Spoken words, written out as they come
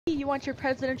You want your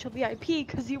presidential VIP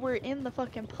because you were in the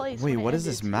fucking place. Wait, what is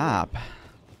this map?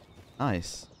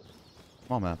 Nice.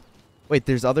 Small map. Wait,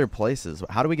 there's other places.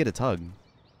 How do we get a tug?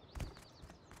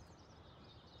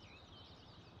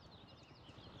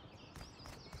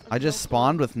 I just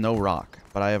spawned with no rock,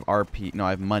 but I have RP. No, I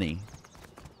have money.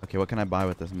 Okay, what can I buy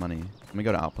with this money? Let me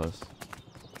go to Outpost.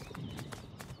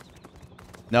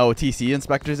 No, TC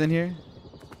inspectors in here?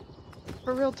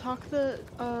 For real, talk to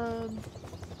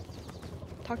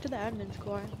the admin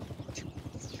squad. It's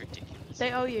ridiculous.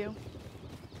 They owe you.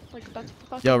 Like, that's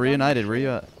fucking Yo, Reunited, where you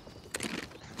at?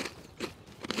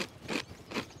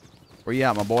 Where you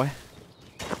at, my boy?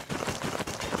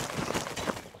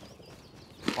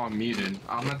 Oh, I'm muted.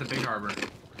 I'm at the Big Harbor.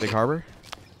 Big Harbor?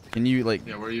 Can you, like...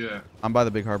 Yeah, where are you at? I'm by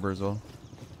the Big Harbor as well.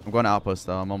 I'm going to Outpost,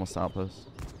 though. I'm almost to Outpost.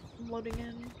 I'm loading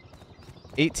in.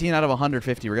 18 out of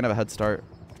 150. We're going to have a head start.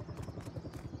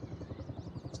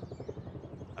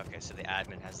 Okay, so the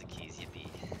admin has the keys. You'd be...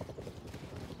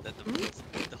 The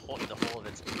whole of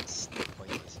it's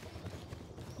pointless.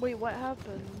 Wait, what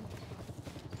happened?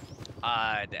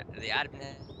 The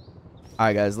admin...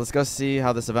 Alright guys, let's go see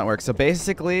how this event works. So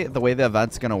basically, the way the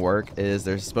event's going to work is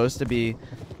there's supposed to be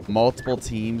multiple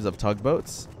teams of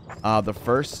tugboats. The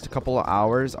first couple of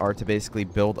hours are to basically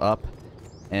build up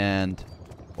and...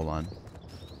 Hold on.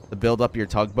 To build up your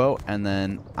tugboat, and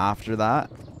then after that,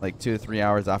 like 2 to 3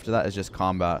 hours after that is just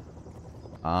combat.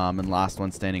 And last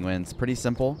one standing wins. Pretty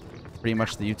simple. Pretty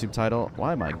much the YouTube title.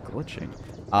 Why am I glitching?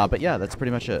 But yeah, that's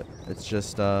pretty much it. It's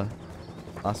just last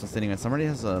one standing wins. Somebody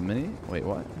has a mini? Wait,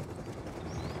 what?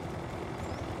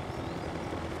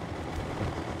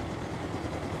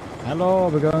 Hello,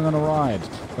 we're going on a ride.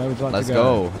 Where would you like Let's to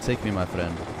go? go. Take me, my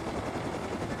friend.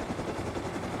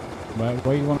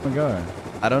 Where you want to go?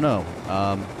 I don't know.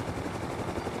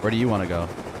 Where do you want to go?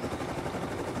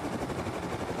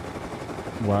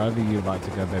 Wherever you'd like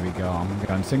to go, baby girl. I'm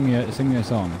going. Sing me a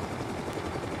song.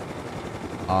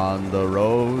 On the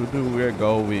road we're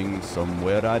going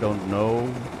somewhere I don't know,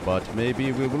 but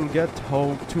maybe we will get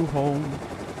home to home.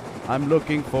 I'm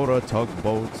looking for a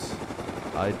tugboat.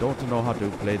 I don't know how to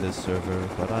play this server,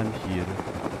 but I'm here.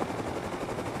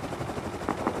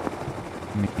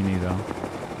 Me neither.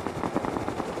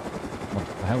 What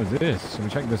the hell is this? Should we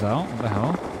check this out? What the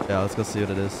hell? Yeah, let's go see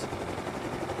what it is.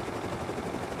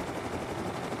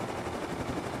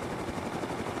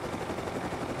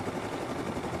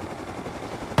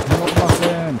 Hello, my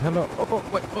friend. Hello.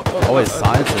 Oh, it's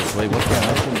scientists. Wait, what's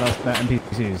that? That's the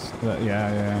NPCs.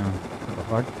 Yeah. What the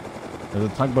fuck? There's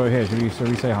a tugboat here. Should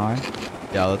we say hi?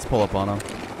 Yeah, let's pull up on them.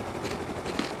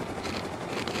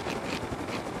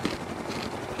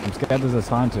 I'm scared there's a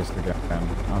scientist again.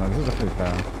 Oh no, this is a flip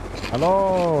there.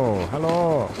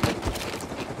 Hello!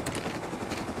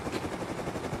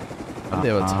 They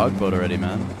have a tugboat already,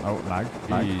 man. Oh, lag.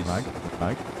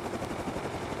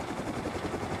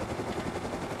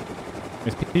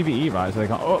 It's PvE, right? So they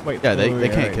can't... Oh, wait. Yeah, they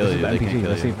can't kill you. They can't kill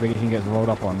Let's see if he can get rolled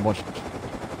up on. Watch.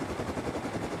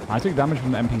 I took damage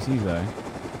from the NPCs, though.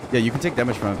 Yeah, you can take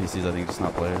damage from NPCs, I think, just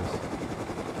not players.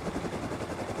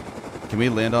 Can we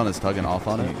land on his tug and off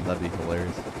on it? That'd be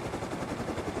hilarious.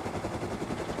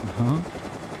 Huh?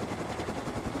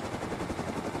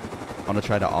 I want to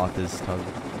try to off his tug.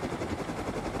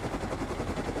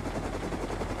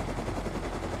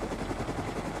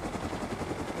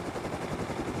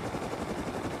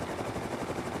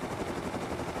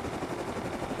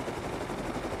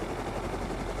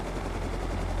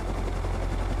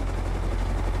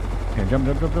 Okay, jump.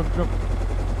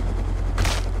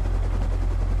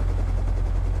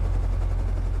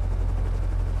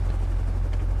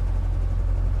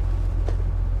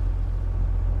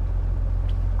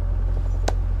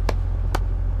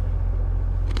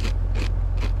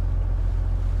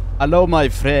 Hello, my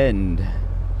friend.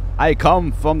 I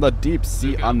come from the deep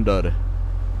sea under.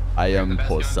 I am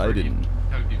Poseidon.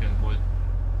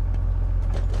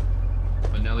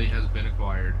 Manelli has been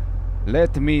acquired.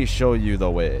 Let me show you the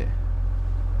way.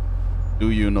 Do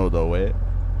you know the way?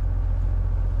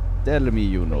 Tell me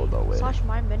you know the way. Slash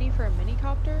my mini for a mini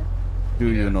copter? Do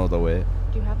you know the way?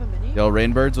 Do you have a mini? Yo,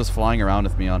 Rainbirds was flying around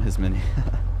with me on his mini.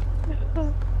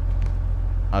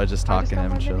 I was just talking to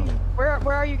him and chill. Where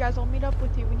are you guys? I'll meet up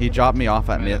with you. He dropped me off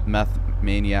at Meth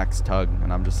Maniac's tug,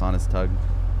 and I'm just on his tug.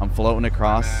 I'm floating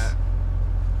across.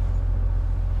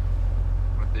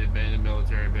 With the abandoned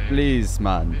military base. Please,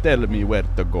 man, tell me where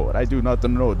to go. I do not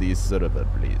know this server,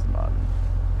 please, man.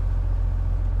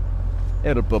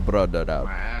 Help a brother out.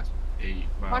 My ass ate.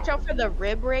 Wow. Watch out for the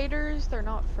rib raiders. They're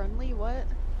not friendly. What?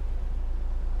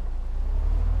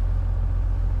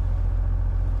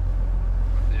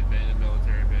 The abandoned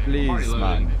military base. Please,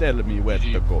 man, tell me where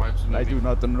to go. I do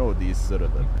not know this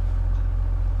server.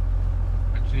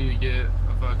 I just need to get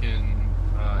a fucking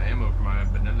ammo for my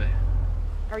banana.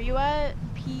 Are you at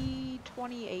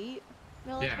P28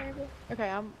 military? base? Okay,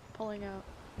 I'm pulling out.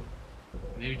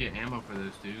 I need to get ammo for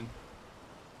this, dude.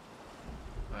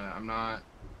 I'm not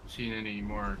seeing any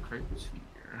more crates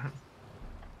here.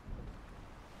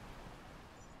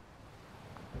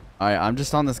 Alright, I'm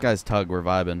just on this guy's tug. We're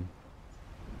vibing.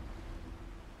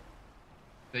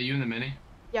 Is that you in the mini?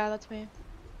 Yeah, that's me.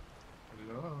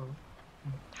 Hello.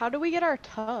 How do we get our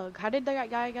tug? How did that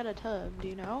guy get a tug? Do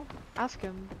you know? Ask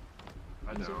him.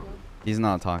 I don't. He's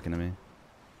not talking to me.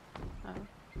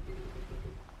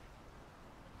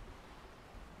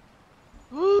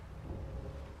 Oh.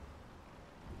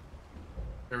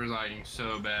 They were lagging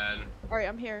so bad. Alright,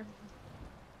 I'm here.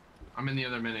 I'm in the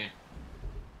other mini.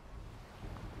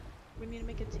 We need to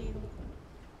make a team.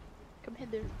 Come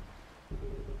hither.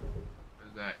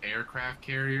 Is that aircraft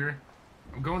carrier?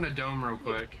 I'm going to Dome real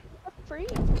quick. Free.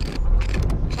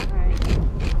 Alright.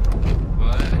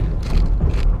 But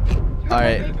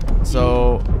Alright,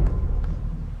 so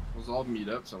let's all meet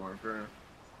up somewhere for.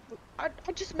 I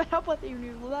just met up with you and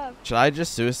you left. should I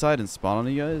just suicide and spawn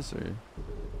on you guys, or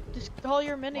Just call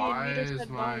your mini Why and meet us is at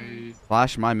my Dome.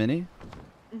 flash my mini?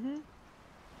 Mm-hmm.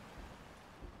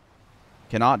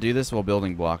 Cannot do this while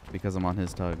building blocked because I'm on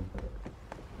his tug.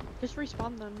 Just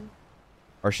respawn them.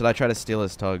 Or should I try to steal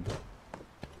his tug?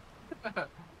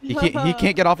 He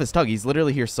can't get off his tug. He's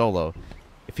literally here solo.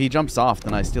 If he jumps off,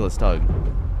 then I steal his tug.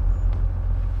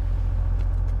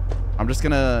 I'm just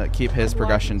gonna keep his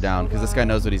progression down because this guy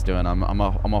knows what he's doing. I'm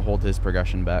gonna hold his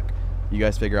progression back. You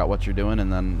guys figure out what you're doing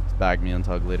and then bag me and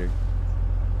tug later.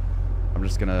 I'm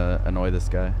just gonna annoy this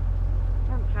guy.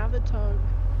 I don't have a tug.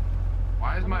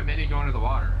 Why is my mini going to the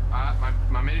water?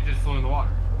 My mini just flew in the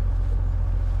water.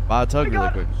 Buy a Oh tug my really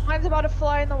God, quick. mine's about to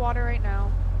fly in the water right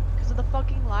now. Because of the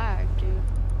fucking lag, dude.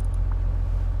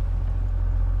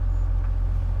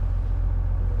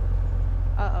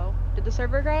 Uh-oh. Did the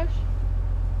server crash?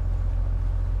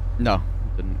 No,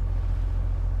 didn't.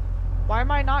 Why am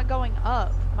I not going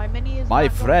up? My mini is My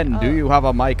not going friend, do up. you have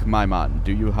a mic, my man?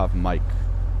 Do you have mic?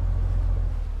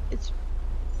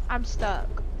 I'm stuck.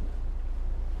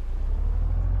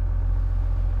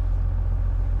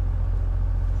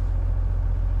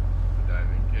 The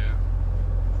diving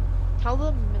kit. Tell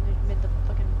them mid the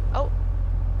fucking. Oh!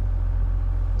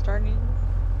 Starting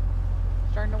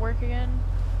to work again.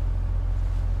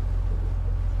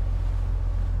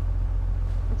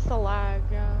 It's the lag,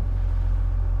 yeah.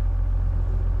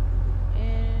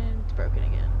 And it's broken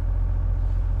again.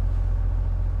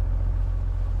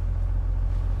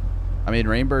 I mean,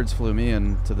 Rainbirds flew me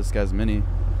into this guy's mini. It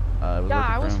was Yeah, I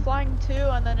working for was him. flying too,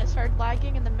 and then it started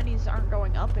lagging, and the minis aren't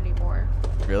going up anymore.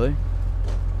 Really?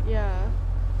 Yeah,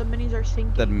 the minis are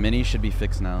sinking. That mini should be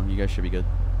fixed now. You guys should be good.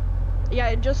 Yeah,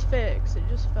 it just fixed. It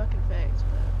just fucking fixed.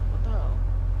 But what the hell?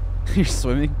 You're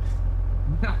swimming?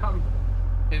 I'm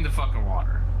in the fucking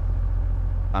water.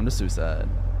 I'm the suicide.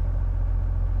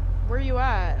 Where you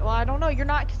at? Well, I don't know. You're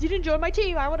not, because you didn't join my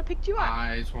team. I would have picked you up.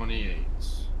 I-28.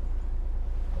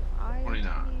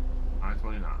 29.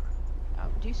 I-29. Oh,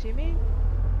 do you see me?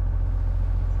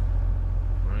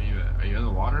 Where are you at? Are you in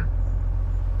the water?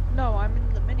 No, I'm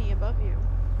in the mini above you.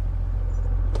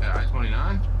 At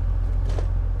I-29?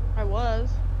 I was.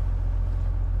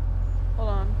 Hold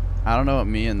on. I don't know what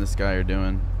me and this guy are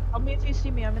doing. Tell me if you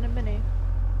see me. I'm in a mini.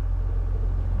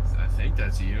 I think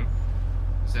that's you.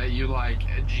 Is that you like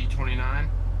at G29? I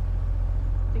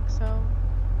think so.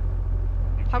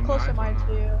 How close am I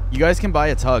to you? You guys can buy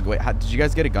a tug. Wait, did you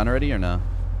guys get a gun already or no?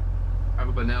 I have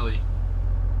a Benelli.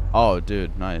 Oh,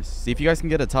 dude, nice. See if you guys can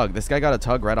get a tug. This guy got a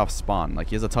tug right off spawn. Like,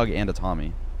 he has a tug and a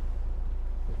Tommy.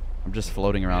 I'm just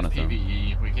floating around with It's him.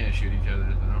 PvE. We can't shoot each other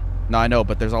though. No, I know,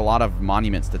 but there's a lot of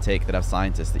monuments to take that have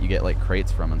scientists that you get, like,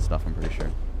 crates from and stuff, I'm pretty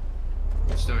sure.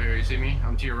 It's still here. You see me?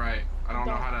 I'm to your right. I don't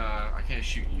know how to. I can't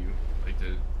shoot you. Like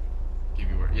to give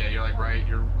you where. Yeah, you're like right.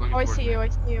 You're looking. Oh, I towards see me. you. I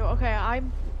see you. Okay,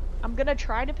 I'm gonna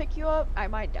try to pick you up. I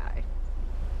might die.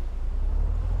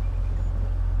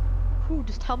 Whew,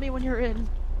 just tell me when you're in.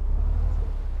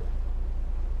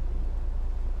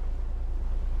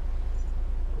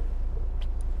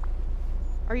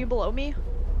 Are you below me?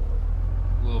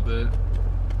 A little bit.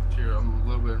 Here, I'm a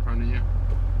little bit in front of you.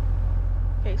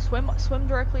 Okay, swim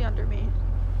directly under me.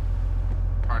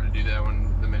 Hard to do that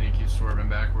when the mini keeps swerving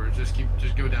backwards. Just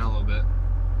go down a little bit.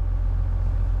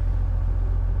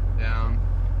 Down.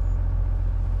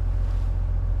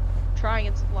 Trying,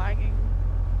 it's lagging.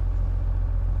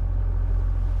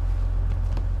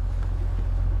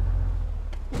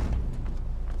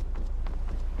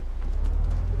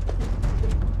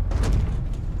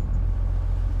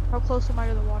 How close am I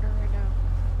to the water right now?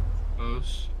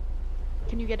 Close.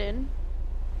 Can you get in?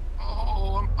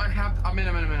 Oh, I'm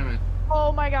in.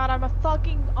 Oh my god,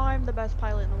 I'm the best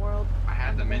pilot in the world. I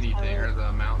had I'm the best mini thing, pilot. or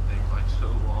the mount thing for like so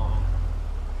long.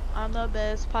 I'm the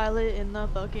best pilot in the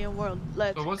fucking world.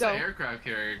 Let's So what's go. the aircraft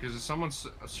carrier? Because if someone's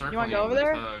circling You wanna it go with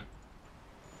over a there? tug.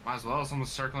 Might as well. If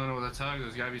someone's circling it with a tug,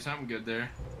 there's gotta be something good there.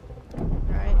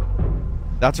 Alright.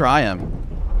 That's where I am.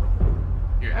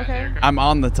 You're at the Okay. aircraft? I'm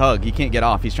on the tug. He can't get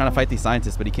off. He's trying to fight these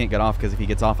scientists, but he can't get off because if he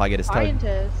gets off, I get his tug.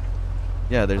 Scientist.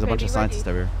 Yeah, there's a Okay, bunch be of scientists ready.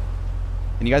 over here.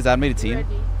 Can you guys add me to Be team?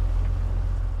 ready.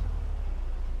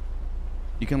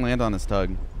 You can land on this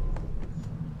tug.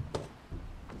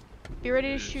 Be ready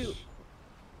to Yes. shoot.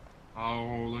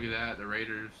 Oh, look at that. The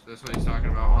Raiders. That's what he's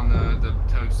talking about. On the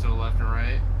tugs to the left and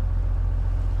right.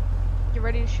 You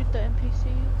ready to shoot the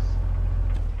NPCs?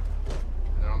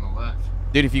 They're on the left.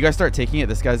 Dude, if you guys start taking it,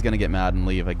 this guy's gonna get mad and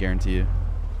leave, I guarantee you.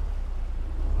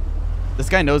 This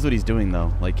guy knows what he's doing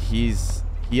though. Like he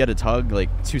had a tug like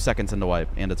 2 seconds into wipe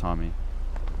and a Tommy.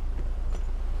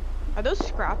 Are those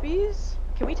scrappies?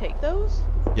 Can we take those?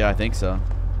 Yeah, I think so.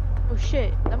 Oh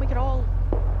shit. Then we could all...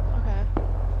 Okay.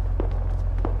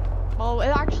 Well,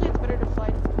 actually it's better to fly...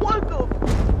 What the...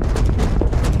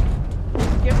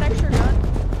 Do you have an extra gun?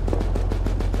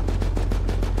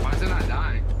 Why is it not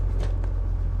dying?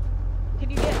 Can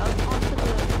you get up onto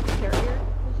the carrier,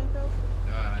 Mizuko?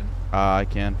 God. I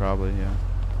can probably, yeah.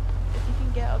 If you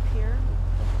can get up here.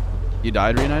 You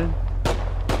died, Reunited?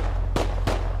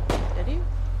 Did you?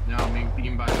 No, I'm being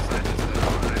beamed by the scientists that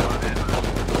are on it.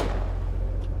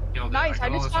 Killed it. Nice, I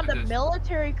killed all just the found a scientists.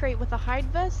 military crate with a hide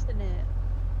vest in it.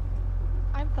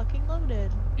 I'm fucking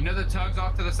loaded. You know the tugs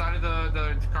off to the side of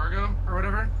the cargo or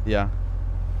whatever? Yeah.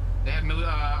 They have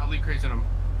elite crates in them.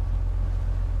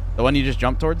 The one you just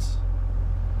jumped towards?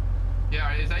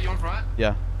 Yeah, is that you in front?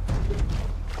 Yeah.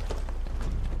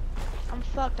 I'm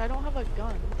fucked, I don't have a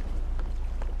gun.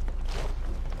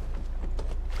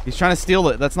 He's trying to steal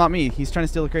it. That's not me. He's trying to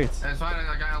steal the crates. That's fine.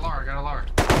 I got a LAR.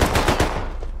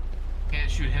 Can't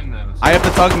shoot him though. So. I have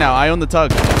the tug now. I own the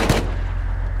tug.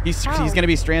 He's How? gonna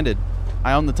be stranded.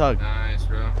 I own the tug. Nice,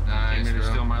 bro. Nice, bro.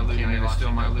 Steal my loot. Now you lost your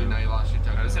tug. Now you lost your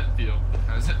tug. How does that feel?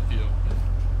 How does that feel?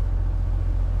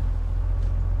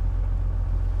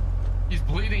 He's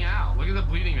bleeding out. Look at the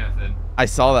bleeding method. I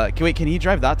saw that. Wait, can he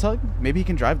drive that tug? Maybe he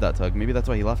can drive that tug. Maybe that's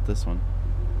why he left this one.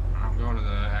 I'm going to the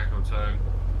Echo tug.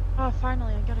 Oh,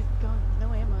 finally, I got a gun.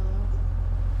 No ammo,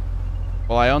 though.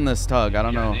 Well, I own this tug. I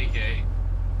don't You got know. an AK.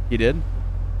 He did?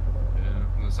 Yeah,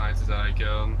 from the scientists that I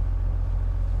killed.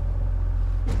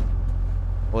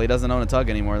 Well, he doesn't own a tug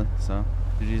anymore, so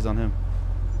GG's on him.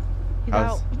 He's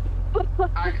How's- out.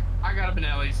 I got a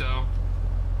Benelli, so.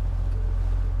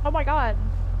 Oh my god.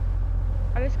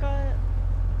 I just got...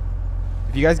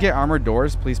 If you guys get armored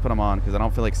doors, please put them on, because I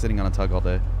don't feel like sitting on a tug all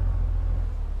day.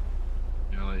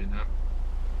 Yeah, I'll let you know.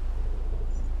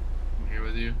 I'm here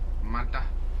with you. Manta.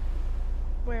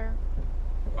 Where?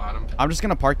 Bottom. I'm just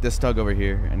gonna park this tug over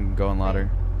here and go on ladder.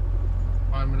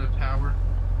 Bottom of the tower.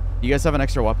 You guys have an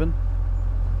extra weapon?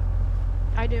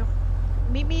 I do.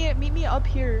 Meet me up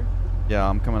here. Yeah,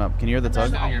 I'm coming up. Can you hear the And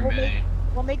tug? then Down your we'll mini.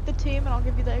 we'll make the team and I'll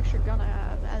give you the extra gun I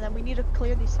have. And then we need to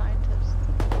clear these scientists.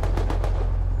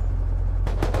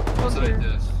 What's Someone's like here.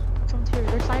 this? Someone's here.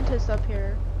 There's scientists up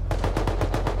here.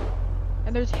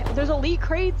 And there's elite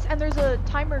crates and there's a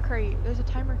timer crate. There's a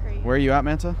timer crate. Where are you at,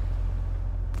 Manta?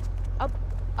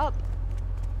 Up.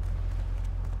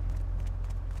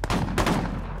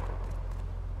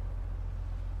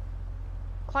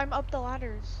 Climb up the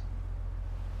ladders.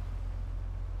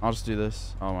 I'll just do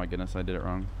this. Oh my goodness, I did it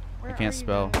wrong. Where I can't are you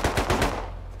spell. guys?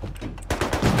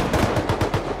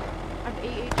 I'm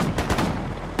 8 HP.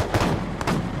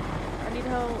 I need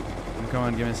help. I'm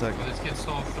coming. Give me a sec. Well, this kid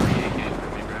stole 3 AKs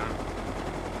from me, bro.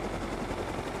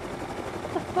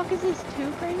 What the fuck is this?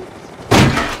 2 crates?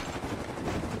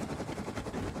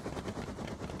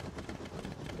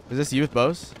 Is this you with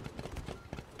bows?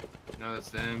 No, that's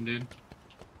them, dude.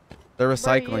 They're are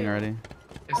recycling you? already.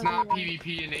 It's Oh, not yeah.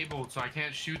 PvP enabled, so I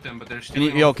can't shoot them, but they're Can stealing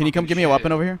you, all yo, the can you come fucking give me a shit.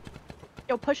 weapon over here?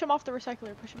 Yo, push him off the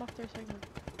recycler. Push him off the recycler.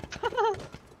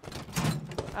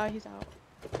 He's out.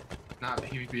 Not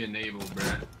PvP enabled,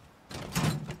 bruh.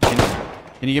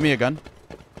 Can you give me a gun?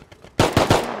 I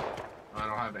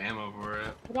don't have ammo for it.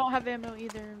 I don't have ammo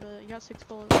either, but you got 6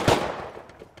 bullets.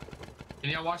 Can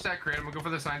y'all watch that crate? I'm gonna go for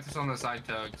the scientists on the side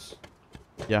tugs.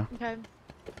 Yeah. Okay.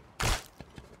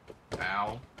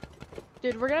 Ow.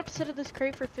 Dude, we're gonna have to sit at this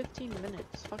crate for 15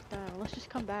 minutes. Fuck that. Let's just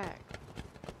come back.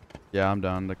 Yeah, I'm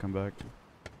down to come back.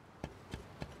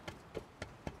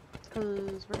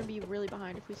 Cause we're gonna be really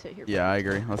behind if we sit here. for Yeah, I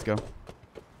 15 agree. Let's go. You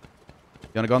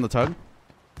wanna go on the tug?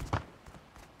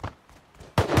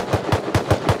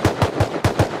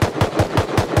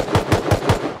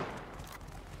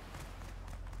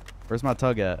 Where's my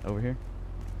tug at? Over here?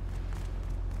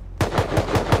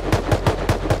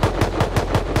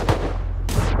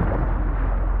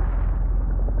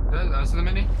 That's the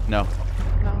mini? No.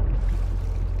 No.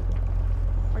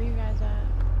 Where you guys at?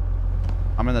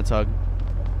 I'm in the tug.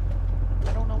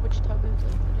 I don't know which tug it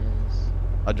is.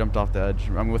 I jumped off the edge.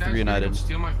 I'm with Guys, Reunited. don't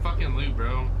steal my fucking loot,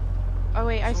 bro. Oh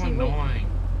wait, I So see. Wait. annoying.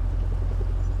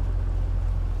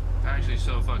 Actually,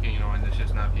 so fucking annoying. That's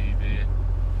just not PvP.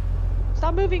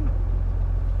 Stop moving.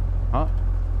 Huh?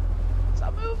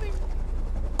 Stop moving.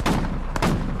 I'm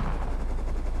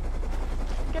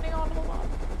getting on. Hold on.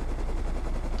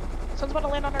 Someone's about to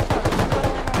land on our tug. Someone's about to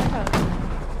land on our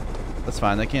tug. That's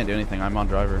fine. They can't do anything. I'm on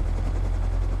driver.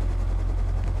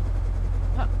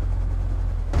 Huh.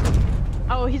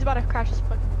 Oh, he's about to crash his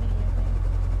fucking mini,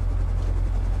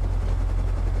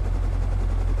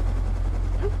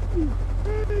 I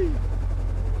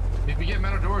think. If we get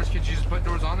metal doors, could you just put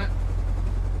doors on it?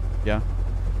 Yeah.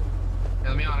 Yeah,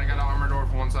 let me on. I got an armor door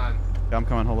for one side. Yeah, I'm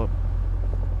coming. Hold up.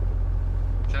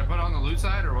 Should I put it on the loot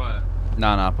side or what?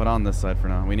 Nah. Put on this side for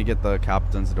now. We need to get the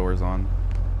captain's doors on.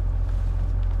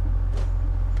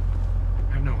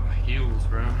 I have no heals,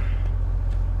 bro.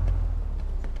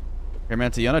 Here,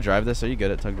 man. So you wanna drive this? Are you good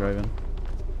at tug driving?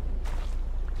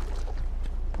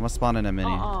 I'm gonna spawn in a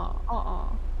mini.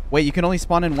 Wait, you can only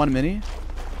spawn in one mini?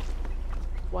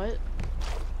 What?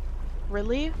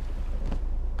 Really?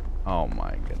 Oh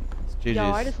my goodness.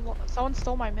 GG's. Yo, someone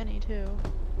stole my mini too.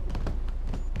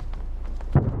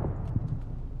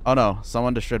 Oh no,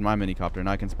 someone destroyed my mini copter.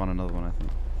 Now I can spawn another one, I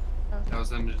think. That was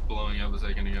them just blowing up a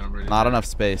second ago. I'm ready. Not enough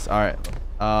space. Alright.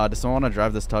 Does someone want to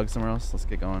drive this tug somewhere else? Let's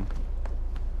get going.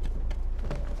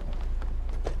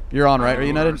 You're on, right?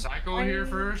 Reunited? Recycle here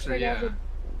first, or yeah?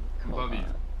 Above you.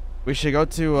 We should go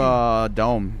to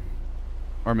Dome.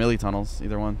 Or Millie Tunnels,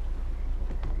 either one.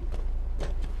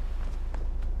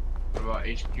 What about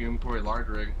HQ Employee Large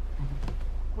Rig?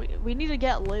 We need to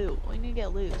get loot. We need to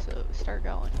get loot, so start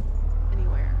going.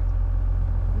 Anywhere.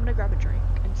 I'm gonna grab a drink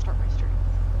and start my stream.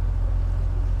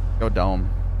 Go Dome.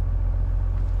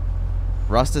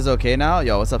 Rust is okay now?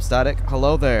 Yo, what's up, Static?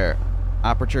 Hello there.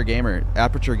 Aperture Gamer.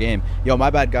 Aperture Game. Yo, my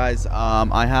bad, guys.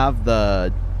 I have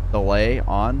the delay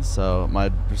on, so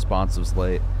my response was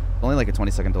late. Only like a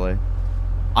 20-second delay.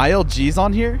 ILG's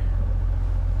on here?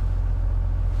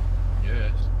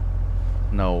 Yes.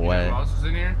 No You know way. who else is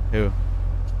in here? Who?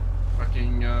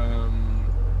 Fucking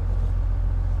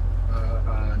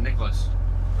Nicholas.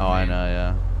 Oh, I know,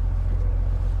 yeah.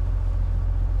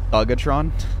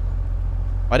 Thugatron?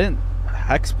 Why didn't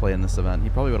Hex play in this event? He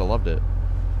probably would have loved it.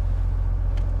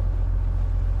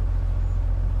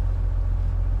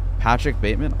 Patrick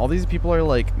Bateman? All these people are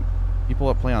like people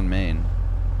that play on main.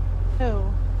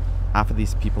 Who? Half of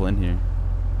these people in here.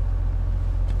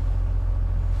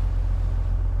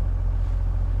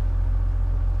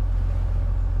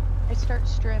 I start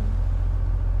stream.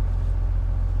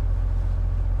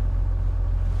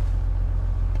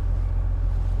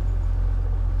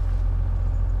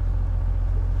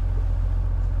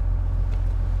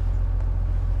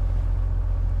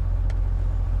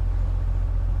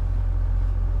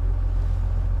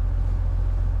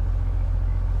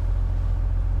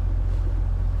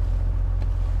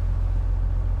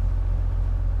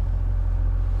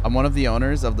 I'm one of the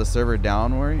owners of the server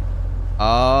Downward.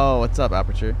 Oh, what's up,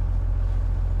 Aperture?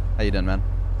 How you doing, man?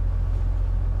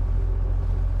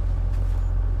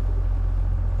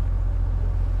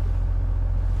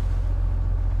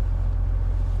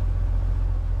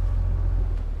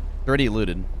 It's already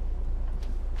looted.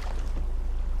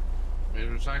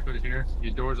 There's recyclers here.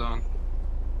 Your door's on.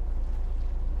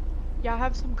 Yeah, I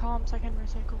have some comps I can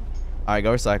recycle. Alright,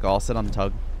 go recycle. I'll sit on the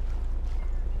tug.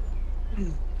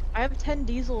 I have 10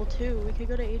 diesel too. We could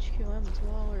go to HQM as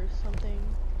well or something.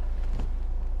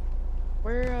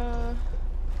 Where,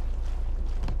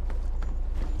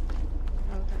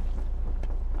 okay.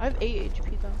 I have 8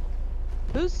 HP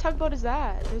though. Whose tugboat is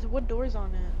that? There's wood doors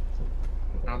on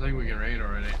it. I don't think we can raid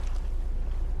already.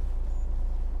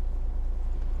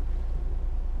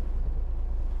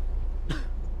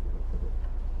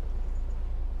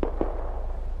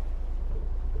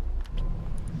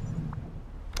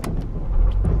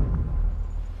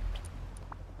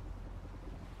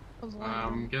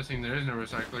 I'm guessing there is no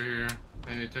recycler here.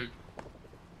 And they took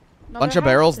No, Bunch there of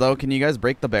barrels has to though. be. Can you guys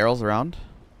break the barrels around?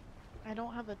 I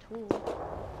don't have a tool.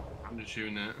 I'm just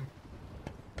shooting it.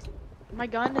 My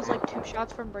gun is like 2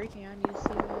 shots from breaking. I need to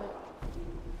save it.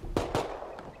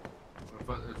 Where the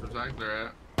fuck is the recycler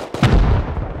at?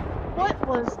 What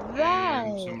was that?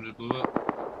 Damn, someone just blew up.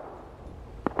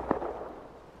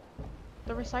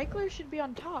 The recycler should be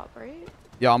on top, right?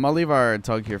 Yeah, I'm gonna leave our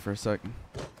tug here for a sec.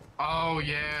 Oh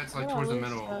yeah, it's like We're towards the gonna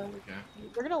lose middle. Tug. Okay.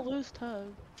 We're gonna lose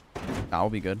Tug. That'll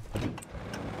be good.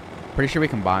 Pretty sure we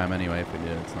can buy them anyway if we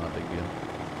do. It's not a big deal.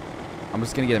 I'm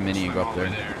just gonna get a mini and go up there.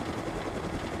 Here,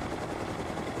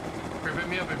 pick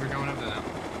me up if you're going up there now.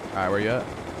 Alright, where you at?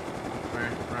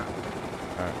 Right.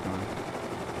 Alright, come on.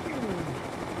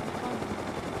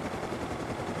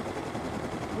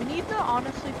 We need to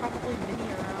honestly probably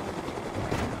mini around,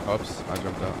 Oops, I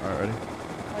jumped out. Alright, ready?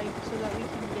 like, so that we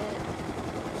can get.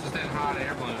 It's just that hot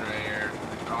air balloon right here.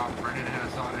 Oh, Brendan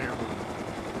has hot air balloon.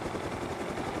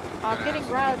 I'm Yeah, getting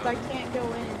so rads. I good. can't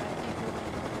go in.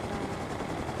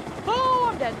 Oh,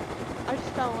 I'm dead. I just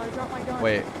fell. I dropped my gun.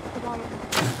 Wait. At the bottom.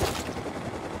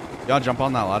 Y'all jump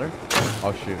on that ladder?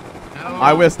 Oh shoot. No.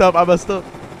 I messed up.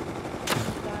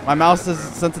 My mouse's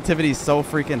sensitivity is so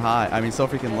freaking high. I mean, so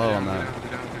freaking low on that.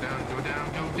 Go down.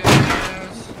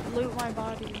 Yes. Loot my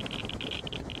body.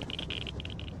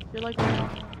 You're like right on.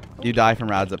 You die from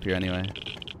rads up here anyway.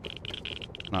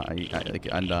 Not like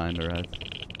undying to rads.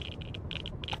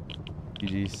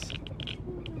 GG's.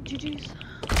 GG's.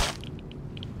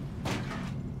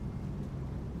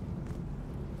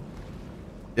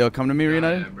 Yo, come to me,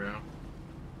 Reunited. Yeah, bro.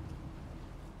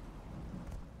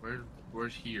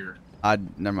 Where's here?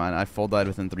 Never mind. I full died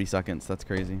within 3 seconds. That's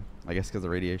crazy. I guess because of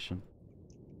radiation.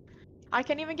 I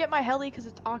can't even get my heli because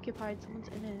it's occupied. Someone's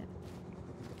in it.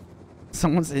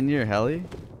 Someone's in your heli?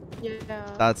 Yeah.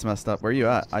 That's messed up. Where you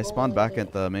at? I spawned back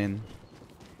at the main.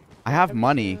 I have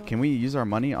money. Can we use our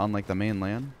money on like the main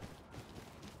land?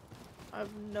 I have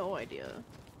no idea.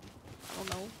 I don't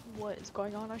know what is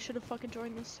going on. I should have fucking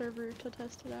joined this server to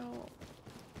test it out.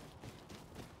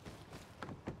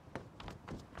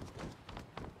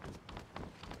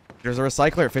 There's a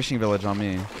recycler at Fishing Village on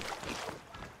me.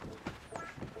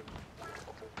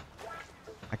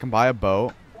 I can buy a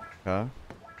boat. Okay.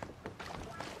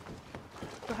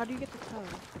 So how do you get the tug?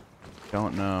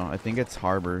 Don't know. I think it's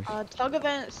harbors. Tug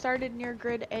event started near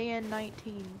grid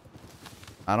AN19.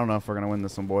 I don't know if we're gonna win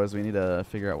this one, boys. We need to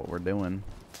figure out what we're doing.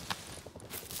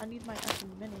 I need my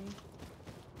effing mini.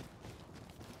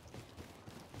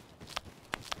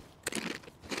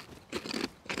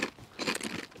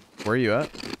 Where are you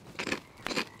at?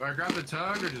 Do I grab the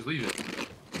tug or just leave it?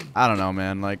 I don't know,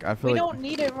 man. Like I feel We like don't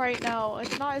need it right now.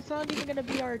 It's not even gonna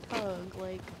be our tug.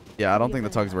 Like. yeah, I don't think the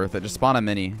tug's worth it. Just spawn a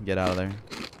mini. Get out of there.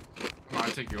 Oh, I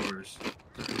take yours.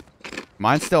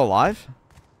 Mine's still alive?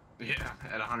 Yeah,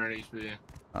 at 100 HP.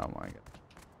 Oh my god.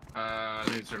 I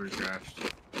think the server's crashed.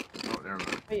 Oh, never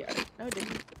mind. Wait, no, it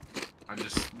didn't. I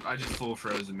just full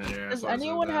froze in midair. Does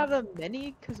anyone have a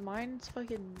mini? Cause mine's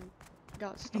fucking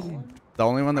got stolen. The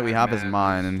only one that we have is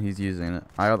mine, and he's using it.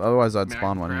 Otherwise, I'd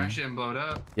spawn one. Crash it and blow it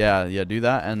up. Yeah, do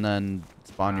that, and then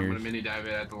spawn I'm yours. gonna mini dive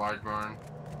it at the large barn.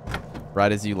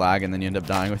 Right as you lag, and then you end up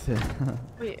dying with it.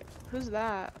 Wait, who's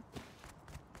that?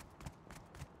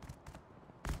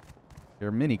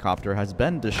 Your mini copter has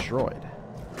been destroyed.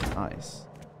 Nice.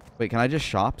 Wait, can I just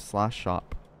shop? /shop.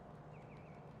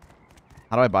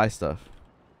 How do I buy stuff?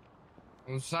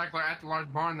 Well, it's like at the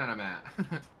large barn that I'm at.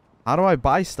 How do I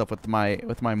buy stuff with my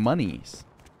monies?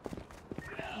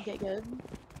 Get good.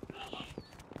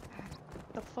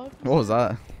 The fuck? What was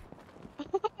that?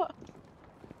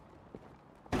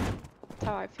 That's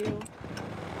how I feel.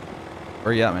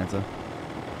 Where you at, Manta?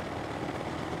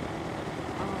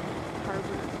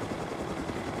 Harbor.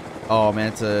 Oh,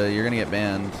 Manta, you're gonna get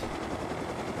banned.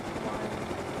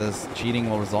 Why? This cheating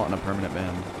will result in a permanent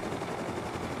ban.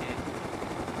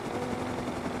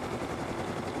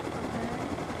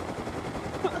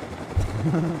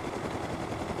 You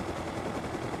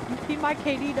see my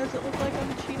KD? Does it look like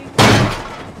I'm cheating?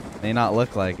 May not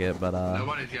look like it, but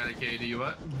Nobody's got a KD,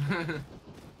 what?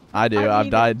 I do. I I've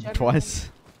mean, died in general. twice.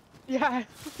 Yeah.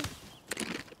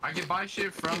 I can buy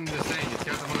shit from this thing. It's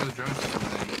got one of those drone system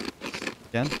things.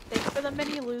 Again? Thanks for the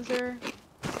mini loser.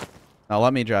 Now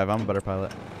let me drive. I'm a better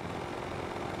pilot.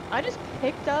 I just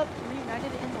picked up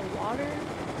Reunited in the water,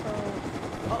 so.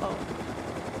 Uh-oh.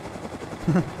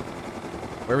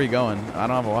 Where are we going? I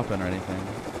don't have a weapon or anything.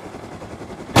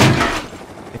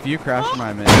 If you crash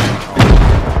my mini,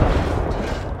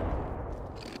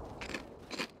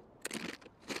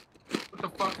 What the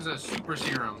fuck is a super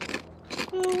serum?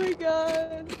 Oh my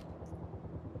god.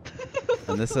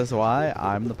 and this is why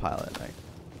I'm the pilot.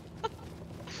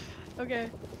 Okay.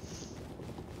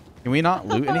 Can we not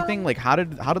loot anything? Like, how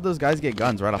did those guys get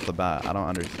guns right off the bat? I don't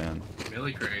understand.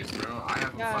 Millie crates, bro. I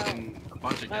have Yeah. a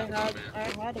bunch of I guns,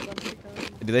 had man. a bunch of guns.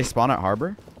 Do they spawn at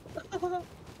harbor? I have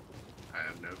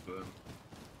no clue.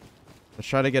 Let's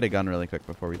try to get a gun really quick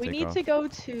before we We take need off. to go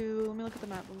to. Let me look at the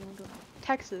map.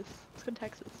 Texas. Let's go to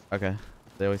Texas. Okay.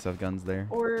 They always have guns there.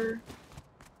 Or.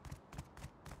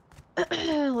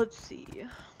 Let's see.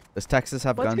 Does Texas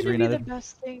have What's guns gonna be the reunited?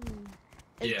 best thing?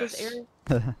 Is Yes. this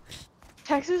air?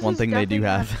 Texas One is thing they do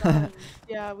definitely have. guns.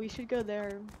 Yeah, we should go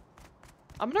there.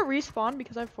 I'm gonna respawn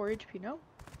because I have 4 HP. No.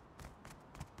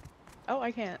 Oh,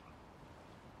 I can't.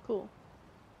 Cool.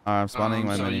 I'm spawning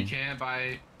my so mini. you can't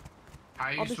buy. How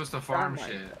are you I'll just supposed to farm farm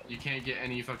shit? myself. You can't get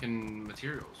any fucking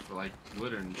materials for like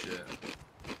wood and shit.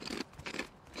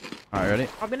 All right, ready?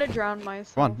 I'm gonna drown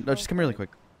myself. Come on, no, real just come really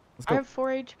quick. quick. Let's I go. have 4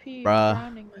 HP. Bruh. I'm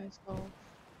drowning myself.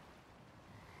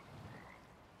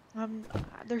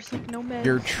 There's like no meds.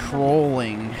 You're nothing.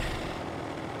 trolling.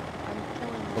 I'm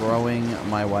killing you. Throwing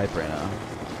my wipe right now.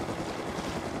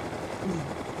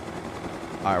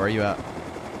 All right, where are you at?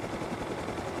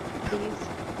 Please.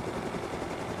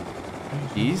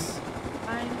 East?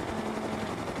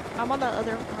 I'm on the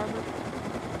other harbor.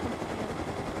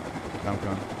 I'm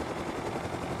coming.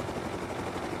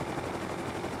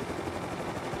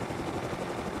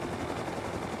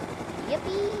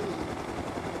 Yippee!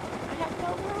 I have no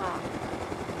rock.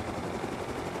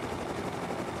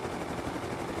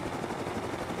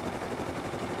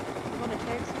 You going to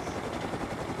Texas?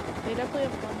 They definitely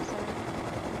have guns there.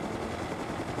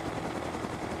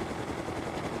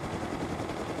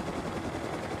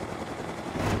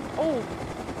 Oh!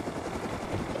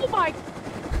 Oh my!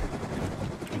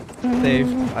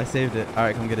 Saved. I saved it. All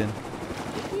right, come get in. Did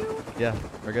you? Yeah,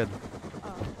 we're good.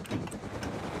 Oh.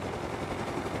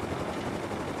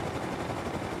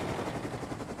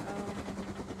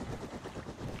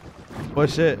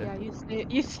 Push it. Yeah,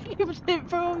 you saved it,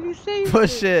 bro. You saved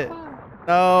Push it. Wow.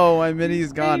 No, my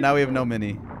mini's gone. saved Now we have it. no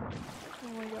mini. Oh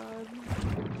my god.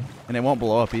 And it won't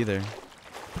blow up either.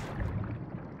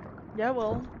 Yeah,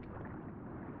 well.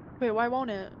 Wait, why won't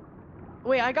it?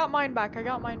 Wait, I got mine back. I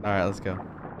got mine All back. right, let's go.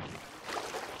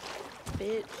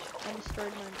 Bitch, I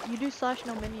destroyed mine. You do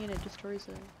 /no mini and it destroys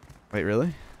it. Wait,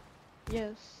 really?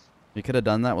 Yes. You could have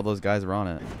done that while those guys were on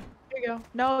it. There you go.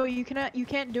 No, you cannot. You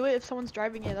can't do it if someone's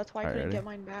driving it. That's why I Alright, couldn't ready? get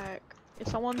mine back. If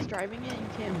someone's driving it, you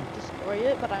can't destroy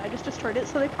it. But I just destroyed it,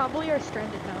 so they probably are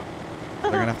stranded now.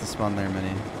 They're gonna have to spawn their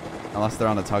mini. Unless they're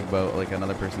on a tugboat, like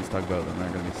another person's tugboat, then they're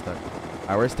gonna be stuck.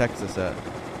 Alright, where's Texas at?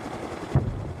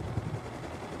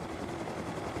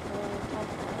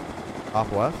 Top Top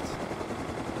left?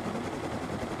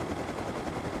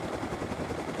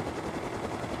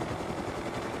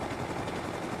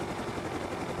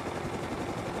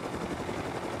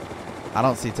 I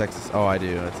don't see Texas. Oh, I do.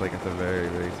 It's like at the very,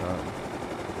 very top.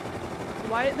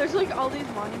 Why? There's like all these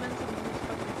monuments and then there's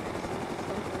fucking Texas.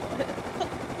 Like, what?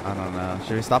 I don't know.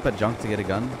 Should we stop at junk to get a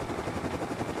gun? You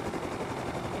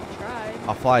can try.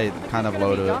 I'll fly I don't think kind of there's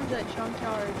low gonna to be it. guns at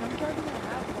Junkyard. Junkyard doesn't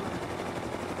have one.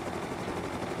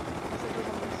 Unless it does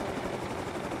on this side.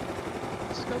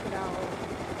 Scope it out.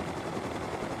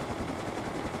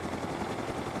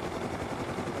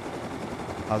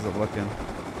 How's it looking? I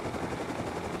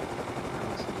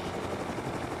don't see shit.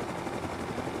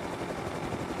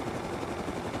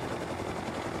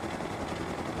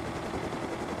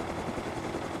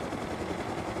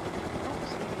 I don't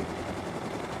see anything.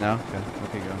 No? Okay,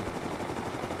 we'll keep going.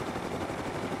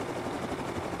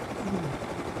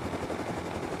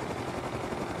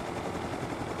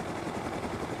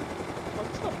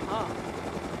 What's the pop?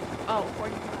 Oh,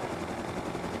 45.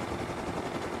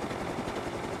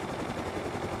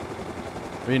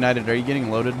 Reunited, are you getting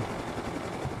loaded?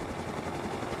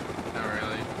 Not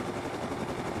really.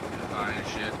 Just buying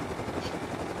shit.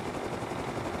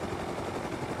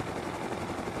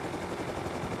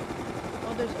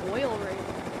 Oh, there's oil right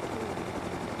there, too.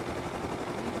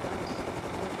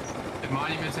 If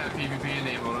monuments had PvP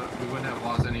enabled, we wouldn't have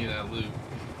lost any of that loot.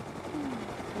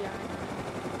 Yeah, I know.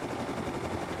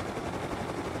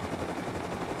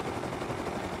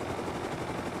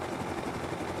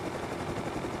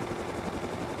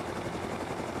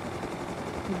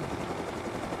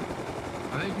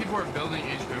 I think people are building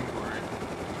HM for it.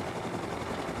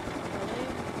 Really?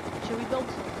 Should we build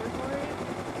sulfur quarry?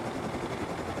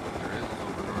 There is a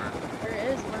silver door. There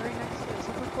is, we're right next to it.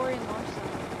 Sulfur quarry and launch site.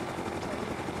 It's right here.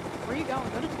 Where are you going?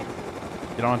 Go to Texas.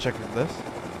 You don't want to check this?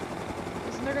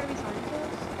 Isn't there gonna be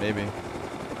scientists? Maybe.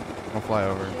 I'll fly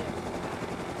over. Shit.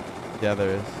 Yeah, there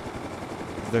is.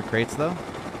 Is there crates though?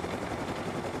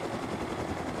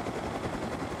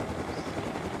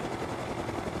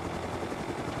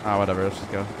 Ah, whatever. Let's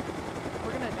just go.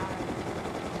 We're gonna die.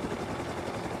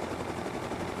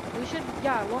 We should,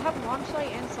 yeah, we'll have launch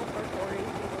site and sulfur quarry if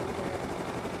we go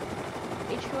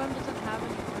there. HQM doesn't have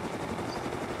any launch sites.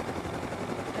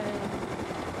 And...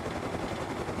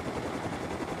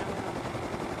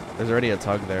 There's already a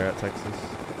tug there at Texas.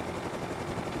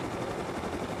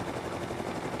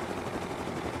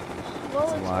 Well,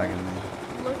 It's it's lagging like me.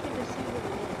 looking to see what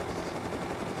it is.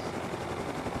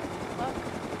 Fuck.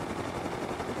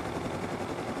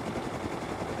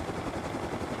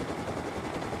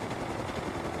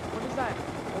 What is that?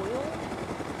 Oil?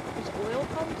 There's oil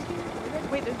pumps here?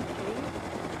 Wait, there's a cave?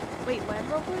 Wait, land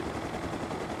real quick?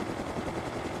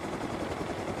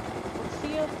 Let's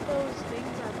see if those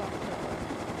things are about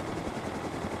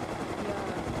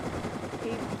the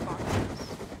cave boxes.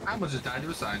 I almost just died to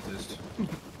a scientist.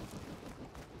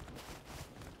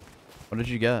 What did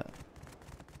you get?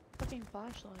 Fucking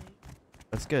flashlight.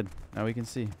 That's good. Now we can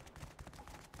see.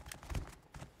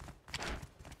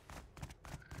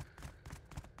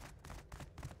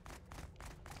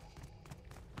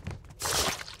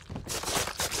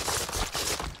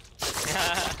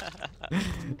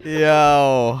 Yo.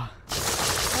 Oh,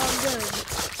 I'm good.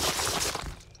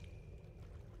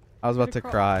 I was about Did to it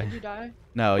crawl- cry. Did you die?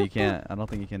 No, you can't. I don't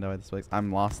think you can die with this place.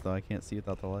 I'm lost though. I can't see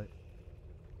without the light.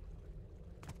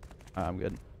 I'm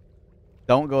good.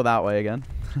 Don't go that way again.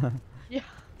 Yeah. You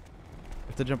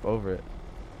have to jump over it.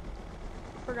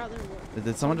 I forgot there was.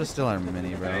 Did someone just steal our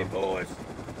mini, bro? Hey boys,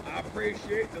 I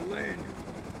appreciate the land.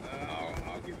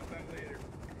 I'll give it back later.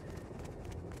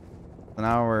 So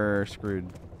now we're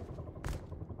screwed.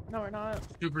 No, we're not.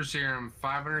 Super serum,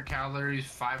 500 calories,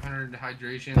 500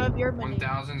 hydration, Have your mini.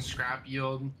 1,000 scrap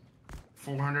yield,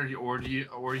 400 ore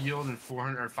yield, and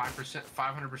 400 or 5%,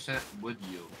 500% wood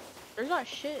yield. There's not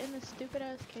shit in this stupid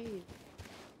ass cave.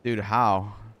 Dude,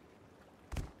 how?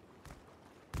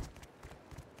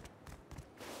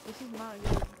 This is not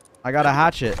good. I got a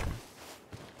hatchet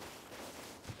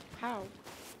How?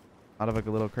 out of like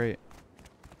a little crate.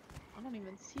 I don't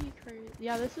even see crazy.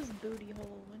 Yeah, this is booty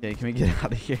hole. Okay, can we get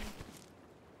out of here?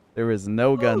 There was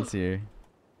no guns here.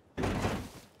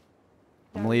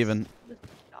 I'm leaving. This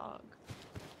dog.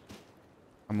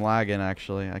 I'm lagging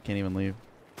actually. I can't even leave.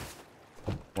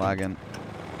 Lagging.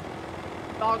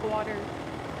 Dog water.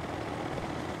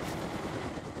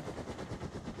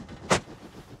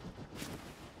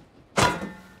 I'm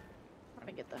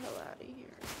gonna get the hell out of here.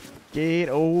 Get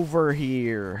over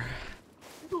here.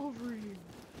 Get over here.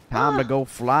 Time to go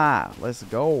fly. Let's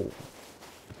go.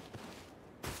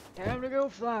 Time to go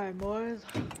flying, boys.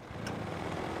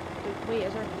 Wait,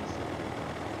 is our niece?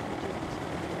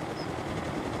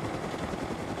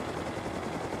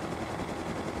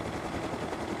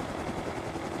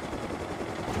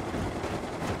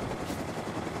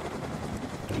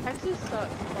 Texas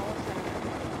sucks. It's all sad.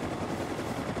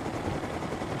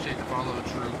 Appreciate the follow,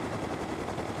 true.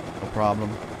 No problem.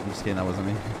 I'm just kidding. That wasn't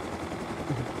me.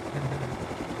 What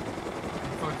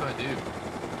the fuck do I do?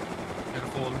 Got a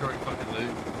full inventory fucking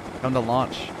loot. Come to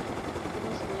launch.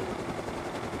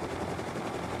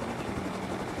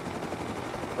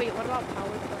 Wait, what about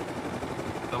power plant?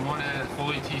 The one at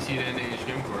fully TC'd into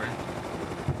HM core.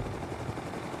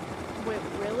 Wait,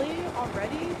 really?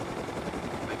 Already?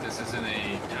 Like this isn't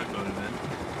a tugboat event.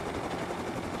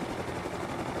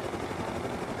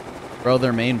 Bro,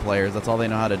 they're main players. That's all they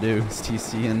know how to do is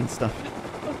TC and stuff.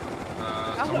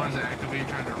 Someone's actively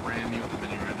trying to ram me with the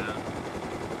mini right now.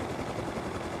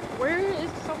 Where is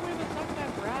someone that's not gonna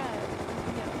have rad?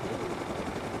 Yeah, dude.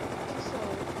 Just so,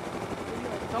 maybe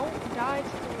like, don't die to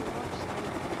the launch site.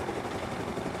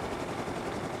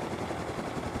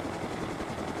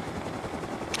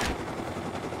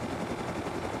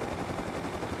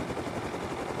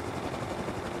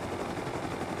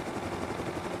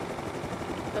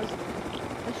 This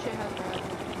shit has rad.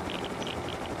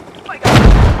 Oh my god!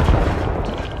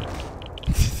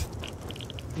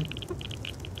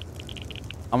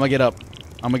 I'm gonna get up.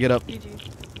 I'm gonna get up. GG.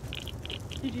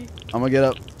 GG. I'm gonna get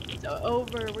up.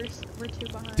 Over. We're two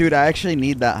behind. Dude, I actually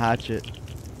need that hatchet.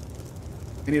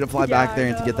 We need to fly back Yeah, there I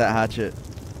and to get that hatchet.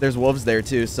 There's wolves there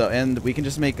too, so and we can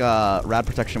just make rad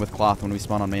protection with cloth when we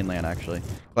spawn on mainland actually.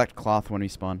 Collect cloth when we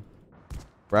spawn.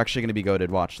 We're actually gonna be goated.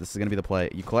 Watch, this is gonna be the play.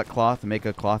 You collect cloth and make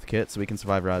a cloth kit so we can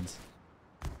survive rads.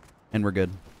 And we're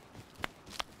good.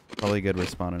 Probably good we're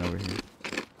spawning over here.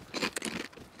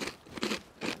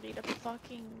 I need a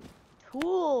fucking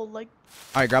tool. Like,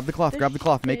 Alright, grab the cloth, This grab the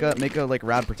cloth. Make a shit- like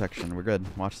rad protection. We're good.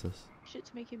 Watch this.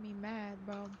 shit's making me mad,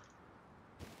 bro.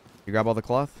 You grab all the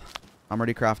cloth? I'm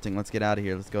already crafting. Let's get out of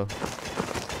here. Let's go.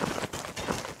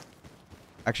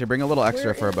 Actually, bring a little extra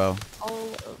Where for a is bow. all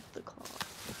of the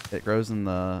cloth? It grows in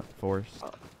the forest.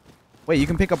 Oh. Wait, you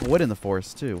can pick up wood in the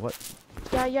forest too. What?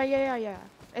 Yeah.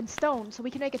 And stone, so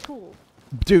we can make a tool.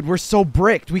 Dude, we're so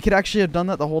bricked. We could actually have done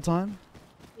that the whole time.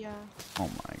 Yeah. Oh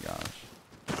my gosh.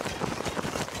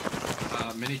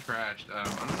 Mini crashed. I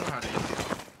don't know how to use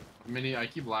it. Mini, I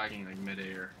keep lagging like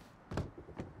midair.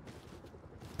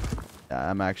 Yeah,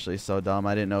 I'm actually so dumb.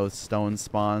 I didn't know stone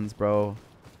spawns, bro.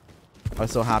 I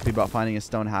was so happy about finding a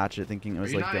stone hatchet, thinking it Are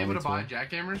was you like not the able only to tool. buy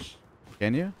jackhammers?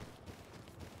 Can you?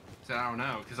 So I don't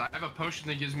know, because I have a potion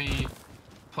that gives me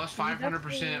plus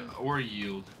 500% ore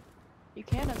yield. You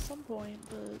can at some point,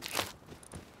 but...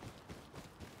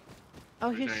 Oh,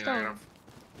 Which here's I stone. gotta-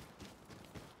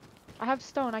 I have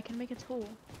stone. I can make a tool.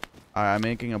 Alright, I'm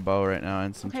making a bow right now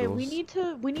and some Okay, tools. we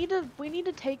need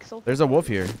to take sulfur. There's a wolf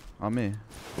here on me.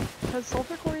 Because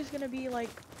sulfur core is gonna be like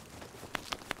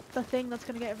the thing that's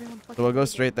gonna get everyone fucking. So we'll go moving.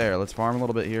 straight there. Let's farm a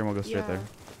little bit here and we'll go straight there.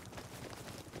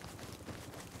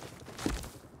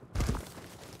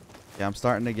 Yeah, I'm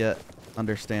starting to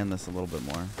understand this a little bit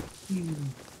more.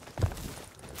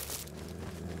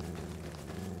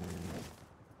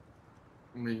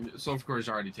 I mean, sulfur core is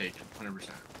already taken, 100%.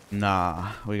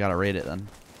 Nah, we gotta raid it then.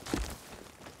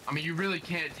 I mean, you really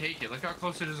can't take it. Look how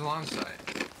close it is along site.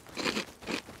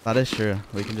 That is true.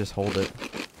 We can just hold it. I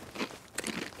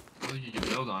don't think you can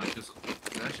build on it, because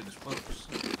that shit is close.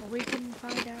 We can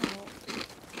find out.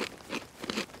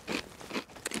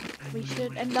 We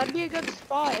should, and that'd be a good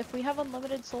spot if we have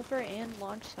unlimited sulfur and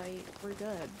launch site. We're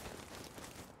good.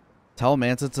 Tell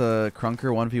Manta to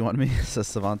Crunker 1v1 me, says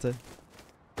Savante.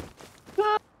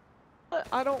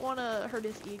 I don't want to hurt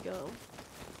his ego.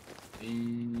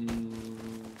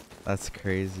 That's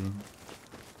crazy.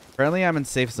 Currently, I'm in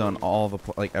safe zone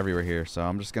like everywhere here, so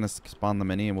I'm just gonna spawn the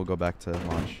mini and we'll go back to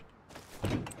launch. We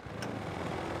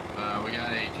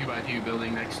got a 2x2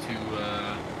 building next to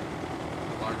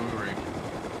large oil rig.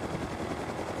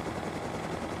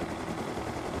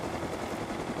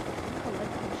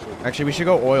 Actually, we should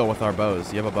go oil with our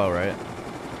bows. You have a bow, right?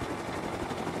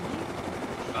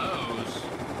 Bows.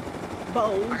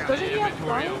 Bows. I got Doesn't an he have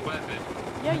inventory bows? of weapon.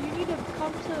 Yeah, you need to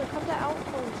come to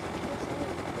outpost.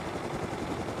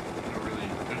 Not really.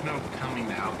 There's no coming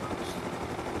to outpost.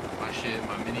 My shit,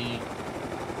 my mini. I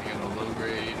got a low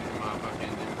grade in my fucking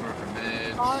inventory for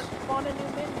meds. Spawn a new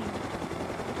mini.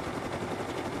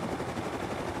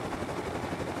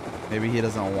 Maybe he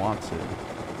doesn't want to.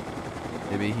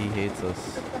 Maybe he hates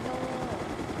us. What the hell?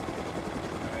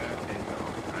 Okay, no,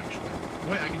 actually.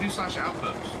 Wait, I can do slash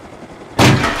outpost.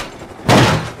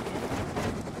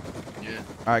 Yeah.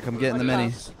 Alright, come get in the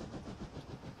mini.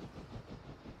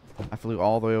 I flew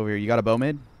all the way over here. You got a bow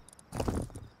made?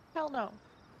 Hell no.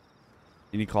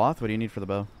 You need cloth? What do you need for the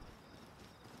bow?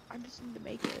 I just need to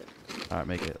make it. Alright,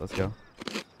 make it. Let's go.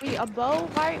 Wait, a bow?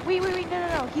 Why? Wait,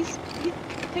 no.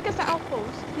 Take us to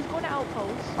outpost. He's going to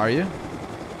outpost. Are you?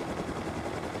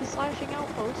 He's slashing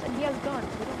outpost, and he has guns.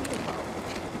 We don't need a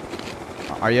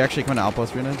bow. Are you actually coming to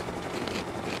outpost, Renan?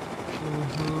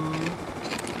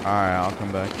 Alright, I'll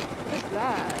come back. What is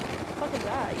that? What the fuck is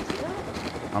that? You see that?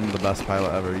 I'm the best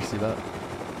pilot ever. You see that?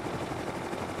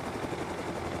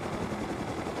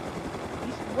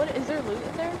 What is there loot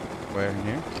in there? Where? In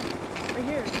here? Right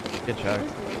here. Good check. What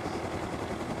is this?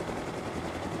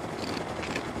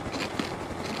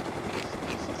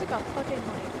 This looks like a fucking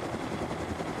like.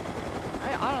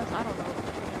 I don't know.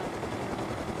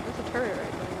 There's a turret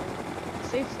right there.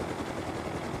 Safe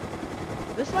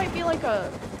zone. This might be like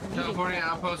a. Teleporting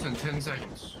outpost in 10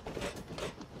 seconds.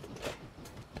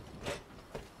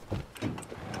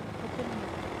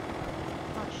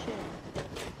 Oh shit.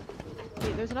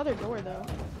 Wait, there's another door though.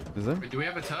 Is there? Wait, do we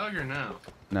have a tug or no?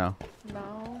 No.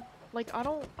 No. Like, I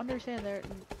don't understand there.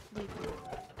 Like.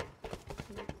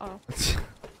 Oh. This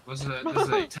is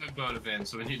a tugboat event,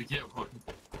 so we need to get one.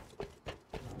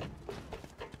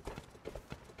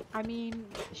 I mean,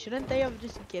 shouldn't they have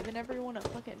just given everyone a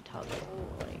fucking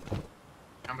tugboat? Like.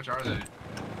 How much are they?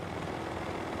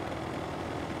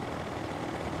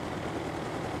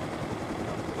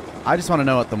 I just want to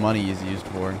know what the money is used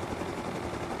for.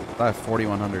 I have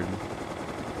 4,100. How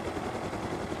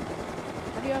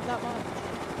do you have that much?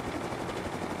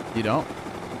 You don't?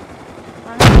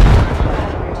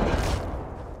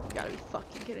 You gotta be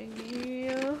fucking kidding me.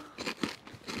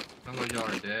 Sounds like y'all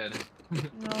are dead.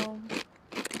 No.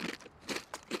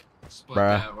 Split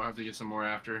Bruh. that. We'll have to get some more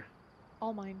after.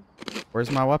 All mine. Where's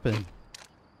my weapon?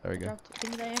 There we go. Dropped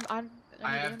things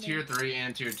I have tier 3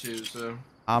 and tier 2, so.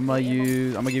 I'm gonna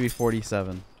give you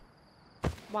 47.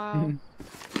 Wow.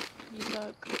 You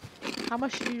suck. How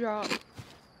much did you drop?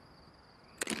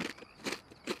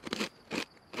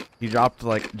 You dropped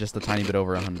like just a tiny bit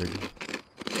over 100.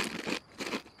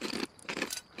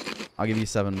 I'll give you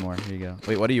 7 more. Here you go.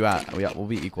 Wait, what are you at? We'll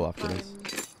be equal after this.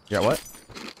 Fine. You're at what? It's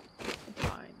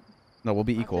fine. No, we'll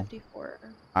be I'm equal. 54.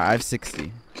 I have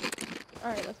 60.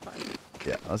 Alright, that's fine.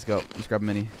 Yeah, let's go. Let's grab a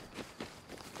mini.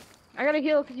 I gotta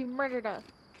heal because you murdered us.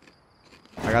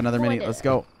 I got another mini. Point it. Let's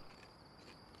go.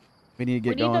 We need to get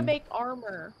We need to going. make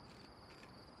armor.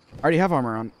 I already have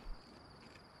armor on.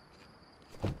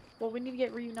 Well, we need to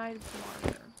get reunited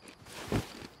tomorrow.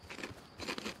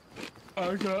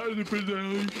 I got the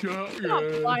banana shot. I'm not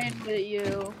lying with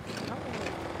you.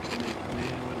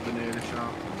 Man with a banana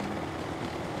shop.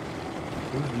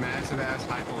 Whose massive ass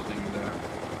high pole thing is that?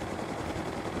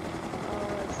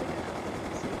 It's like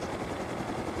a 6.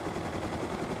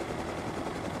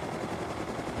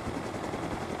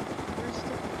 Where's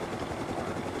the...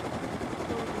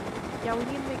 Yeah, we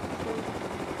need to make the clothing.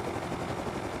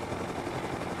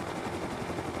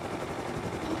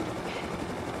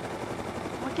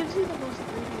 What gives you the most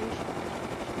radiation?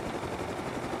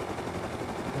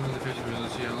 One of the fish really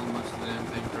see how much the damn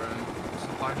thing drive.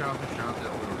 Supply drop is shot that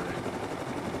oil rig.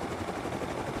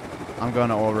 I'm going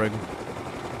to oil rig.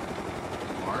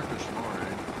 Large or small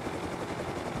rig?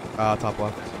 Top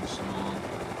left. I think small.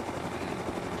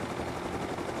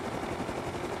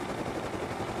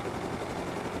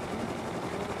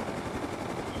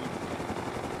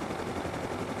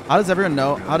 How does everyone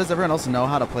know? How does everyone else know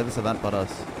how to play this event but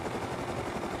us?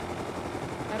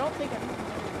 I don't think anyone knows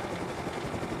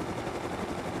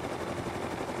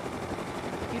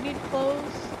that. You need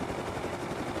clothes?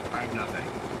 I have nothing.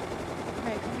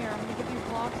 Okay, come here. I'm gonna give you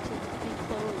blocks to make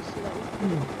clothes so that we can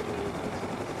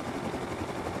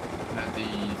Not the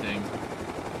thing.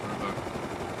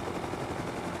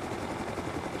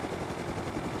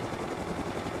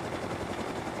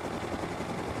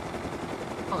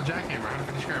 Oh, jackhammer,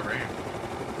 150 scrap right here.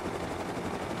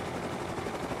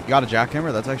 You got a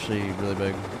jackhammer? That's actually really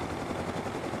big.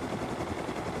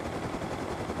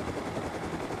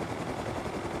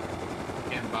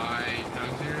 Can't buy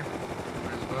tugs here.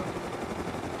 Where's the book?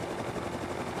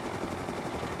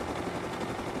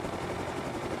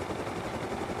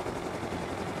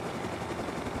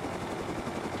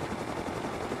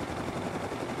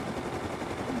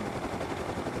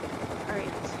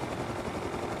 Alright.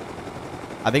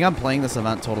 I think I'm playing this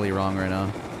event totally wrong right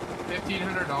now.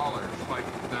 $1,500. Like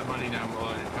that money down below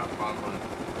in your top bottom line.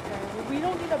 Okay, well, we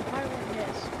don't need a pylon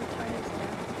this for China's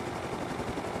down.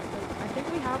 Like, I think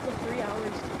we have the 3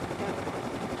 hours to get it.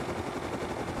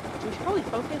 So we should probably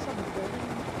focus on the building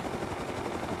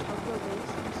of Tokyo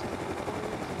base and stuff.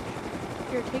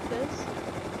 Here, take this.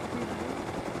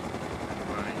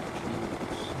 Buy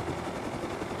tubes.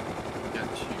 Got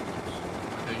tubes.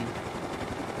 I think.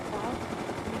 Bob,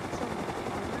 make some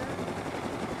armor.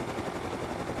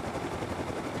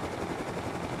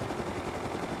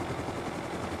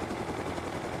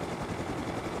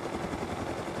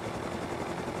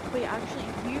 Wait, actually,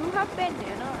 do you have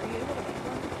bandana? Are you able to make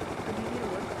one? Or do you need a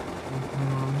worker?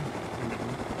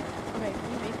 Okay, can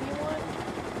you make me one?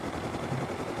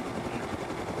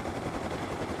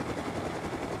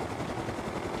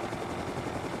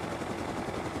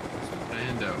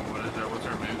 And what's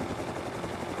our move?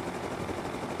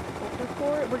 Sulfur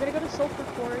Core? We're gonna go to Sulfur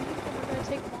Quarry and we're gonna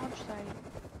take launch site.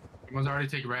 Someone's already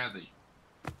take Radley.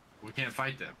 We can't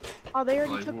fight them. Oh, they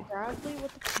already Like, took Bradley?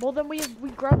 What the well then we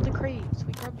grabbed the crates.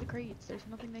 We grabbed the crates. There's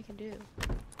nothing they can do.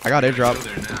 I got We gotta airdrop. go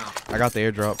there now. I got the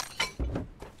airdrop.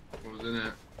 What was in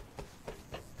it?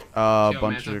 A Yo,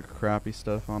 bunch man, of crappy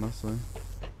stuff, honestly.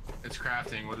 It's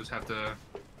crafting. We'll just have to.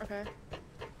 Okay.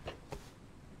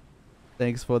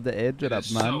 Thanks for the It airdrop,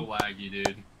 is man. so laggy,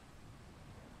 dude.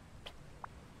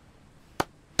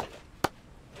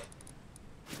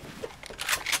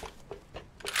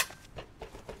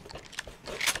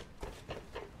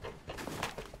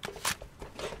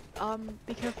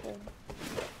 Be careful.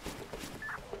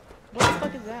 What the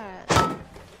fuck is that?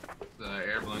 The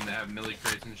air balloon that have milli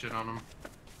crates and shit on them.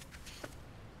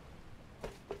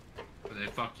 But they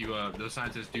fuck you up. Those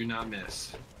scientists do not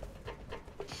miss.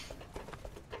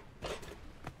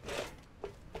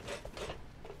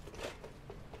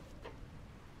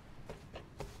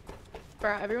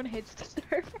 Bruh, everyone hates the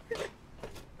server.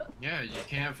 Yeah, you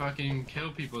can't fucking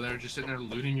kill people that are just sitting there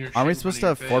looting your shit. Aren't we in supposed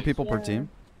to front have of 4 your face. people per Yeah. team?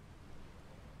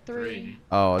 3.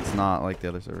 Oh, it's not like the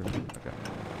other server. Okay.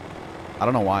 I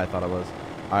don't know why I thought it was.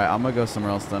 Alright, I'm gonna go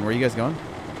somewhere else then. Where are you guys going?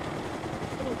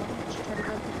 Little launch, try to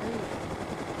grab the crate.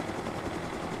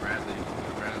 Bradley.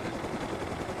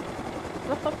 What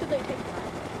the fuck did they take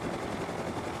Bradley?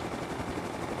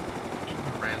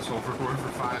 Ran sulfur core for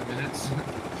 5 minutes.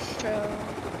 Joe.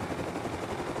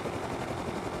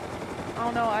 I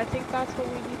don't know, I think that's what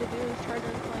we need to do is try to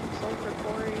claim Sulfur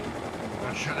Quarry.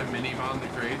 I'm trying to mini bomb the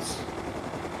crates.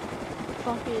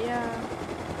 Fuck it, yeah.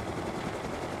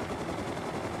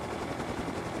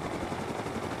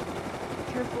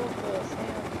 Careful of the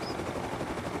sands.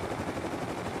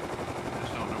 I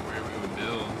just don't know where we would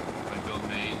build. Like build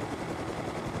main.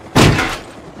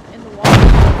 In the water.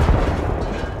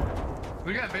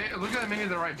 Look at that mini to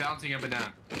the right bouncing up and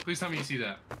down. Please tell me you see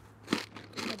that.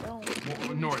 I don't.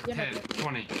 North, Yeah, 10,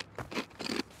 20.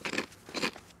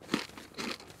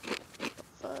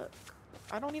 Fuck.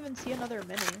 I don't even see another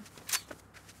mini.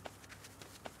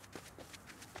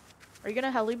 Are you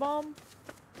gonna heli bomb?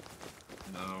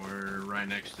 No, we're right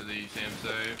next to the Sam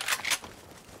safe.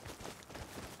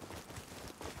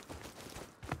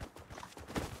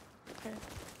 Okay.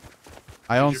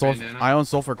 I own Where's your bandana? I own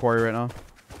sulfur quarry right now.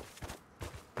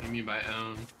 What do you mean by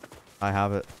own? I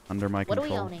have it under my What are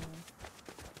control. we owning?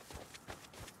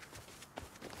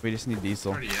 We just need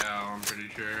diesel. Already out, I'm pretty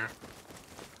sure.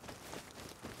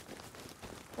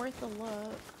 Worth a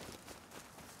look.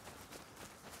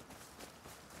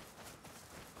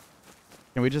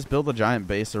 Can we just build a giant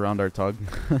base around our tug?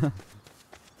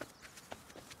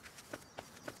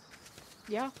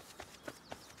 Yeah. You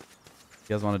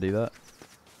guys want to do that?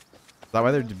 Is that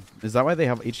why they're? Is that why they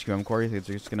have HQM quarry? They're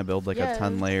just gonna build like a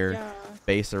 10-layer Yeah,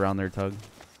 base around their tug.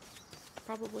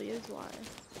 probably is why.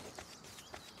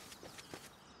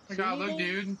 I got look, See?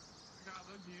 dude. I got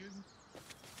look, dude.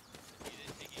 You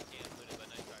didn't think you can put it, but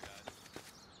nice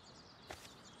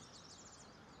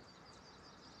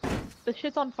try, God. The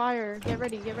shit's on fire. Get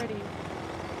ready, get ready.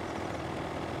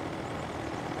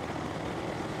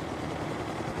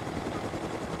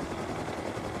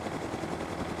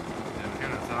 Damn,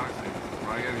 kind of toxic.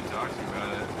 Why you gotta be toxic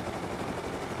about it?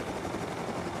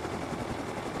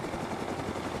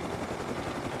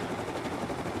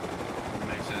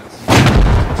 Makes sense.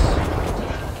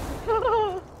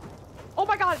 Oh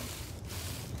my god!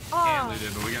 Can't Ah! loot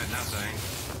it, but we got nothing.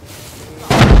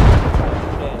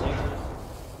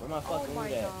 Where my Oh fucking my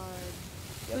loot at? god.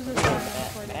 Yep, Who's this Matt, guy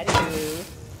recording? Matty,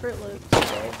 Fruitless.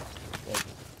 okay.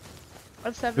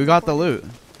 That's 7. Who got the loot?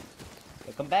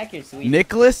 Hey, come back here, sweetie.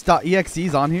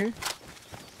 Nicholas.exe's on here.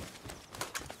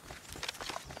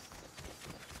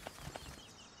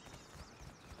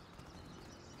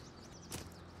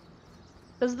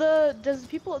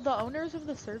 The owners of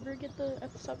the server get the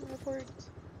F7 reports?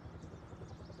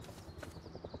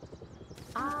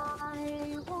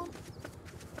 I won't.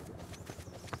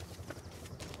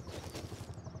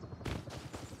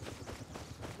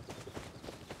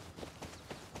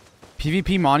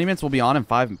 PvP monuments will be on in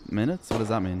 5 minutes. What does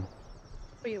that mean?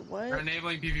 Wait, We're what?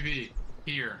 enabling PvP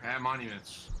here at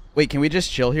Monuments. Wait, can we just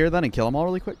chill here then and kill them all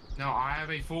really quick? No, I have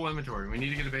a full inventory. We need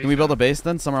to get a base. Can we build now. a base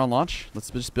then somewhere on launch? Let's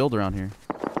just build around here.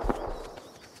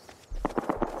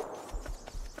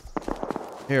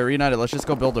 Here, reunited. Let's just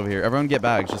go build over here. Everyone get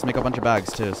bags. Just make a bunch of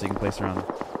bags too, so you can place around.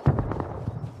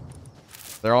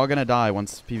 They're all gonna die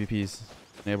once PvP's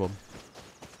enabled.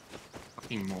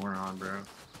 Fucking moron, bro.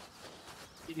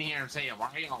 Get in here and say it. Why?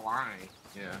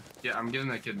 Yeah. Yeah, I'm getting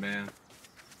that kid, man.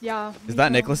 Yeah. Is me that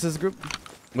too. Nicholas's group?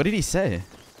 What did he say?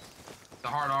 The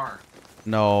hard R.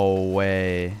 No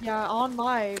way. Yeah, on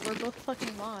live. We're both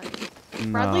fucking live.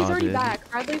 No, Bradley's already dude. back.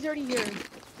 Bradley's already here.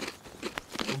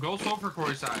 Well, go sulfur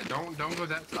core side. Don't go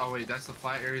that. Oh wait, that's the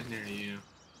flat areas near you.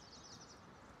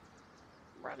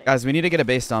 Running. Guys, we need to get a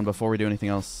base down before we do anything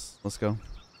else. Let's go.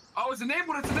 Oh, it's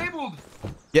enabled. It's enabled.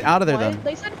 Get out of there What? then.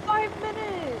 They said 5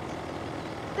 minutes!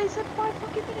 They said 5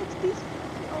 fucking minutes. These.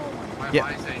 Oh my god. Why Yeah.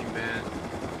 am I saying, man?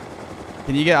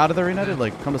 Can you get out of there, reunited?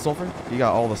 Like, come to Sulfur? You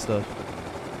got all the stuff.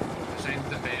 They're saying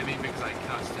to ban me because I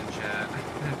cussed in chat.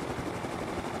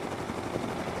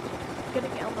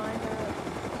 Getting L9 up.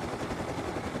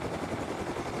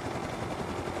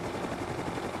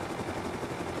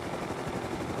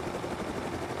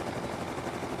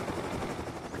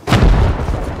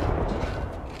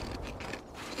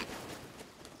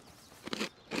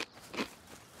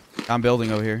 I'm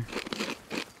building over here.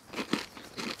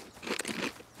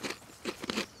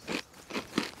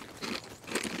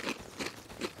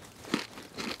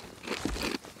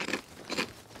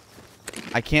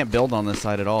 I can't build on this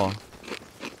side at all.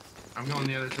 I'm going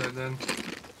the other side then.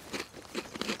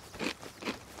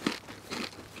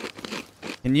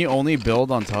 Can you only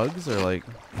build on tugs or like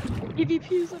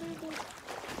EVP's enabled.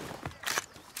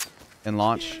 in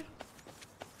launch?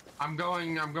 I'm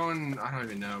going. I don't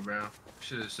even know, bro.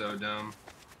 Shit is so dumb.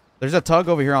 There's a tug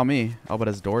over here on me. Oh, but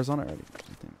it has doors on it already.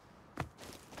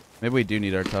 Maybe we do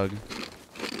need our tug.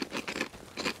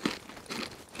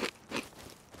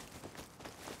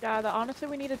 Yeah, honestly,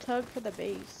 we need a tug for the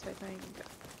base, I think.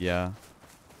 Yeah.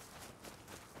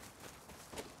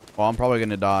 Well, I'm probably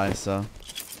gonna die, so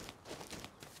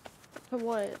To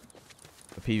what?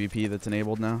 the PvP that's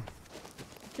enabled now.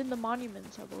 It's in the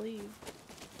monuments, I believe.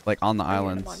 Like on the Are you in a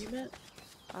islands. monument?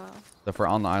 If we're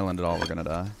on the island at all, we're gonna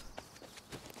die.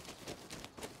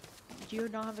 Do you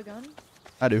not have a gun?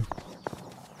 I do.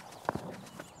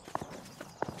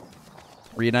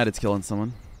 Reunited's killing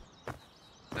someone.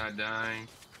 Not dying.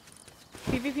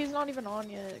 PvP's not even on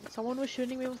yet. Someone was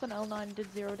shooting me with an L9,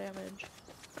 did 0 damage.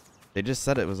 They just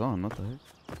said it was on. What the heck?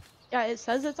 Yeah, it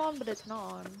says it's on, but it's not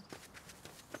on.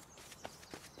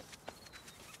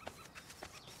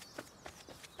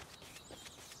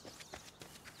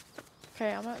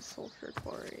 Okay, I'm at Sulfur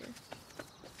Quarry.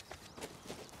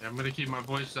 Yeah, I'm gonna keep my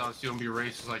voice out so you don't be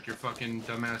racist like your fucking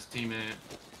dumbass teammate.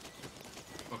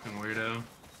 Fucking weirdo.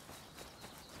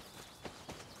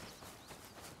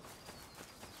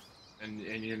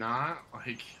 And you're not?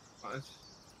 Like, what?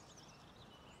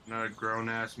 You're not a grown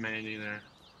ass man either.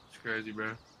 It's crazy,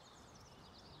 bro.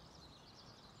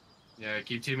 Yeah,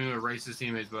 keep teaming with racist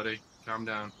teammates, buddy. Calm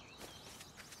down.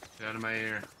 Get out of my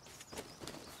ear.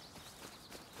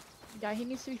 Yeah, he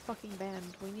needs to be fucking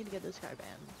banned. We need to get this guy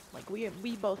banned. Like, we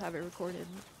both have it recorded.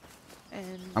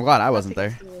 And I'm glad I that's wasn't there.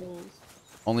 against the rules.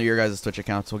 Only your guys' Twitch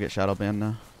accounts will get shadow banned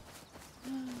now.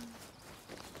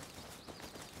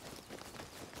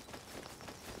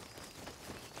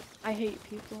 I hate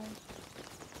people.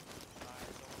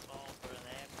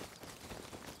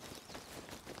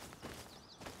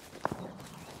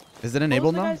 Is it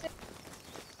enabled What now? was the guy's name?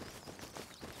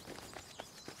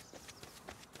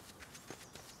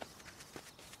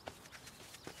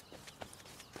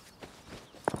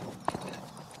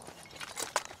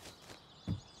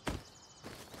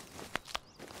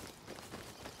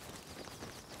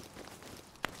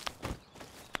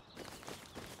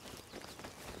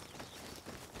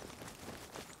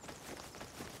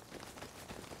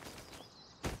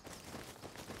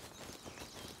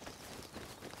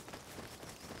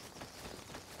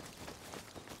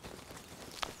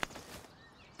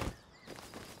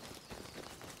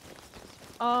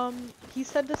 He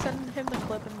said to send him the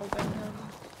clip and we'll ban him.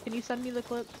 Can you send me the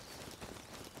clip?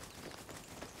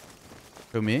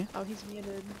 Who, me? Oh, he's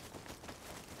muted.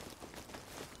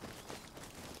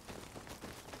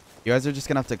 You guys are just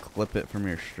gonna have to clip it from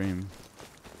your stream.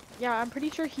 Yeah, I'm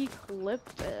pretty sure he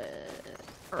clipped it.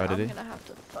 Or Oh, did I'm he? gonna have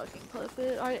to fucking clip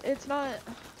it. It's not.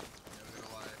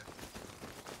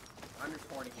 I'm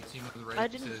reporting you. Team with I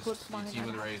didn't racists. clip mine. You team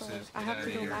with I racists. have Get to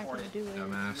outta go here, back and do it.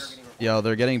 dumbass. Yo,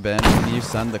 they're getting banned. Can you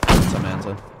send the clip to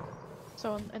Manta?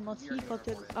 So unless he clipped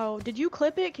it. Oh, did you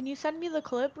clip it? Can you send me the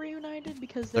clip, Reunited?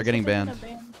 Because They're they getting said they're banned.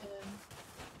 gonna ban him.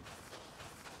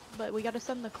 But we gotta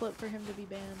send the clip for him to be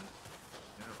banned.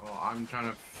 Yeah, well, I'm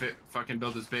trying to fucking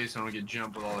build this base so I don't get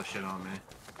jumped with all this shit on me.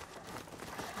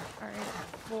 Alright.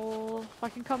 Well, if I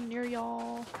can come near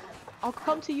y'all, I'll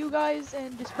come to you guys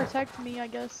and just protect me, I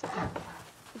guess.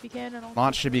 If you can, and I'll.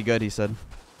 Launch should be good, he said.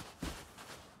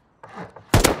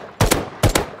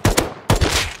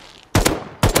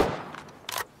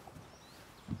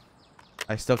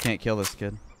 I still can't kill this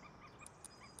kid.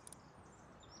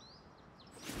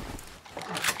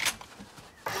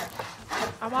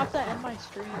 I'm off to end my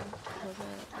stream. Was it?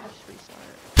 I'll just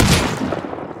restart.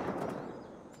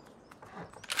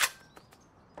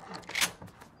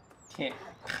 Can't.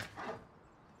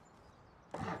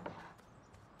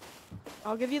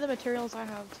 I'll give you the materials I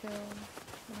have too.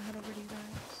 When I head over to you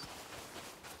guys.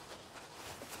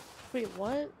 Wait,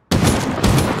 what?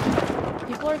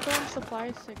 People are throwing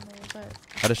supply signals at.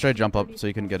 I just tried to jump up so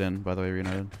you can get in, by the way,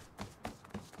 Reunited.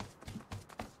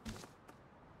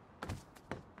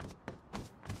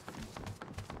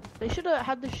 They should have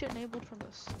had this shit enabled from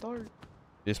the start.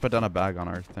 You just put down a bag on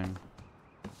our thing.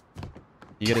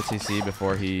 You get a TC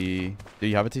before he... Do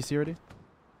you have a TC already?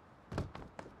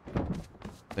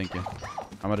 Thank you.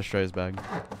 I'm gonna destroy his bag.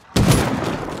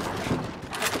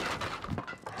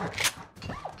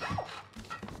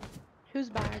 Whose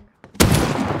bag?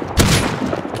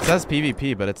 It says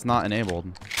PvP, but it's not enabled.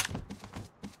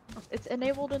 It's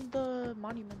enabled in the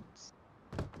monuments.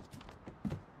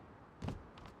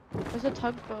 There's a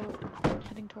tugboat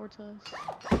heading towards us.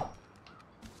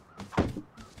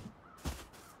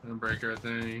 Breaker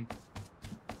thing.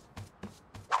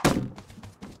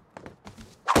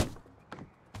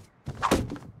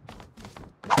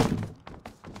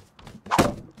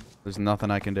 There's nothing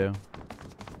I can do.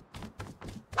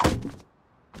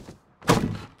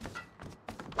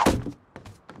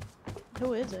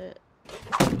 Who is it?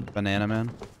 Banana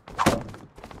Man.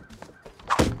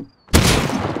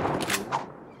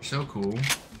 So cool.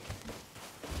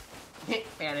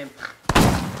 Ban him.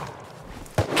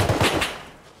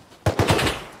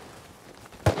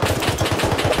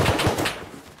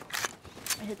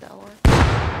 I hit the LR.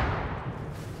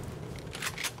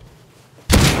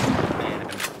 Ban him.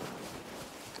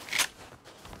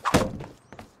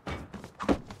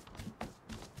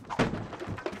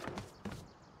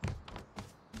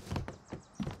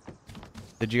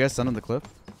 Did you guys send him the clip?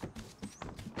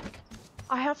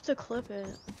 I have to clip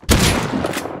it.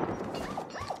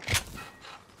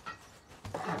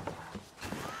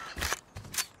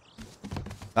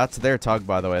 That's their tug,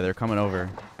 by the way. They're coming over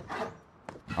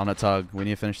on a tug. We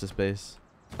need to finish this base.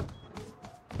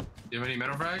 You have any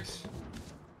metal frags?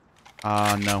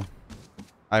 No.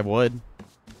 I would.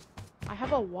 I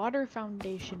have a water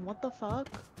foundation. What the fuck?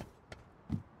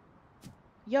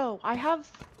 Yo, I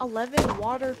have 11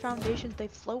 water foundations. They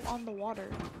float on the water.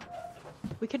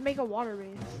 We could make a water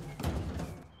base.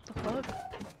 The fuck?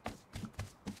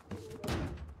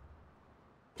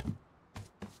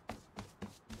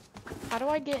 How do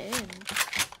I get in?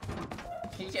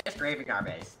 He's just raving our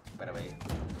base, by the way.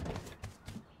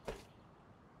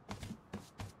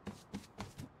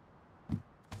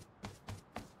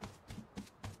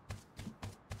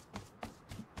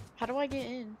 How do I get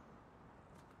in?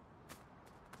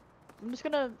 I'm just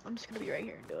gonna be right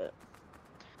here and do it.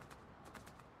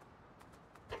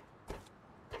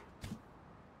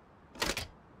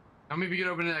 Tell me if you can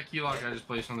open that key lock I just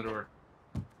placed on the door.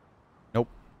 Nope.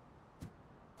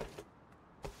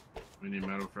 We need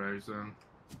metal frags then.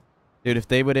 Dude, if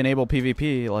they would enable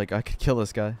PvP, like, I could kill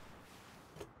this guy.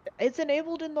 It's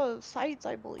enabled in the sites,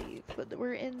 I believe, but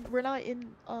we're not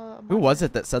in Who was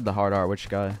it that said the hard R? Which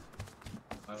guy?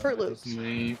 Fruit Loops. That's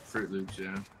me. Fruit Loops,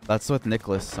 yeah. That's with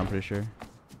Nicholas, I'm pretty sure.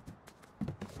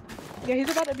 Yeah, he's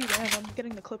about to be banned. I'm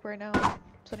getting the clip right now. I'm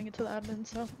sending it to the admin,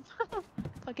 so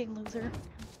fucking loser.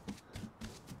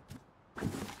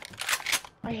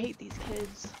 I hate these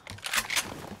kids.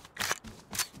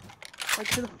 Like,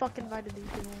 who the fuck invited these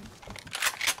people?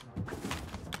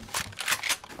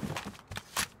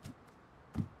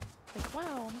 Like,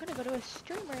 wow, I'm gonna go to a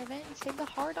streamer event and save the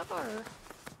hard R.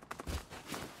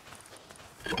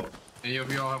 Any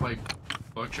of y'all have like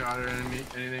buckshot or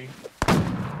anything?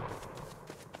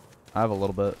 I have a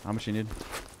little bit. How much you need?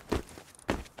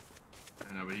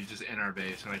 I know, but he's just in our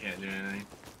base and I can't do anything.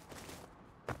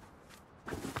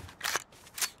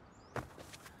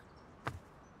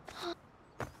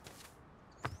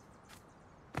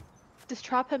 Just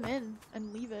trap him in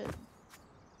and leave it.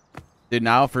 Dude,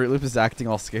 now Fruit Loop is acting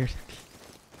all scared.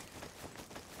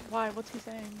 Why? What's he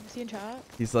saying? Is he in chat?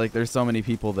 He's like, there's so many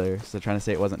people there, so trying to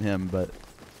say it wasn't him, but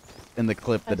in the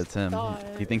clip that I it's him. saw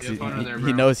He it. thinks Yeah, fun in there, he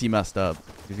bro. knows he messed up.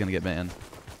 He's gonna get banned.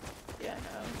 Yeah,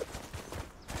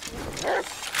 I know.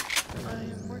 I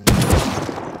am working.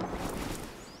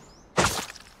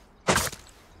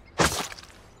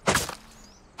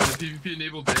 Is PvP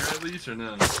enabled there at least or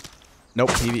no? Nope,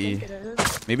 I think PvE. it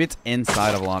is. Maybe it's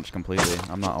inside of launch completely.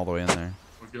 I'm not all the way in there.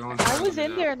 We're going I to was do in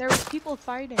that. there and there was people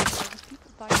fighting. There was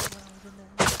people fighting when I was in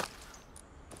there.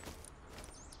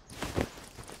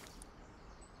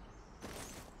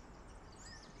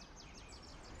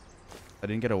 I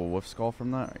didn't get a wolf skull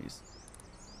from that.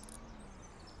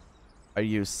 Are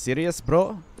you serious,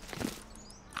 bro?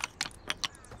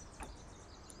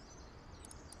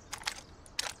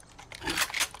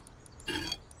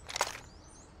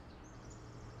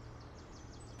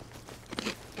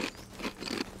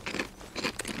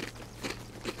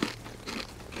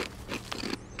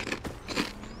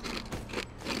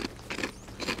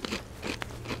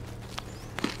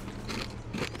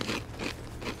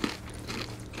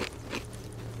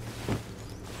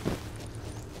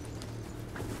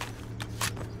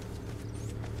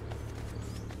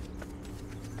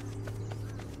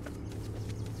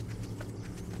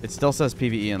 It still says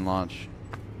PvE in launch.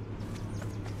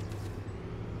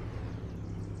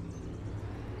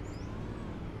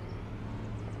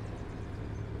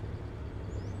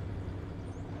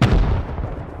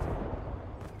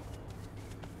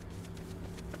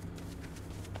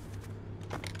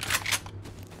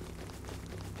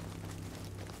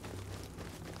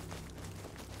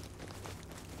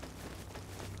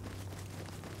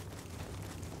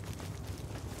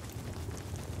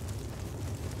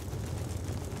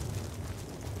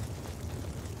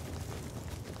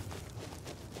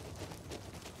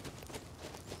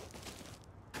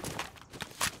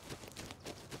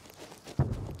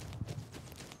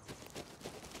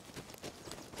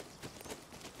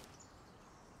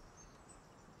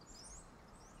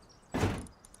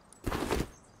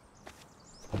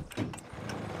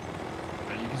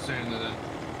 You can stay into that.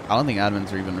 I don't think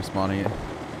admins are even responding yet.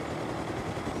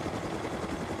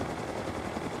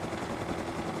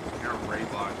 You're a ray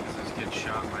block because this kid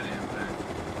shot my damn thing.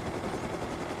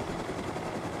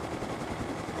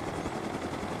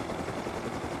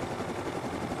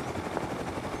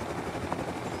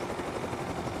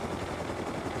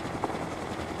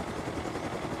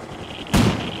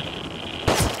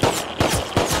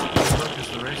 Look, it's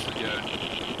the racist guy.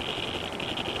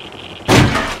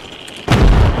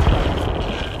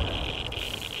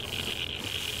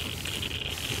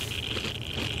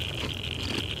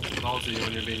 Salty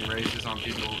when you're being racist on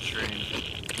people's streams.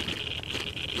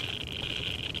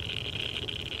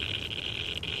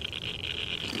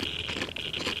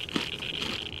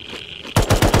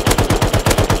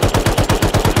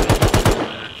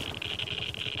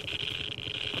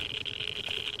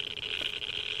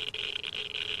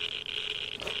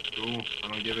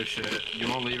 You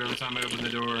won't leave every time I open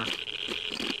the door.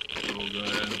 Cool, go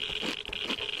ahead.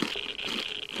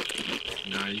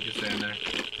 Nah, you can stand there.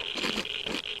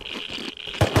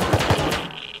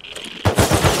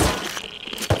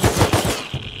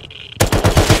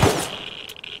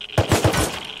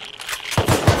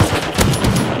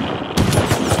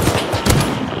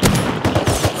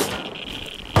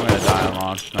 I'm gonna die on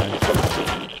launch. Nice.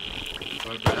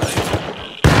 What, really?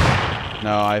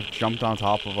 No, I've jumped on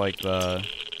top of like the.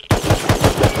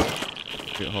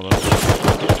 Wait, hold on.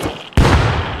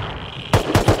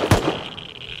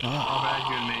 I'll bag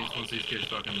good mates once these kids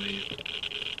fucking leave.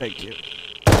 Thank you.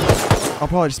 I'll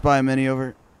probably just buy a mini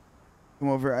over. Come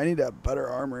over. I need a better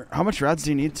armor. How much reds do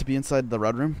you need to be inside the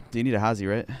red room? Do you need a hazy,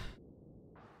 right?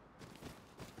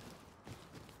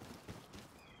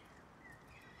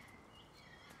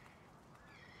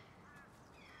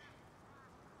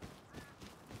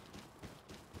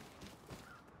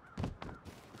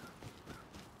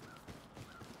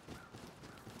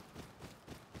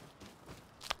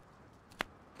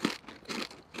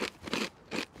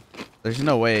 There's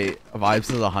no way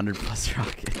Vibes is 100 plus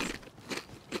rockets.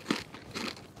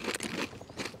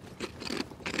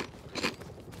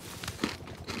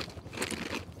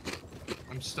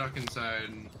 I'm stuck inside.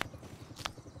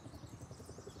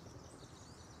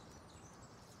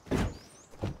 I'm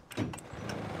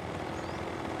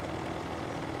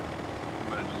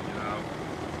about to just get out.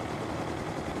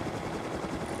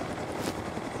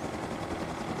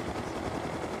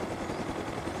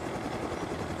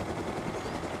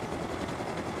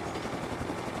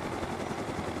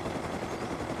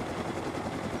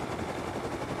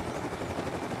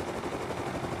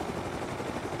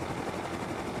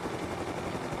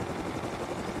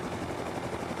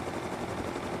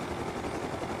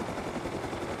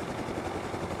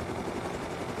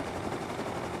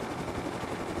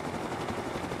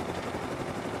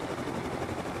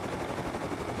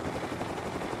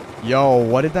 Yo,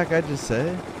 what did that guy just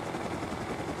say?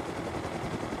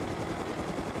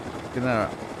 Gonna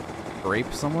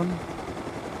rape someone?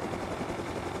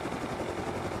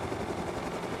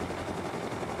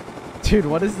 Dude,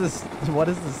 what is this? What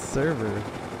is this server?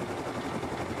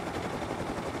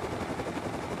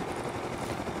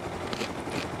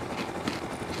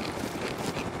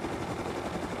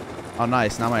 Oh,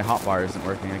 nice. Now my hotbar isn't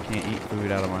working. I can't eat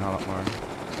food out of my hotbar.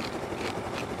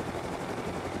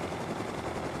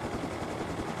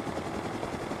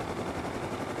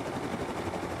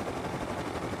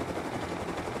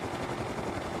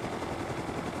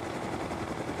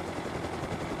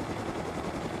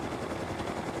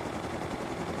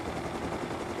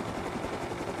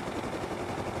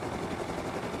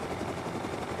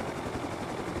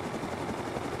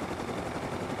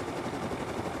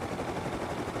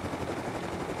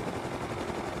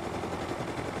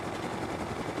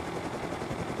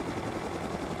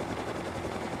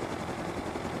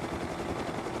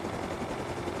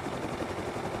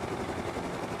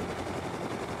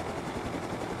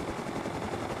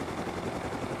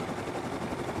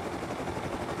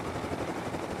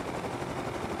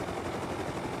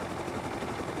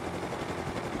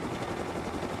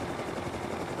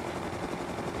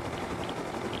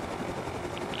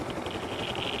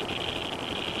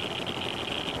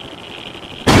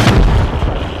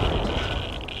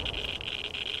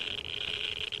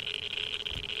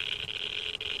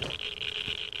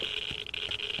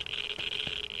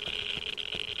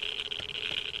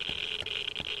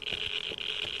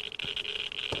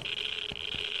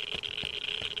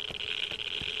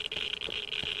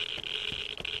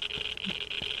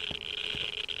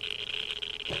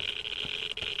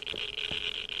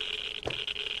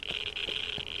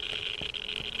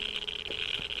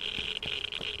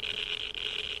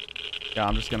 Yeah,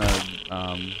 I'm just gonna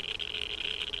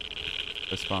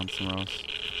respond somewhere else.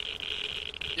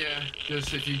 Yeah,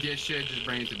 just if you get shit, just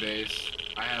bring it to base.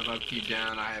 I have upkeep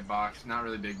down, I have boxes, not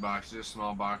really big boxes, just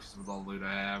small boxes with all the loot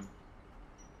I have.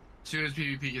 As soon as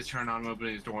PvP gets turned on, I'm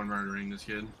opening his door and murdering this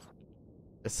kid.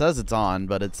 It says it's on,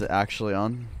 but it's actually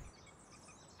on.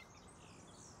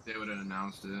 They would have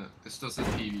announced it. It still says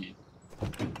PV.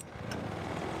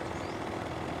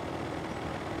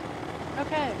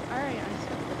 Okay, alright, I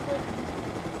set the clip.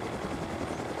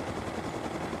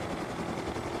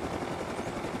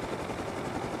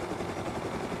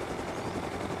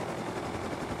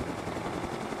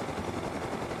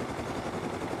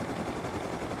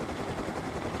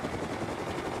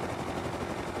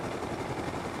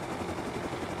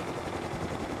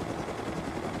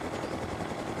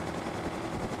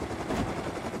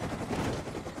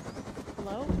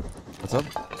 Hello? What's up?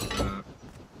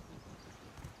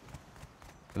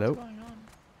 Hello? What's going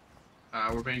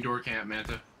on? We're being door camp,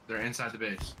 Manta. They're inside the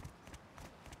base.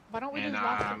 Why don't we And, just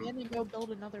lock them in and go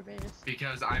build another base?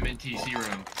 Because I'm in TC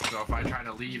room. So if I try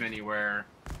to leave anywhere,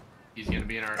 he's gonna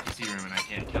be in our TC room and I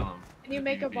can't kill him. Can you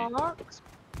make a box?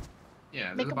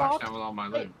 Yeah, Make there's a a box box? down with all my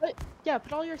Wait, loot. yeah,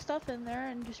 put all your stuff in there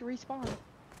and just respawn.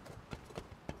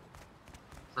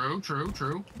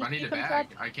 True. I need a keep 'em bag.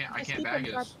 trapped. I Just can't keep 'em bag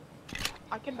trapped. us.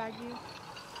 I can bag you.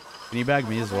 Can you bag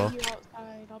me as well? I'll bag you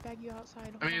outside. I'll bag you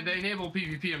outside. I mean, if they enable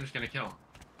PvP, I'm just gonna kill them.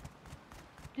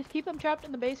 Just keep them trapped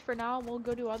in the base for now, and we'll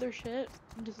go do other shit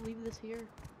and just leave this here.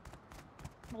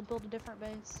 We'll build a different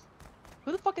base.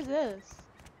 Who the fuck is this?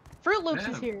 Fruit Loops is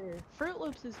Yeah. here. Fruit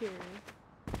Loops is here.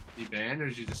 He banned or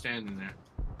is he just standing there?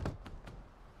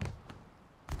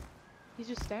 He's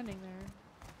just standing there.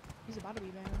 He's about to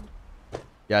be banned.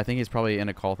 Yeah, I think he's probably in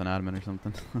a call with an admin or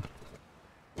something.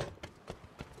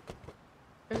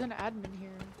 There's an admin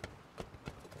here.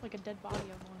 Like a dead body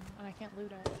of one, and I can't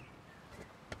loot it.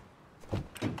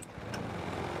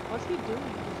 What's he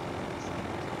doing?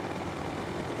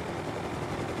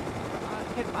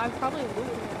 I've probably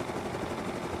looted it.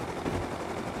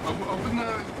 Open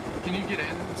the... Can you get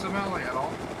in somehow, like, at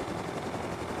all?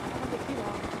 I don't have the key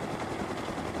lock.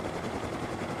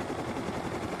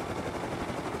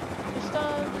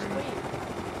 Just wait.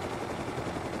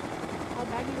 I'll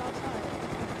bag you outside.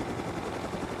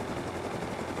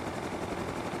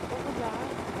 What was that?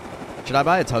 Should I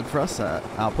buy a tug for us at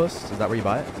Outpost? Is that where you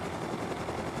buy it?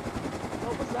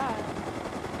 What was that?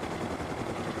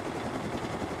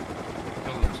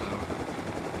 Killed himself.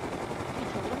 He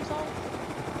killed himself?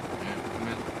 Yeah, I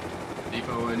meant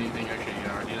depot anything actually, I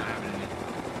already not having any.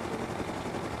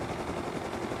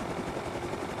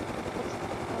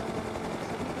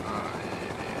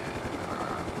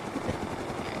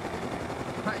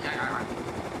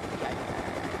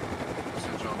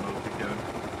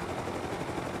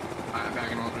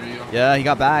 Yeah, he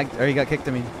got bagged, or he got kicked,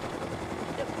 I mean.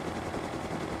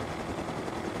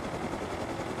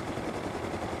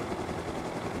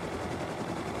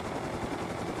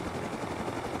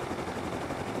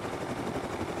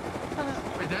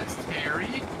 Wait, that's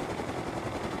Terry?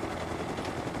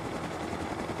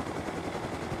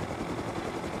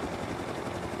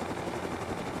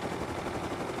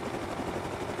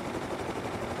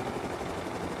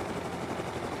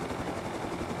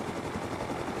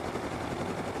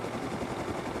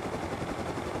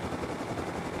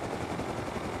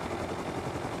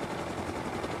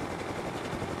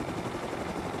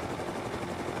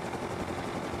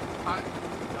 I'm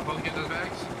supposed to get those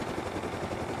bags?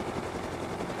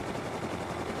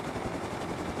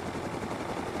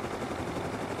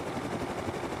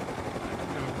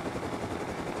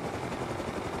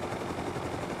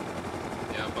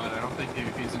 Yeah, but I don't think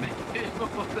PvP's an it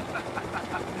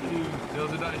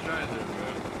was a nice try there, bro.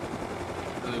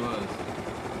 It really was.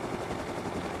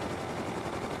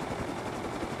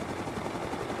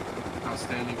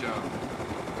 Outstanding job.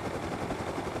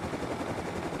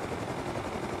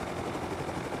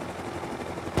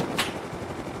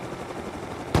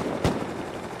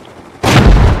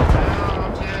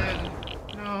 I'm dead.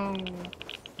 No.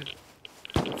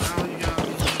 Oh, you got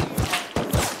me.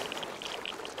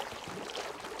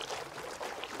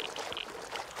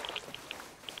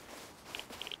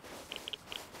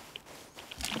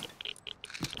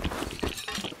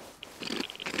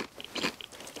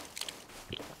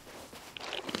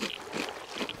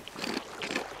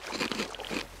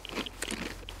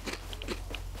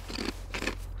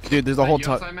 Dude, there's a whole you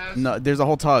tug. outside, Maz? No, there's a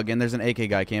whole tug, and there's an AK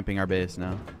guy camping our base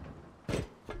now.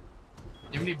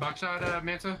 You have any buckshot,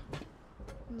 Manta?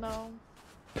 No.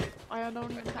 I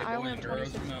don't even. I only have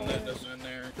 26 bullets.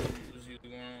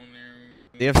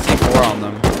 They have C4 on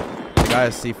them. The guy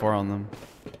has C4 on them.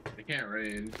 They can't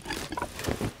raid.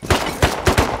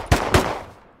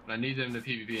 But I need them to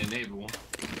PvP enable.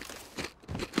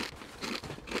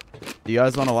 Do you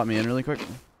guys want to let me in really quick?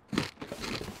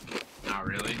 Not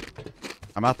really.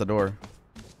 I'm out the door.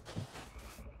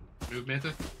 Move,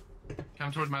 Manta.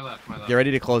 Come towards my left, Get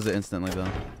ready to close it instantly, though.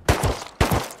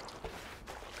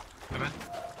 Come in.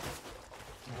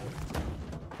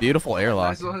 Beautiful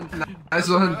airlock. Nice one. Nice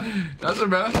one. That's one,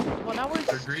 bro. Well, now we're.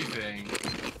 They're griefing.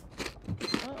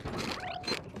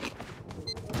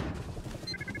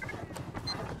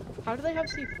 How do they have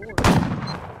C4?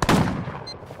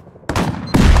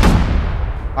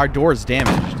 Our door's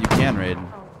damaged. You can raid.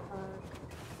 Oh,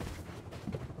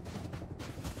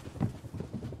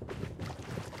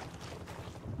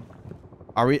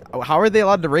 Are we? How are they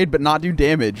allowed to raid but not do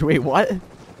damage? Wait, what?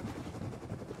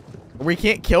 We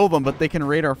can't kill them, but they can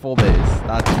raid our full base.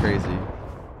 That's crazy.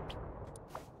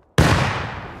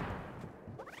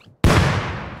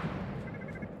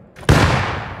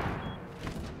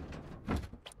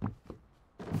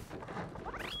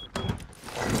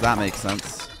 that makes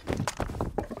sense.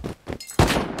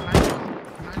 Nice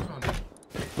one.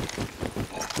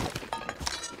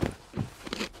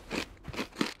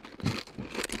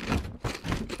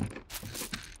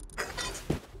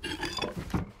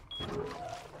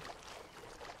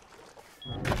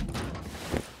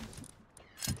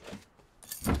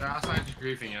 They're outside just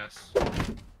griefing us.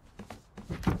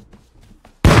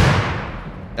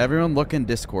 Everyone look in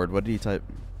Discord. What did he type?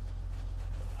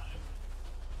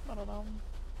 I don't know.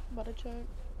 I'm about to check.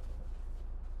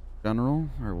 General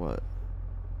or what?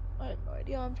 I have no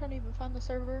idea. I'm trying to even find the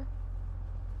server.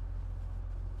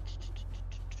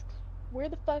 Where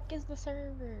the fuck is the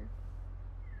server?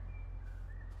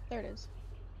 There it is.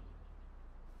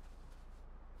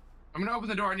 I'm gonna open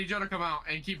the door. I need Joe to come out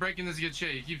and keep breaking this good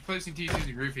shit. He keeps placing TCs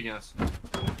and griefing us.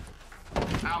 Ow,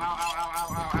 ow, ow, ow, ow,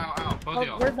 ow, ow, ow. Both of Oh,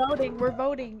 y'all. we're voting. We're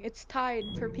voting. It's tied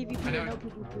for PvP I or know. no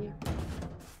PvP.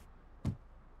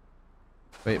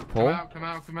 Wait, Come pull? out, come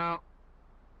out, come out.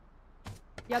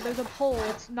 Yeah, there's a poll.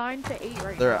 It's 9 to 8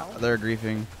 right They're now. they're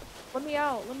griefing. Let me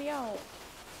out. Let me out.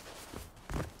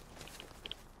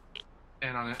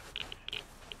 Stand on it.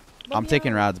 Let I'm me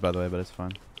taking out. rads by the way, but it's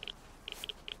fine.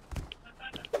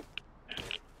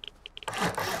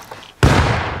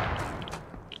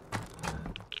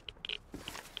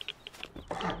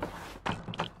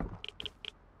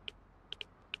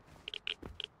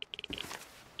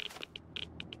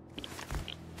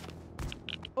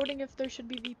 Voting if there should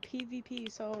be PvP,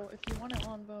 so if you want it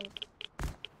on, vote.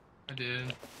 I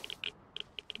did.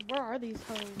 Where are these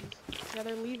hoes? Yeah,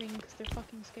 they're leaving because they're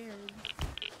fucking scared.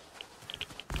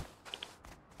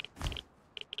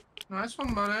 Nice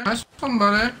one, buddy. Nice one,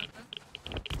 buddy.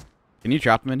 Can you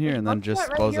trap them in here and then Don't just put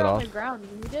right close here it on off? the ground.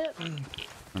 You need it?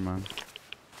 Never mind.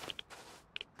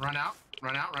 Run out,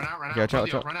 run out, run out, run out. Okay, watch out, Both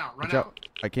of y'all, watch out. Run out, run Watch out. out.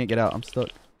 I can't get out. I'm stuck.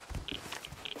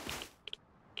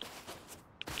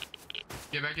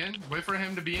 Get back in. Wait for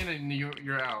him to be in and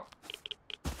you're out.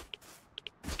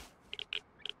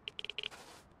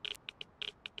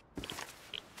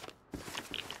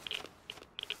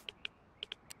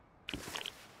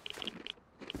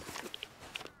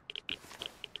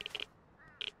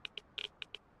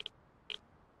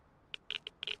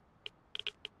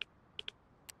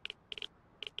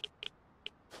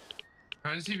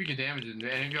 Trying to see if we can damage him. Do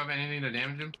any of you have anything to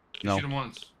damage him? You No. shoot him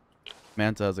once.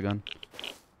 Manta has a gun.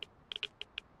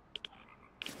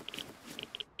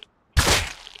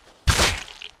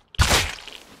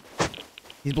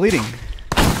 He's bleeding.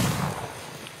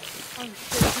 Oh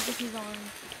shit, he's on.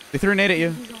 They threw a nade at you.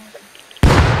 He's on.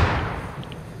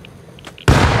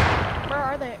 Where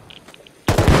are they?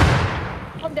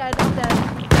 I'm dead, I'm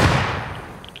dead.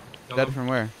 Kill Dead him. from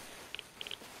where?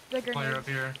 The Player grenade. up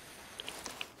here.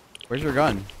 Where's your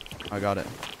gun? I got it.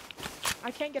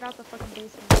 I can't get out the fucking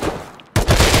basement.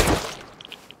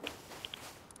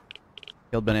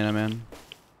 Killed Banana Man.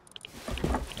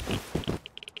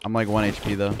 I'm like 1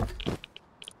 HP though.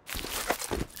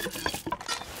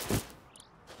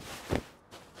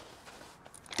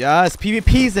 Yes,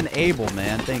 PvP's enabled,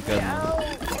 man. Thank goodness. Ow!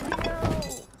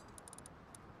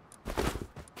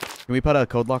 Can we put a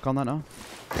code lock on that now?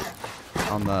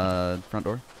 On the front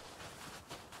door?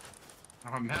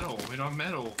 I don't have metal. We don't have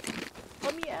metal.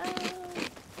 Let me out!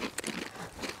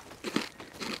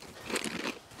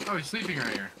 Oh, he's sleeping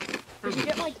right here. Did you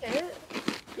get my kit?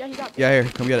 Yeah, he got. Yeah,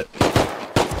 here, come get it.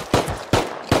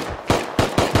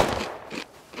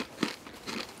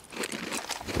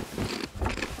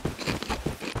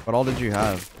 What all did you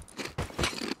have?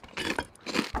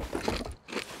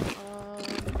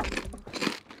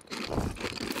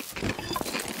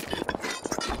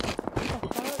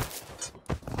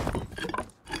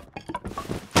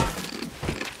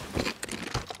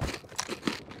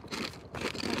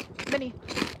 Mini.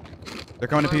 They're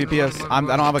coming to PvPs. I don't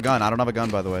have a gun. I don't have a gun,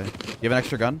 by the way. You have an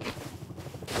extra gun?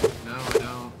 No, I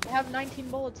don't. I have 19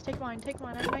 bullets. Take mine. Take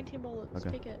mine. I have 19 bullets.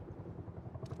 Okay. Take it.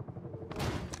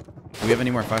 Do we have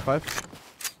any more 5.5?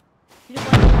 You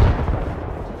just like.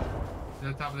 He's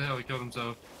at the top of the hill. He killed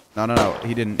himself. No, no, no.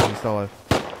 He didn't. He's still alive.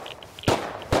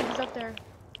 He's up there.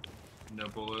 No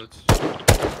bullets.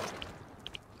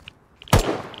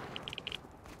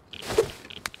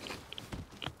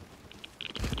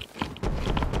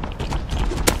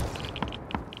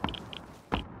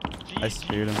 I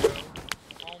speared him.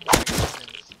 Oh my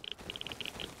goodness.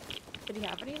 Did he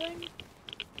have anything?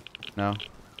 No.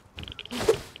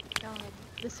 God,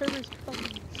 the server's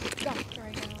fucking stuffed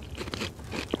right now.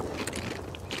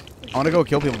 I want to go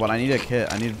kill people, but I need a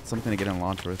kit. I need something to get in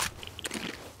launch with.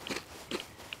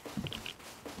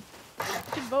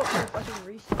 You should vote for a fucking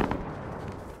restart.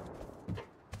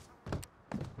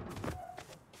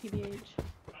 PBH.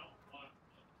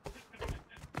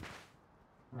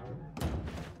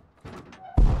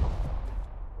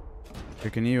 Here,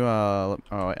 can you, oh,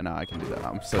 wait, no, I can do that.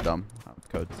 I'm so dumb.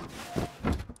 Codes.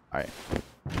 Alright.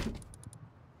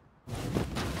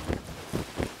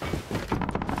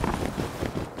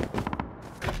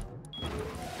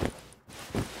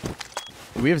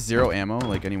 Do we have 0 ammo?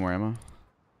 Like, any more ammo?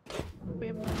 We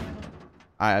have 1 ammo.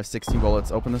 I have 16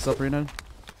 bullets. Open this up, Rened.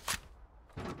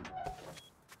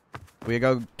 We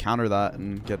go counter that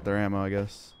and get their ammo, I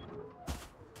guess.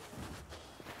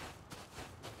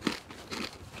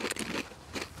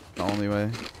 The only way.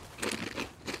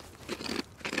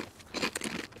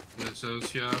 So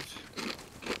scuffed.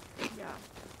 Yeah.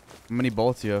 How many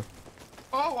bullets you have?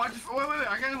 Oh, wait,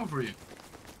 I got ammo for you.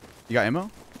 You got ammo?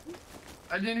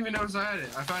 I didn't even notice I had it.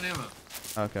 I found ammo.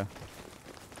 Okay.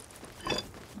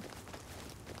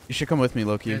 You should come with me,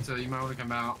 Loki. Yeah, so you might want to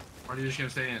come out. Or are you just going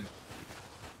to stay in?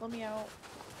 Let me out.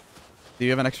 Do you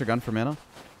have an extra gun for mana?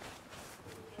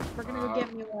 We're gonna go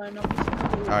get me one. I'll be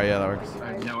super loot. Alright, yeah, that works.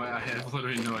 I know I have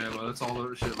literally no ammo. That's all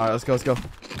the shit. Alright, let's go, let's go.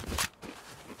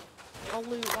 I'll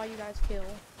loot while you guys kill.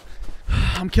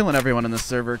 I'm killing everyone in this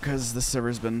server because this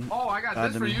server's been. Oh, I got bad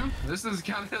this to for me. you. This doesn't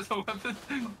count as a weapon.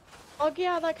 Oh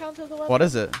yeah, that counts as a weapon. What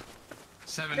is it?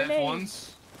 7 Grenade.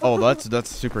 F1s. Oh, that's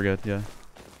super good, yeah.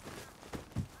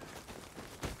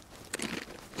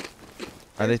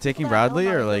 Are they taking Bradley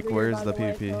or like where's the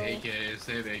PvP? AKs,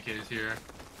 they have AKs here.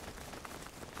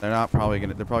 They're probably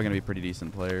gonna be pretty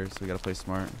decent players. So we gotta play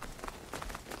smart.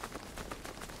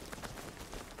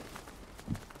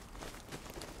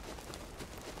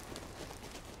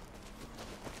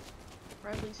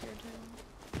 Bradley's here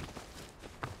too.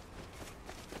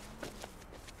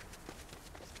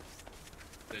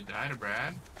 They died to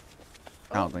Brad.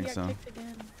 I don't Oh, think he so. got kicked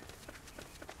again.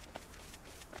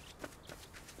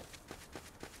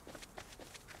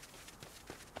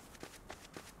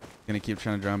 Gonna keep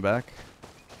trying to drown back.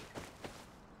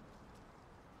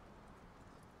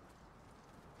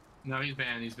 No, he's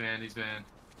banned. He's banned. He's banned.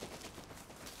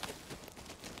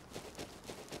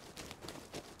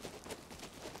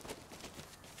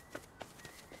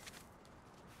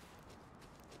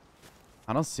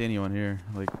 I don't see anyone here.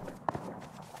 Like,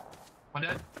 One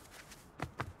dead.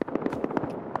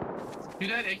 2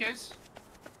 dead. AKs.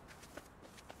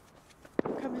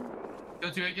 I'm coming.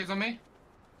 Got 2 AKs on me.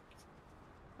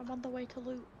 I'm on the way to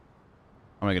loot.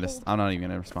 oh my goodness, I'm not even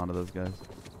gonna respond to those guys.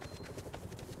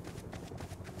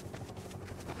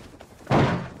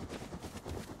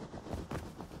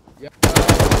 Yeah.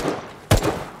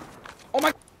 Oh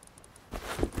my.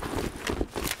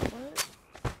 What?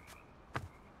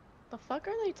 The fuck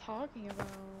are they talking about?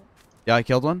 Yeah, I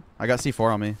killed one. I got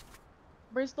C4 on me.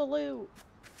 Where's the loot?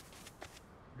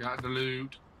 Got the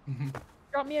loot.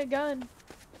 Drop me a gun.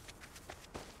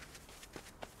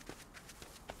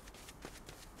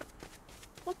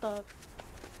 What the?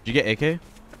 Did you get AK?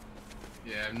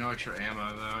 Yeah, I have no extra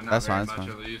ammo though. Not That's very fine, much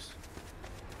that's at least.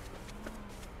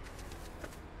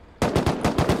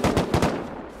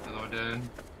 Another one dead.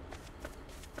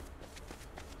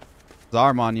 It's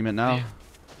our monument now. Yeah.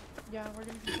 Yeah, we're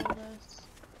gonna control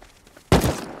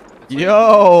this.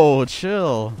 Yo,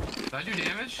 chill. Did I do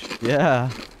damage? Yeah.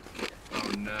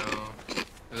 Oh no.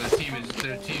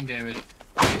 Their team damage.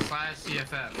 Slash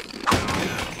CFF.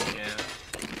 Oh no, yeah.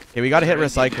 Okay, we gotta hit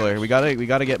Crazy recycler. damage. We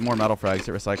gotta get more metal frags.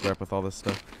 Hit recycler up with all this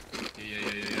stuff.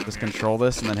 Yeah. Just control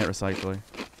this and then hit recycler.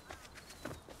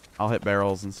 I'll hit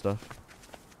barrels and stuff.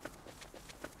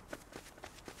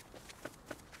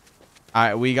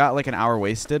 Alright, we got like an hour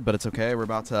wasted, but it's okay. We're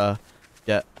about to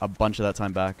get a bunch of that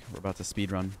time back. We're about to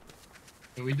speed run.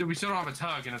 We still don't have a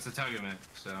tug, and it's a tug event,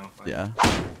 so. Like, Yeah.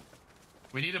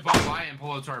 We need to bump by and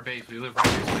pull it to our base. We live right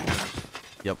next to it.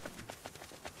 Yep.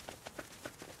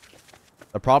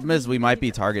 The problem is we might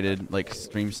be targeted like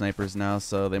stream snipers now,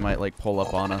 so they might like pull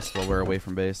up on us while we're away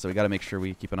from base. So we gotta make sure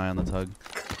we keep an eye on the tug.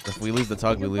 If we lose the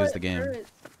tug, we can lose put the game.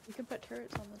 turrets. You can put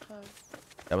turrets on the tug.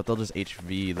 Yeah, but they'll just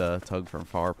HV the tug from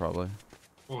far probably.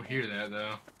 We'll hear that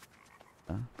though.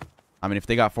 I mean, if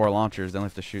they got 4 launchers, they only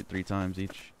have to shoot 3 times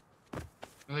each.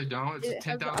 No, they don't. It It's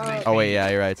has, 10,000 HP. Oh wait, yeah,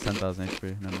 you're right. It's 10,000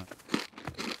 HP. Never mind.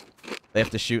 They have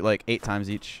to shoot like 8 times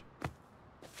each.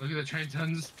 Look at the train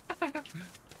tons.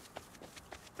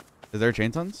 Is there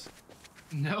chain tons?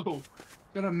 No.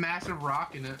 Got a massive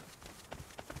rock in it.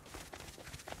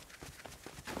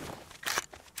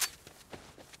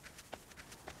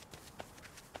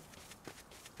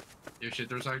 You have shit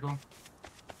to recycle?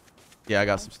 Yeah, I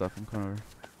got some stuff. I'm coming over.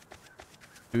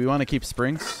 Do we want to keep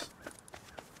springs?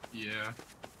 Yeah.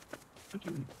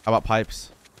 How about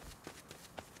pipes?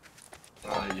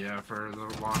 Yeah, for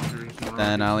the launchers. And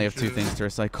Then I only have rockets 2 and things to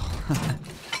recycle.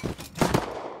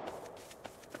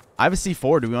 I have a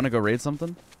C4. Do we want to go raid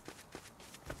something?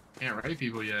 shit. Can't raid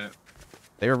people yet.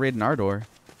 They were raiding our door.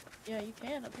 Yeah, you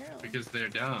can apparently. Because they're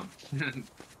dumb.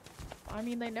 I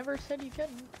mean, they never said you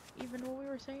couldn't, even when we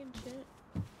were saying shit.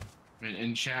 I mean,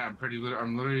 in chat,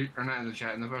 I'm literally, or not in the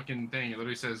chat, in the fucking thing, it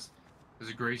literally says there's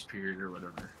a grace period or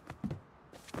whatever.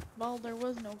 Well, there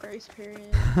was no grace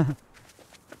period.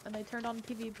 And they turned on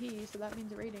PvP, so that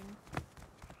means raiding.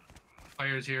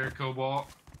 Players here, Cobalt.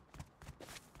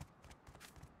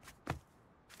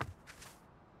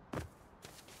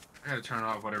 I gotta turn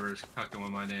off whatever's fucking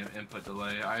with my damn input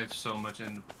delay. I have so much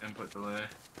input delay.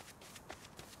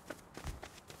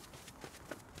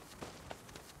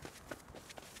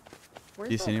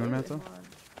 Where's You the see anyone, loading Matzo? one?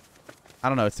 I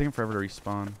don't know. It's taking forever to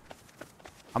respawn.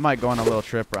 I might go on a little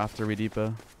trip after we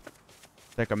depot.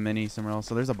 Take a mini somewhere else.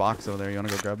 So there's a box over there. You wanna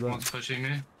go grab that? One's pushing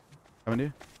me, Coming to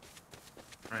you?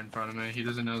 right in front of me. He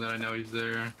doesn't know that I know he's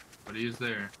there, but he is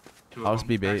there. Two I'll of just them.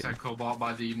 be bait. Backside Cobalt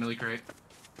by the milli crate.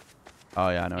 Oh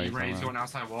yeah, I know. He He's ready to go an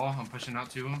outside wall. I'm pushing out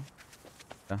to him.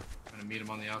 Yeah. I'm gonna meet him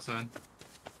on the outside.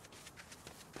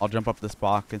 I'll jump up this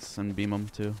box and beam him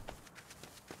too.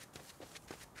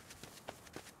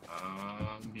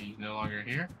 He's no longer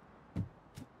here.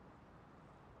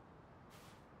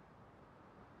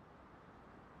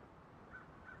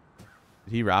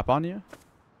 Did he rap on you?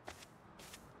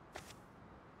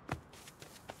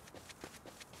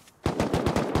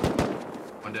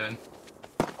 One dead.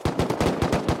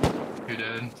 Two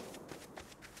dead.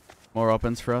 More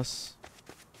opens for us.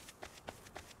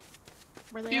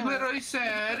 Where they He at? literally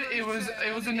said it was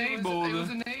enabled. It was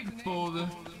enabled.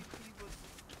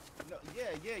 No,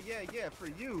 yeah, for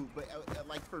you, but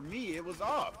like for me, it was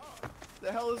off.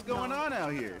 The hell is going on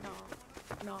out here?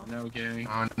 No. No gang.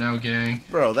 Oh, no gang.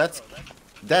 Bro,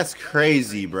 that's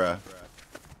crazy, bro.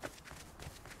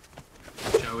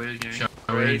 Show is gang. Show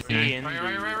is gang.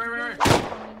 Right.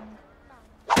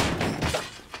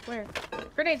 Where?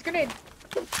 Grenades! Grenades!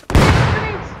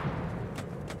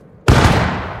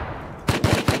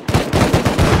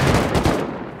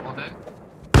 All dead.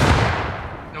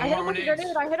 No I hit more him with a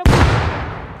grenades. grenade! I hit him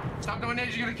with Stop doing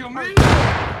nades, you're gonna kill me!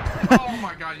 Oh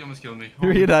my god, you almost killed me.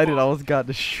 Holy Reunited fuck. almost got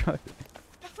destroyed.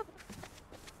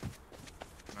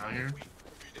 Out here.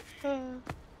 a...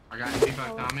 I got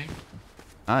MP5 Tommy.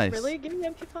 Nice. Really? Give me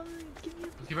MP5. Give me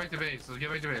Let's get back to base.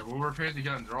 We'll repair the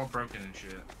guns. They're all broken and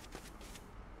shit.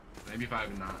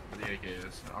 MP5 is not, but the AK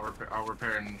is. I'll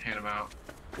repair and hand them out.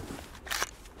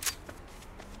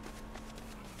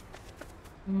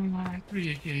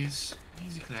 3 AKs.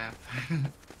 Easy clap.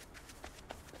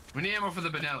 We need ammo for the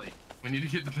Benelli. We need to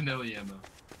get the Benelli ammo.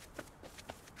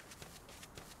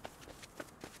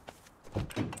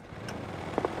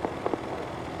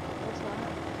 What's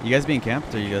that? You guys being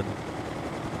camped or you good?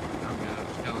 I'm good. I'm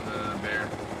just killing the bear.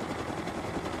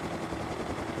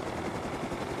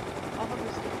 I'll have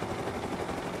this.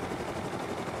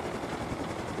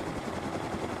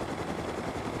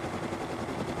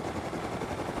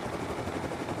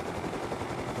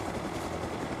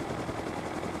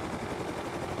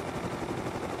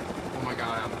 Oh my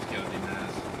god, I almost killed him,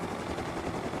 ass.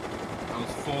 I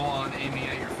was full on aiming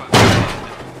at your fucking head.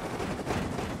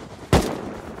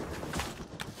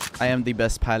 I am the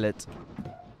best pilot.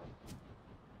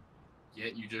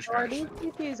 Yet you just Are crashed.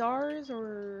 these PPs ours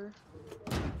or?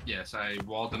 Yes, I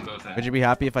walled them both in. Would you be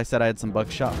happy if I said I had some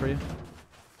buckshot for you?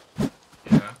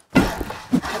 Yeah.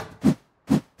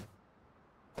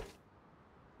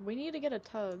 We need to get a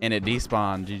tug. And it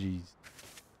despawned. GG's.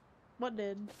 What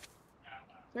did?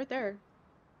 Right there.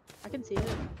 I can see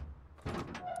it.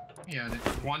 Yeah,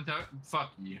 one tug.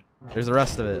 Fuck you. There's the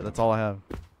rest of it. That's all I have.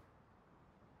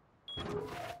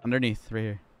 Underneath, right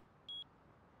here.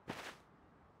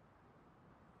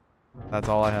 That's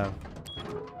all I have.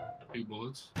 2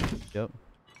 bullets. Yep.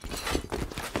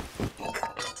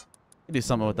 You do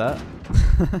something with that.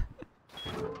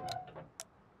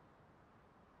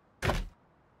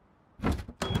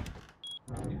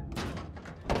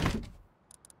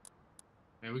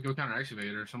 Yeah, we go counter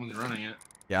excavator. Someone's running it.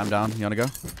 Yeah, I'm down. You wanna go?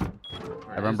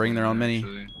 Where Everyone is bring it, their own mini.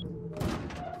 actually?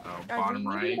 Oh, Guys, bottom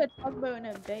we right. need a tugboat and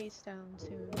a base down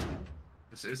soon.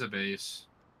 This is a base.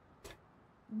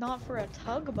 Not for a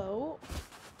tugboat.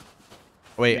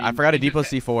 Wait, I forgot a depot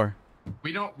C4.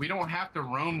 We don't have to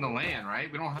roam the land,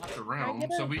 right? We don't have to Can I roam.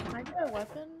 get So a, we can I get a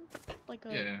weapon? Like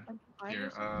a Yeah. MP5 or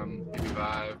here, something?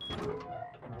 MP5,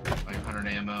 like 100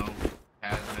 ammo,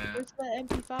 hazmat. Where's the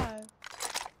MP5?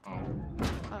 Oh, Oh.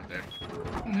 right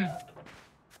there.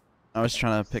 I was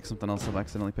trying to pick something else up. I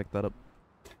accidentally picked that up.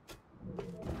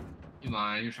 You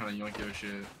lying? You're trying to yoink your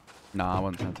shit. Nah, I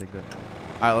wasn't trying to take that.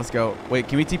 Alright, let's go. Wait,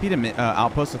 can we TP to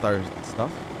outpost with our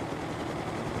stuff?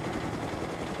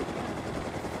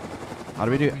 How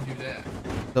do we do it? We do that.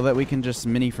 So that we can just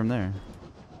mini from there.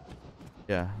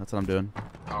 Yeah, that's what I'm doing.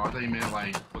 Oh, I thought you meant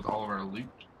like with all of our loot.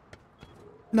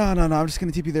 No. I'm just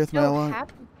gonna TP there with my No, ally.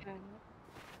 happy cat.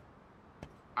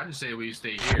 I just say we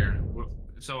stay here.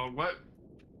 So what?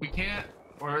 We can't,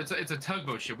 or it's a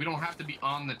tugboat ship. We don't have to be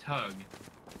on the tug.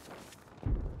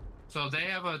 So they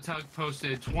have a tug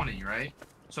posted 20, right?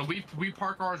 So we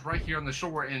park ours right here on the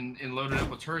shore and load it up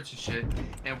with turrets and shit.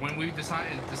 And when we decide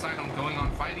on going on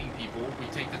fighting people, we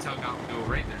take the tug out and go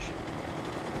raid their ship.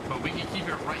 But we can keep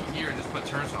it right here and just put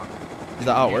turrets on it. Is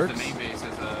that how it Use works? the main base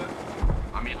as a.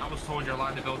 I mean, I was told you're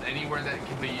allowed to build anywhere that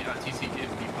can be a TC can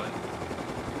be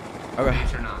put. Okay.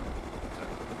 Base or not. So,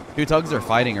 2 tugs are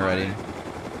fighting already. I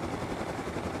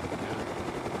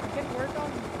can work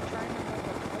on trying to make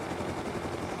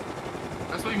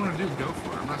that's what you want to do. Go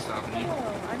for it. I'm not stopping you. No,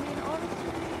 I mean,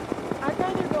 honestly, I'd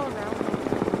rather go around.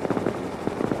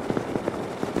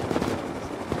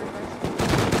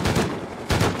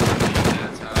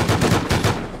 That's how.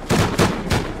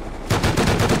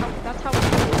 That's how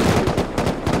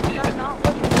it's Yeah. not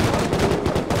what you want.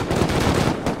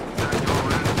 Not go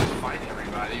around and just fight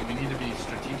everybody. We need to be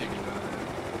strategic about it.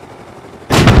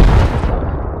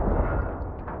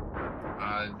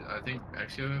 I think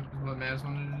Exio is what Maz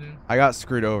wanted to do. I got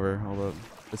screwed over. Hold up.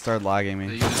 It started lagging So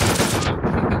me. you just-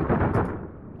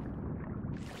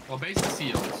 well, base is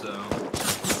sealed, so.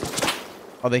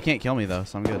 Oh, they can't kill me though,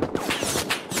 so I'm good.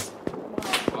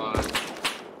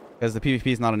 Because the PvP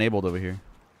is not enabled over here.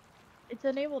 It's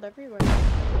enabled everywhere.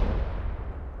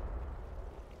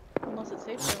 Unless it's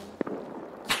safe zone.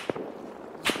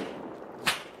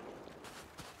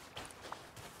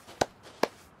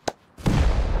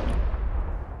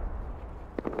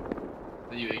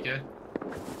 Are you AK?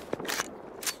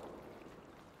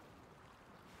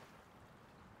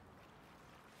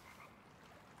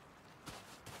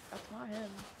 That's not him.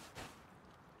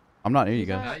 I'm not near you He's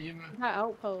guys. Not you, That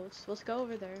outpost. Let's go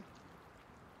over there.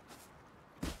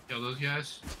 kill those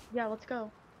guys. Yeah, let's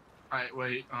go. Alright,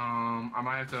 wait. I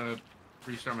might have to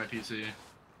restart my PC.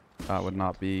 That would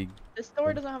not be. This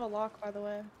door doesn't have a lock, by the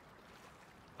way.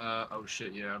 Oh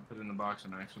shit, yeah, I put it in the box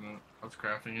on accident. I was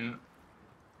crafting it.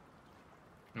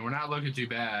 And we're not looking too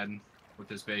bad with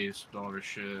this base, with all of our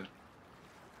shit.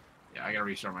 Yeah, I gotta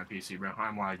restart my PC, bro.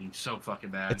 I'm lagging so fucking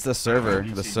bad. It's the server. My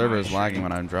The PC server not is lagging streaming.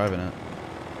 when I'm driving it.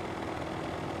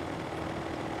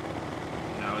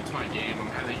 No, it's my game. I'm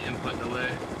having input delay.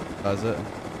 Does it?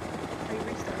 Are you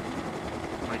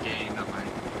restarting? My game, not my.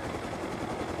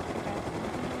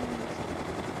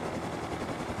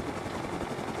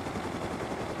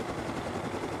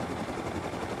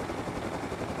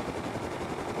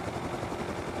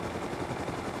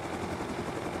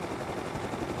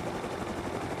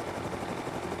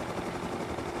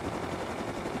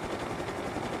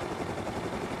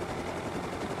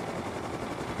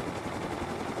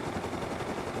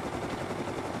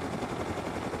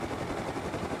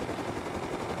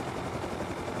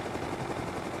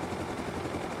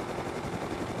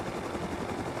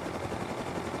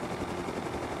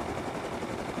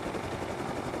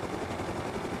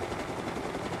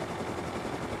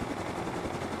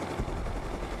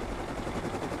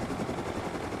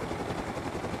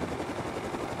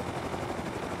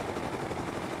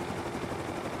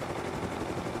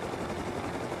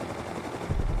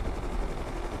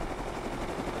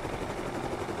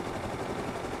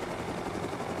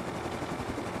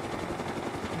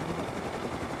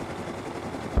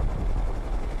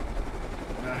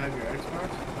 Now have your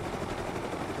Xbox?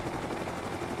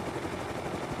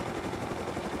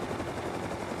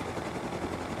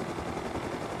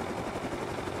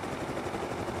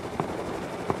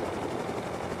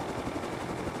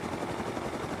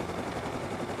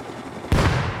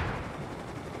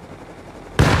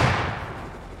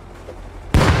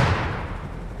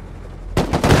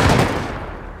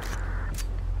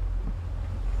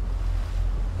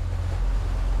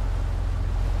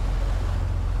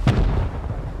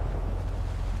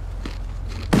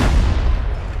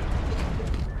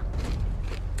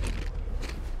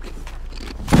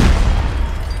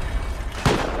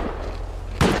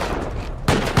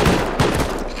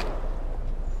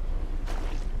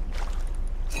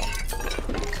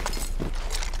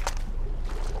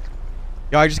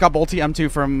 Yo, I just got Bolty M2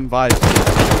 from Vive.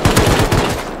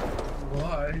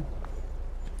 Why?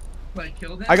 Like,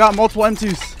 killed him? I got multiple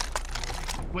M2s.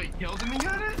 Wait, killed him and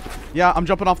got it? Yeah, I'm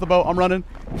jumping off the boat. I'm running.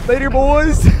 Later,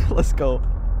 boys. Let's go.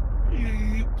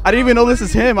 I didn't even know this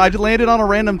is him. I just landed on a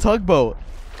random tugboat.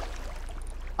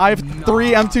 I have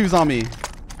 3 M2s on me.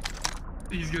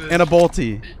 He's gonna. And a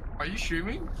Bolty. Are you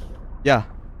streaming? Yeah.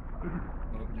 Oh,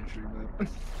 you're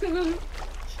streaming.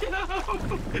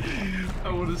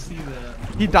 I want to see that.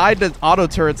 He died to auto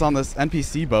turrets on this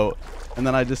NPC boat. and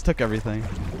then I just took everything.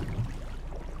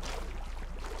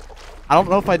 I don't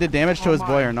know if I did damage to his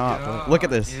boy or not, but look at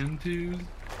this. M2s.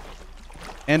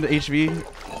 And HV.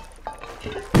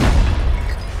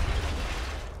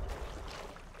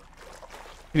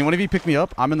 Can one of you pick me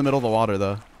up? I'm in the middle of the water,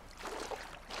 though.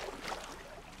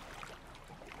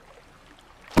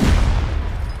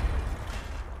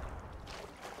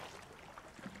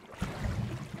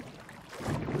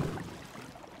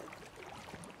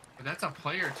 That's a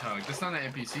player tug. That's not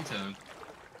an NPC tug.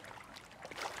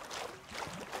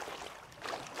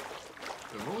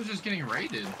 Wait, what was just getting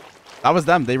raided? That was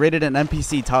them. They raided an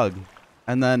NPC tug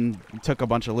and then took a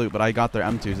bunch of loot, but I got their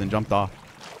M2s and jumped off.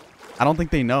 I don't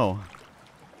think they know.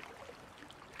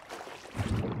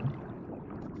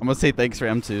 I'm gonna say thanks for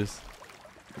M2s.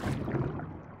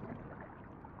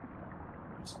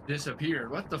 Just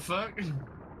disappeared. What the fuck?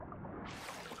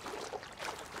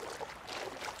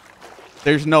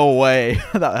 There's no way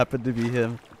that happened to be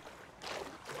him.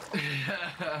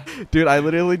 Dude, I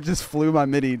literally just flew my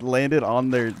mini, landed on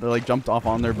their, like jumped off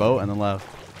on their boat and then left.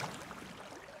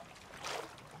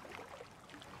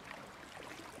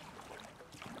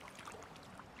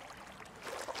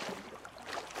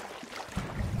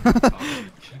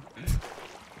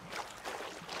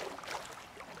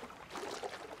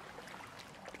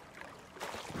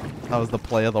 That was the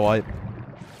play of the wipe.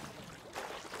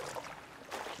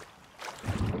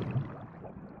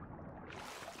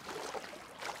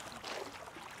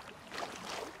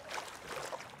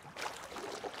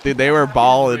 Dude, they were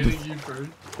balling.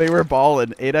 They were balling.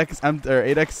 8x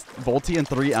Volty and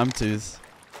 3 M2s.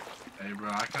 Hey, bro,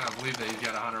 I kind of believe that he's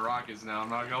got 100 rockets now. I'm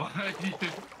not gonna lie to you.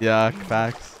 Yeah,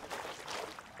 facts.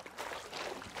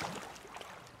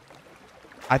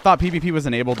 I thought PvP was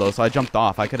enabled though, so I jumped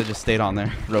off. I could have just stayed on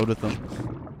there, rode with them.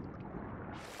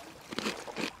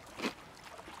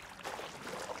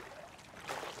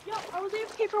 Yo, I was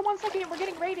AFK for 1 second. We're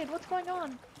getting raided. What's going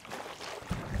on?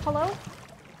 Hello?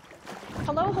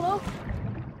 Hello? Hello?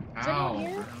 Is anyone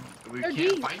here? Bro. We They're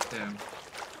can't D. fight them.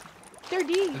 They're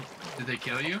D. Did they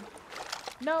kill you?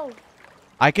 No.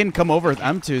 I can come over with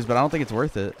M2s, but I don't think it's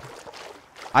worth it.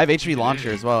 I have HV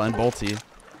launcher as well and Bolty.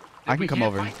 I can come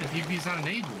over. Fight them. PvP's not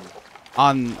enabled.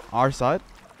 On our side?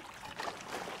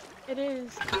 It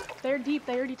is. They're deep.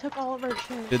 They already took all of our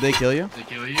shit. Did they kill you? Did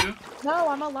they kill you? No,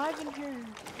 I'm alive in here.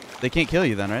 They can't kill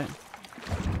you then, right?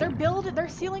 They're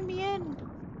sealing me in.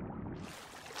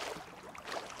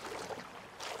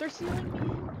 They're sealing me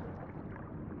in.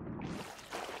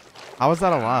 How is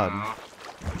that allowed?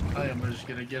 I am just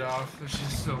gonna get off. This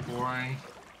is so boring.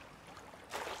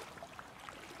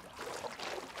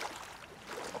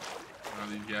 All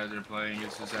these guys are playing.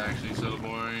 It's just actually so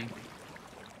boring.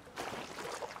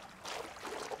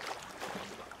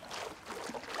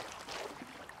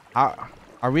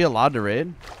 Are we allowed to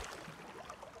raid?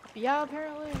 Yeah,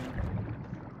 apparently.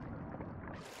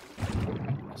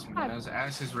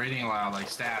 Ask is rating allowed, like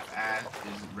staff ask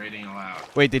is rating allowed.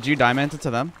 Wait, did you diamond it to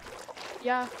them?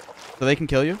 Yeah. So they can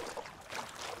kill you?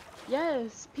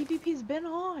 Yes, PvP's been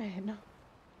on.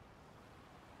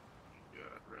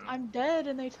 God, bro. I'm dead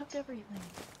and they took everything.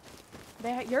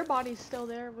 Your body's still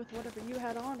there with whatever you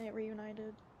had on it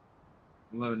reunited.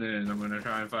 I'm loading in. I'm gonna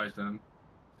try and fight them.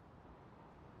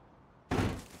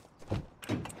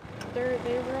 They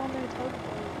were on their tugboat.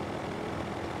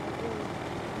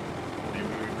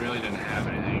 We really didn't have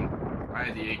anything. I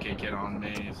had the AK kit on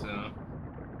me, so.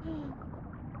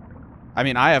 I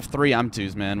mean, I have 3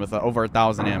 M2s, man, with over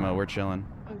 1,000 ammo. We're chilling.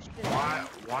 Oh shit.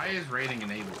 Why is raiding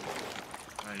enabled?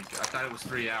 Like, I thought it was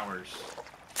 3 hours.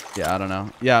 Yeah, I don't know.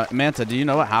 Yeah, Manta, do you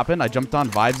know what happened? I jumped on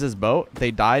Vibes' boat.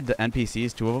 They died to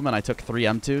NPCs, 2 of them, and I took 3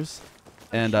 M2s.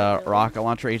 And rocket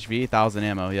launcher HV, 1,000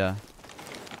 ammo, yeah.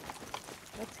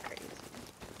 That's crazy.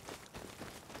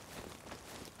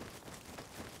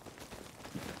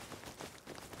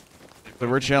 But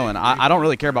we're chilling. I don't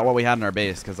really care about what we had in our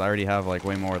base, because I already have, like,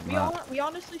 way more than that. We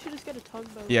honestly should just get a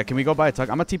tugboat. Yeah, can we go buy a tug?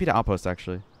 I'm going to TP to Outpost,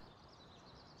 actually.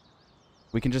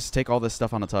 We can just take all this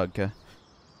stuff on a tug, okay?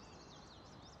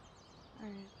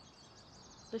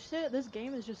 This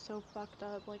game is just so fucked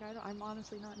up. Like, I'm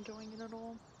honestly not enjoying it at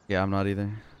all. Yeah, I'm not either.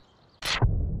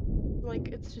 Like,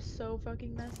 it's just so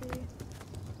fucking messy.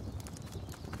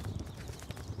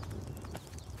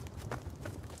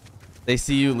 They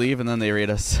see you leave, and then they raid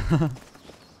us.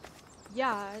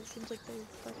 Yeah, it seems like they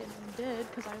fucking did,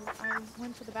 because I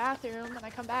went to the bathroom, and I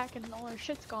come back, and all our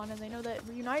shit's gone, and they know that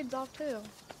Reunited's off, too.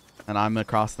 And I'm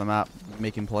across the map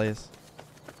making plays.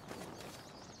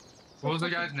 What was the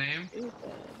guy's name? Stupid.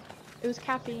 It was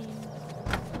Caffeine.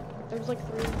 There was like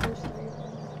 3 of them.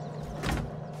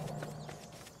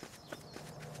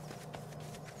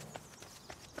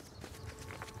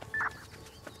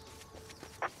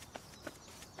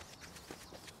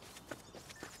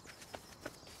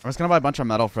 I'm just gonna buy a bunch of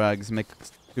metal frags, make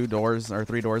 2 doors or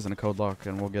 3 doors and a code lock,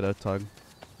 and we'll get a tug.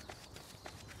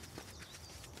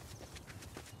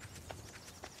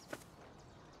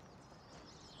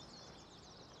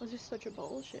 Was just such a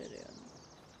bullshit, dude.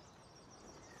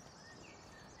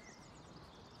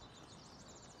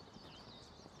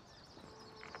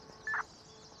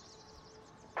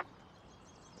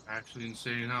 Actually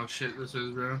insane how shit this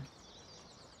is, bro.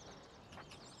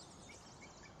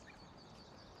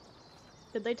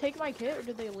 Did they take my kit or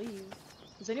did they leave?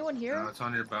 Is anyone here? No, it's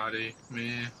on your body.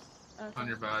 Me. Okay. On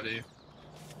your body.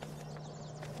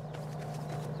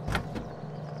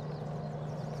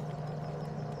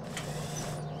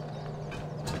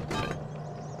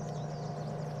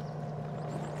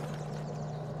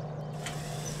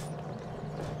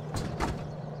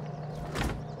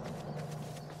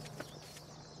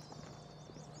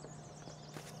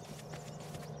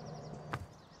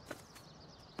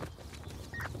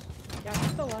 Yeah, I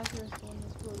think the Lazarus one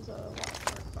was a lot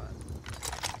more fun.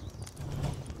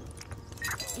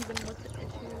 Even with the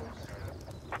issues.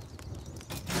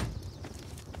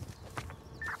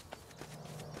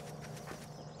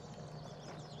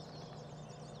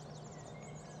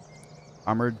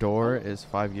 Armored door is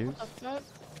 5 use. Up that.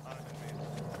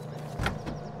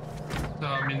 So,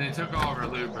 I mean, they took all of our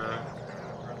loot, bro.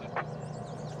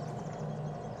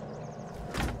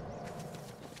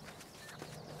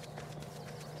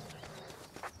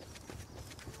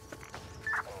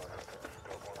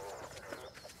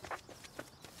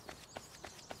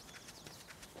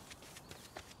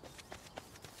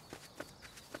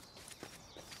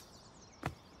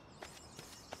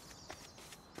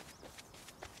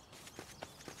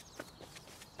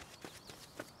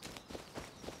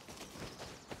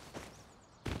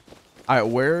 Alright,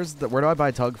 where do I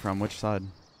buy tug from? Which side?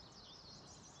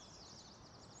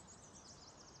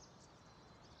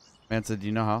 Mansa, do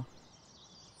you know how?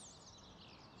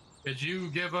 Could you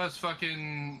give us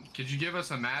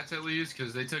a mats at least?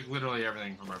 Because they took literally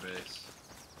everything from our base.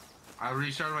 I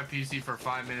restarted my PC for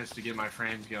 5 minutes to get my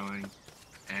frames going,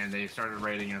 and they started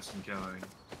raiding us and killing.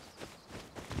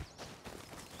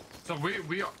 So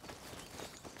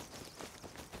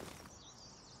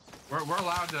we're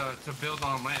allowed to build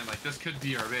on land. Like, this could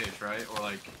be our base, right? Or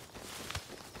like,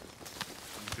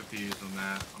 I'm confused on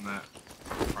that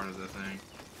part of the thing.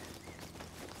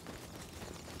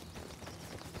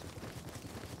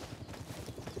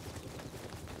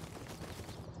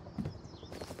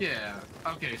 Yeah.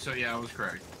 Okay. So yeah, I was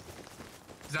correct.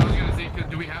 'Cause I was gonna think,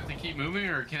 do we have to keep moving,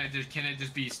 or can it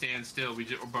just be stand still? We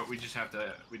just have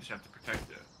to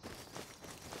protect it.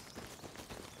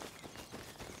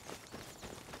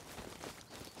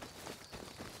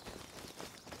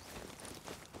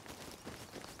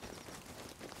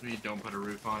 We don't put a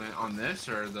roof on it on this,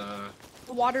 or the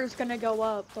water's gonna go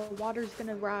up. The water's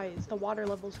gonna rise. The water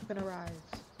level's gonna rise.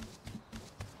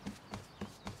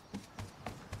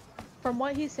 From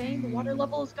what he's saying, the water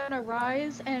level is gonna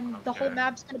rise, and the whole Okay.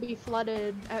 map's gonna be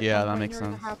flooded. At Yeah, some that point. makes You're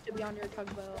gonna sense. have to be on your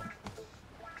tugboat.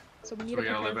 So we need we to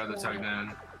gotta live prepare at the for tug that.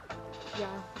 then.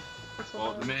 Yeah. That's what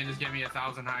Well, that the man just gave me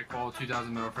 1,000 high qual,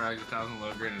 2,000 metal frags, 1,000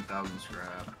 low grade, and 1,000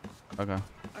 scrap. Okay.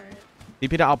 Alright.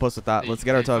 TP to outpost with that. Let's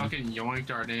get our They tug. fucking yoinked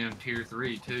our damn tier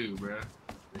 3 too, bruh.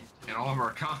 And all of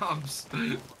our comps.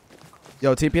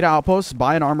 Yo, TP to outpost,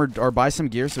 buy an armored, or buy some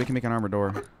gear so we can make an armored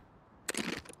door.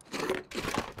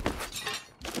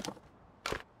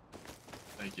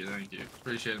 Thank you.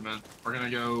 Appreciate it, man. We're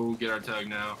gonna go get our tug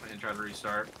now and try to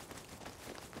restart.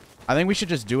 I think we should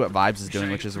just do what Vibes is doing,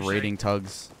 Shake, which is shake. raiding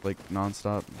tugs, like,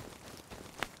 non-stop.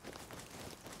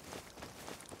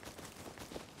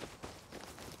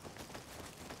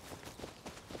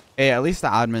 Hey, at least the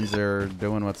admins are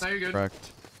doing what's No, you're good.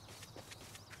 correct.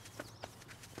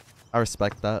 I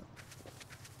respect that.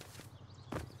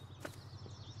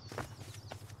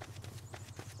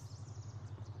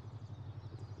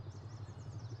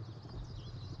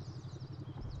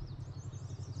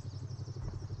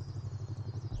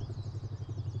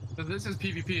 So this is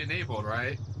PvP enabled,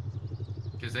 right?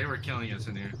 Because they were killing us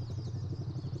in here.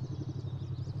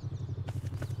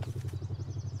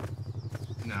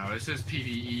 No, it says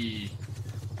PvE.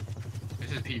 It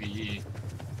says PvE.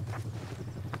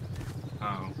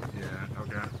 Oh, yeah,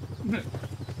 okay.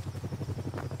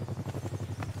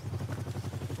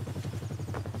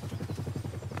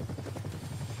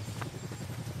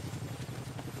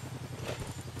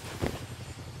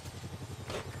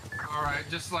 Alright,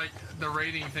 just like the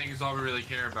rating thing is all we really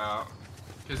care about.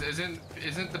 Because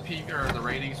isn't the peak or the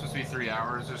rating supposed to be 3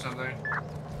 hours or something?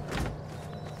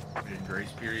 Maybe a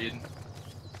grace period.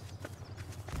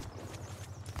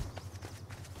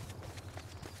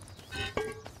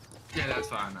 Yeah, that's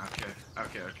fine. Okay.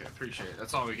 Okay, appreciate it.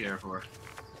 That's all we care for.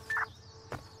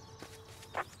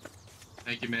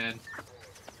 Thank you, man.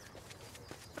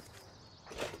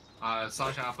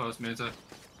 Slash outpost, Minta.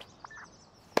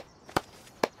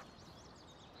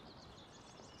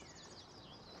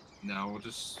 No, we'll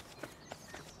just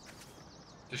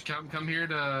come here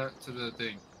to the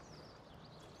thing.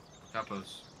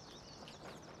 Outpost.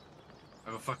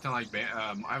 I have a fuck ton like I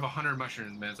have 100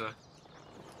 mushrooms, Minta.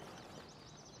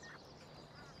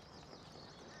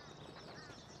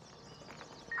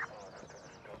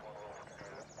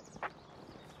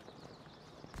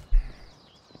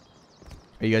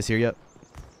 Are you guys here yet?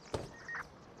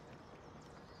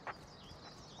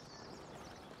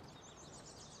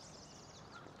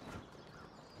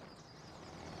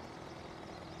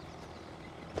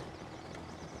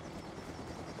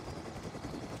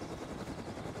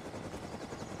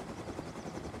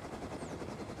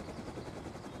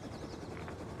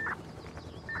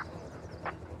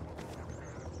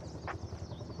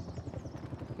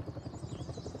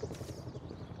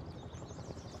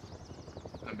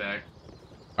 I'm back.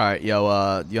 Alright,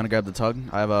 yo, you wanna grab the tug?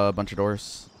 I have a bunch of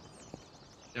doors.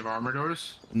 You have armor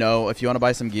doors? No, if you wanna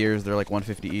buy some gears, they're like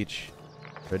 150 each.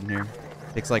 Right in here.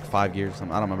 Takes like 5 gears. I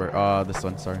don't remember. This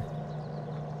one, sorry.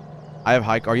 I have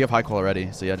high, or you have high coal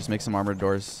already, so yeah, just make some armored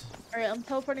doors. Alright, I'm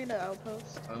teleporting to the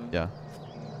outpost. Yeah.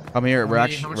 Come here, we're gonna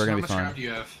be how much fine. scrap do you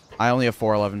have? I only have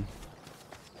 411.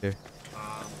 Here.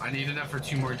 I need enough for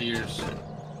 2 more gears.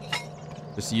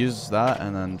 Just use that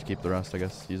and then keep the rest, I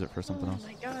guess. Use it for something else. Oh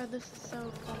my god, this is so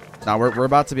fun. Now we're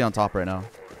about to be on top right now.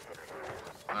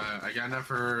 I got enough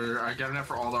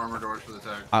for all the armor doors for the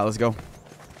tag. Alright, let's go.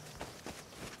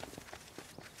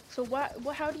 So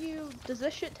how do you, does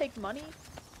this shit take money?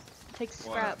 It takes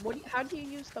scrap. How do you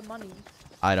use the money?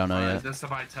 I don't know yet. That's to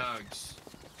buy tugs.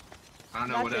 I don't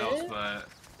know what That's else, it? but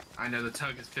I know the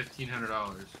tug is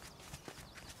 $1,500.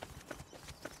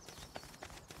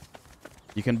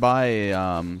 You can buy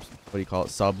what do you call it?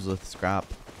 Subs with scrap.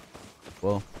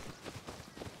 Well,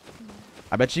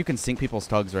 I bet you can sink people's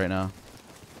tugs right now.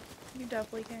 You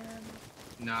definitely can.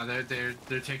 No,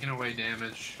 they're taking away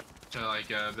damage to like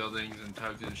buildings and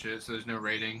tugs and shit, so there's no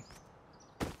raiding.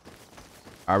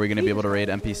 Are we gonna be able to raid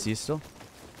NPCs still?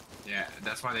 Yeah,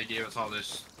 that's why they gave us all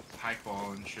this high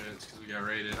qual and shit, because we got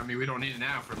raided. I mean, we don't need it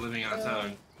now for living on a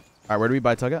tug. Alright, where do we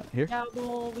buy tug at? Here? Yeah,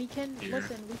 well, we can, Here.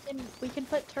 listen, we can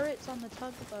put turrets on the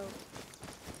tugboat.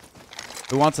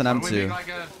 Who wants an Why don't we M2? make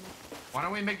like why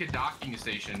don't we make a docking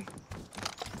station?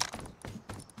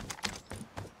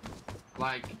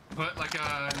 Like, put like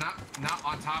a, not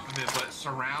on top of it, but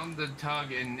surround the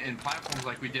tug in platforms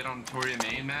like we did on Toria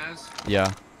Main Maz.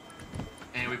 Yeah.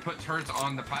 And we put turrets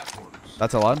on the platforms.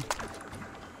 That's allowed?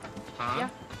 Huh? Yeah.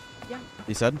 Yeah.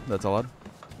 You said? That's allowed?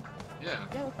 Yeah. Yeah,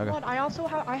 that's Okay. fun. I also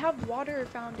have water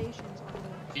foundations on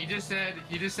it. He just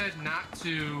said not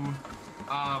to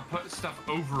put stuff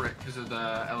over it because of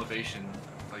the elevation,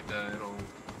 like the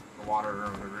water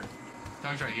or whatever.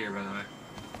 Tug's right here, by the way.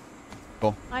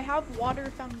 Cool. I have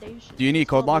water foundations. Do you need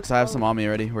code on locks? the I have some boat. on me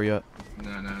already. Where you at? No,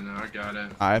 I got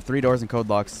it. I have 3 doors and code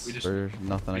locks We just- for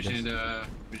nothing, I We just guess.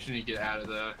 need to get out of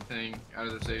the thing, out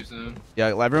of the safe zone.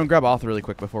 Yeah, everyone grab off really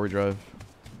quick before we drive.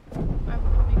 I'm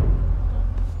coming.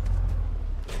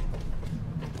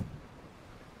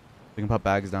 We can put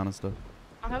bags down and stuff.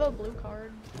 I have a blue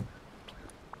card.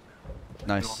 We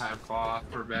Nice. don't have cloth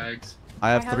for bags.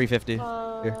 I have 350. Here.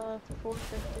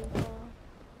 450.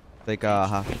 Take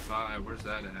half. 25, where's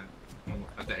that at? Oh,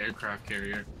 at the aircraft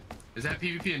carrier. Is that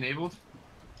PvP enabled?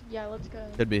 Yeah, let's go.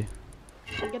 Could be.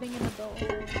 We're getting in the boat.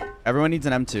 Everyone needs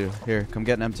an M2. Here, come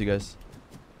get an M2, guys.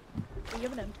 Do you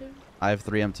have an M2? I have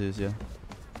 3 M2s, yeah.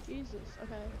 Jesus,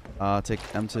 okay. Take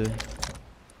M2.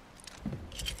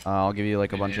 I'll give you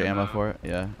like a bunch of ammo for it.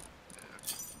 Yeah.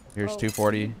 Here's Oh,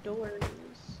 240, doors.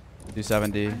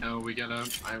 270. No, we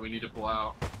need to pull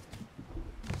out.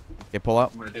 Okay, pull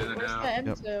out. I'm gonna do that Where's now.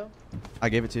 the M2? I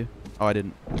gave it to you. Oh, I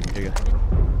didn't. Here you go.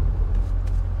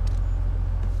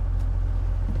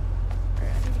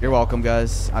 You're welcome,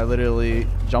 guys. I literally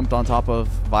jumped on top of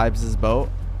Vibes' boat,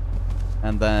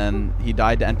 and then he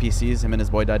died to NPCs. Him and his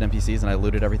boy died to NPCs, and I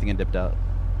looted everything and dipped out.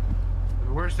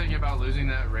 The worst thing about losing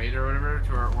that raid or whatever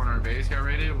to when our base got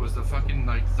raided was the fucking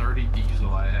like 30 diesel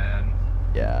I had.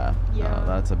 Yeah. Yeah. No,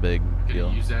 that's a big Could deal.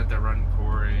 have used that to run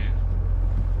Quarry.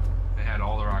 They had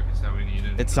all the rockets that we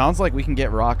needed. It sounds like we can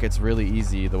get rockets really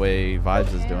easy the way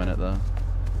Vibes is doing it, though.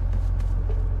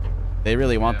 They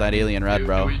really want that alien red,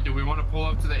 bro. Do we want to pull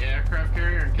up to the aircraft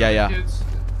carrier and kill Yeah, the yeah. kids?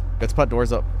 Let's put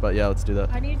doors up, but yeah, let's do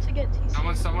that. I need to get TC.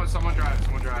 Someone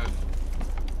drive.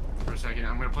 For a second,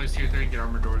 I'm gonna place tier 3 and get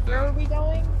armor doors Where are down. we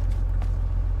going?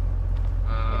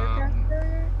 Aircraft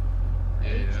carrier?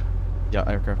 Yeah,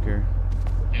 aircraft carrier.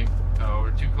 Oh,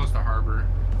 we're too close to harbor.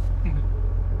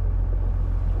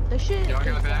 The shit Y'all got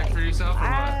a is bag like for yourself or what?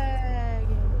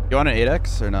 lagging. You want an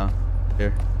 8X or no?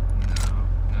 Here. No.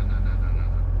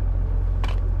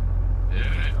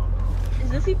 Yeah. Is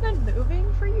this even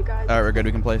moving for you guys? Alright, we're good.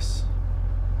 We can place.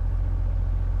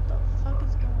 What the fuck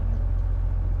is going on?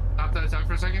 Stop that tug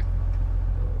for a second.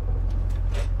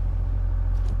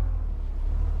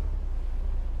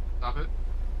 Stop it.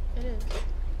 It is.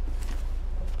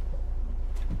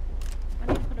 I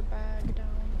need to put a bag down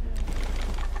too.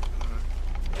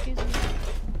 Excuse me.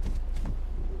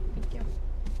 Thank you.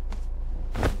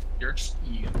 You're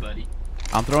excused, buddy.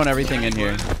 I'm throwing everything in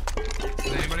here.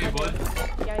 Is anybody wood?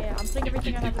 Yeah, I'm putting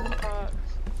everything I have in the box.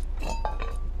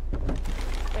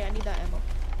 Wait, I need that ammo.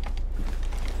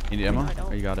 You need ammo? No, I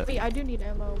don't. Or you got it? Wait, I do need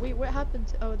ammo. Wait, what happened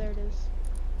to— oh, there it is.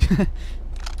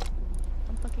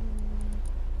 I'm fucking—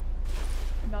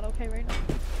 I'm not okay right now.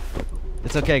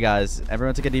 It's okay, guys.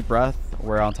 Everyone take a deep breath.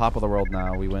 We're on top of the world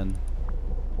now. We win.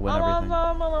 We'll win everything. We're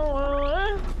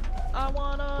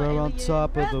on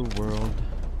top of the world.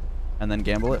 And then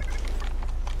gamble it.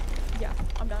 Yeah,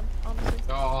 I'm done, honestly.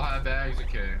 Oh, I'll have bags.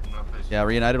 Okay. I'm not placing. Yeah,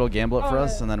 Reunited will gamble it for Oh,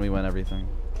 us, yeah. and then we win everything.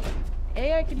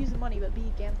 A, I could use the money, but B,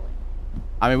 gambling.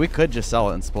 I mean, we could just sell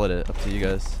it and split it. Up to you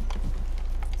guys.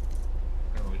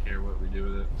 I don't really care what we do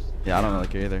with it. Yeah, I don't really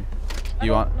care either. I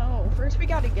You want? No, first we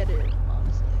gotta get it,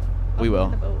 honestly. We will.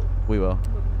 I'm moving the boat. We will. I'm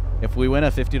moving the boat. If we win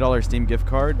a $50 Steam gift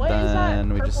card, What is that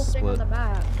then we purple just thing on split. the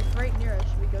map? It's right near us.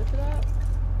 Should we go to that?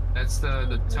 That's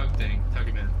the tug thing. Tug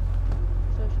him in.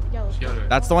 So, yeah, let's Just go to it.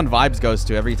 That's the one Vibes goes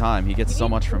to every time. He gets We so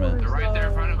need much from it. doors. They're right there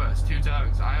in front of us. 2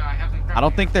 tugs. I have them. I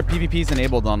don't think their PvP's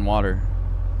enabled on water.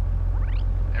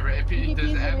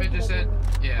 Does the admin just said?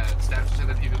 Yeah, staff just said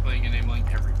that people playing enabling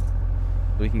everything.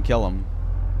 We can kill them.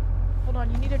 Hold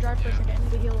on, you need to drive for a second. I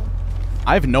need to heal.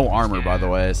 I have no armor, by the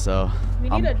way, so We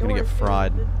need I'm a gonna door get too.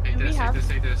 fried. Take Do we this, have— take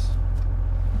this, take this.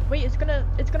 wait, it's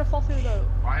gonna fall through though.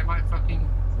 Why am I fucking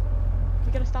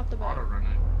We gotta stop the boat. auto running?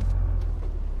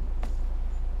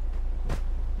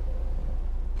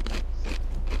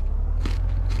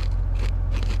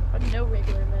 But no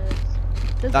regular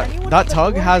meds. Does That- anyone that have a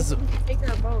tug door has- that can take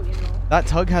our boat, you know? That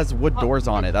tug has wood Oh, doors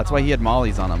on it. That's why he had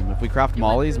mollies on him. If we craft It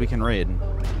went mollies, through we the can raid. boat.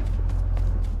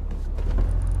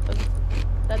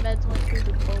 That meds went through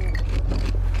the boat.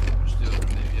 Still from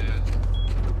the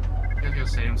You gotta go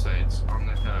SAM sites on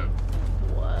the tug.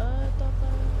 What the fuck?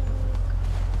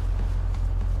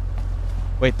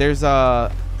 Wait, there's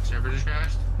Server just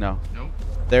crashed? no. Nope.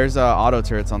 There's auto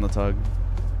turrets on the tug.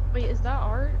 Wait, is that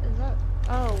art? Is that—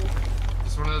 oh,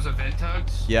 It's one of those event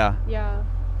tugs? Yeah. yeah.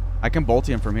 I can bolt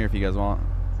him from here if you guys want.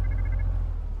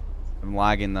 I'm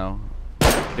lagging though.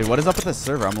 Dude, what is up with this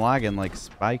server? I'm lagging like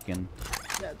spiking.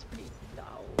 That's pretty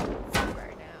dull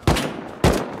right now.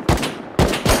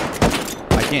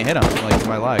 I can't hit him like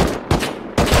my lag.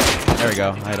 There we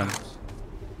go. I hit him. What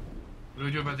do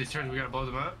we do about these turns? We gotta blow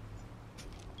them up?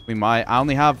 We might. I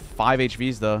only have 5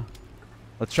 HVs though.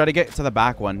 Let's try to get to the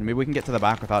back one. Maybe we can get to the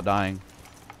back without dying.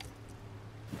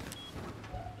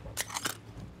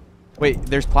 Wait,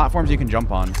 there's platforms you can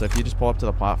jump on. So if you just pull up to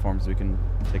the platforms, we can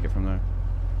take it from there.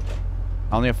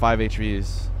 I only have 5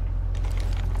 HVs.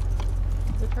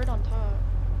 The turd on top.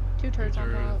 2 turds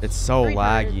on top. It's so 3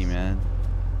 laggy, turds. man.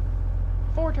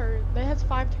 4 turds. It has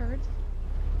 5 turds.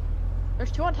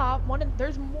 There's 2 on top. One.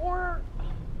 There's more.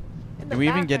 In the Can we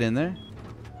even back, get I in there?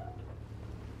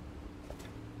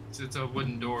 It's a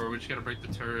wooden door. We just gotta break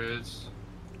the turrets.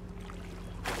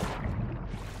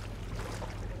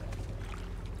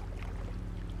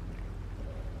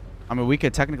 I mean, we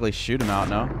could technically shoot him out,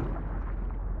 no?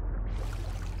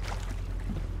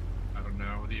 I don't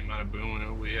know the amount of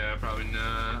boom we have. Probably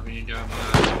not. We ain't got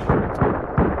much.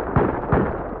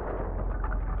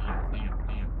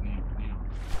 Damn.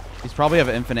 These probably have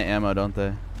infinite ammo, don't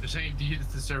they? They're saying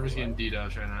the server's getting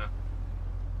DDoS right now.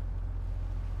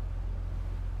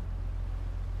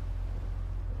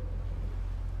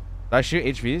 Did I shoot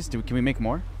HVs? Can we make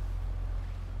more?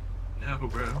 No,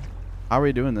 bro. How are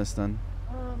we doing this then?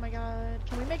 Oh my god.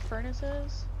 Can we make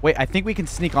furnaces? Wait, I think we can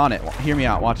sneak on it. Hear me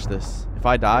out. Watch this. If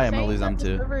I die, I'm gonna Saying lose that them the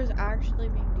too. server is actually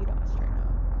being DDoSed right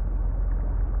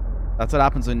now. That's what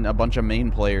happens when a bunch of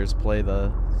main players play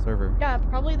the server. Yeah,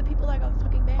 probably the people that got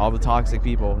fucking banned. All the for toxic it.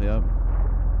 people, yep.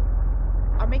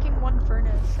 I'm making 1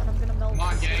 furnace and I'm gonna melt. Come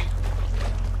on, this. gang.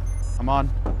 I'm on.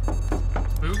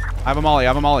 Who? I have a molly. I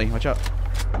have a molly. Watch out.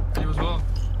 You as well.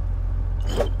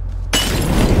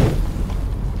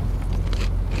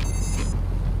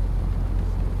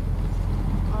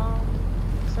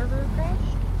 Server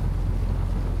crashed?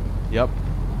 Yep.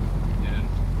 Yeah.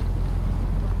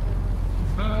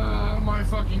 My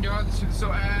fucking You can go out, this is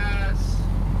so ass.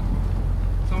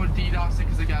 Someone DDoSed it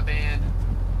because they got banned.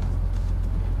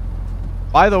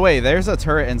 By the way, there's a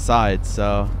turret inside,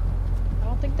 so. I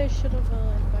don't think they should have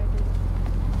invited.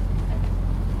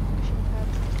 We should have had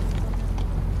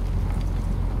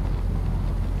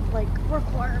something like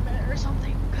requirement or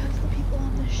something, because the people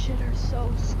on this shit are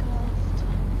so scuffed.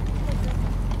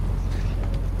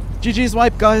 GG's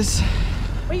wipe, guys.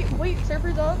 Wait,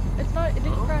 server's up. It's not. It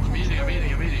didn't crash. I'm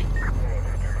eating.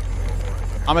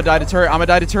 I'ma die to turret.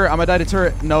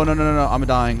 No. I'm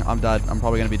dying. I'm dead. I'm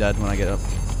probably gonna be dead when I get up.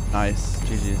 Nice.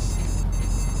 GG's.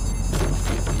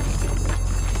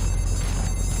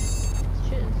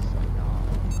 Shit is so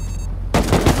dumb.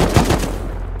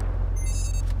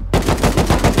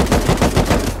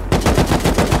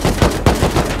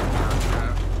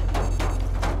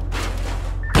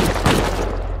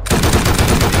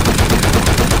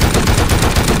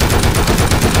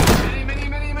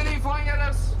 Mini flying at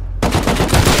us.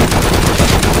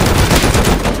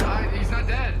 He's not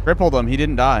dead. Crippled him. He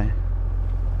didn't die.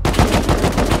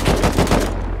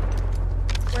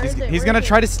 He's gonna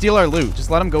try to steal our loot. Just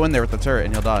let him go in there with the turret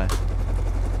and he'll die.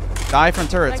 Die from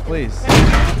turrets, please.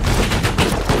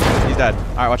 He's dead.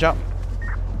 Alright, watch out.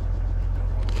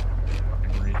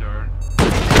 Fucking retard.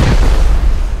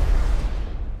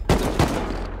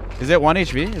 Is it 1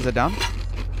 HP? Is it down?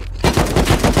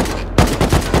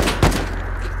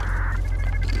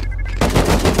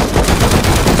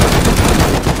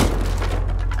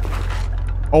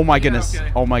 Oh my goodness.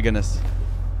 Okay. Oh my goodness.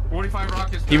 45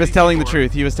 rockets. He was telling the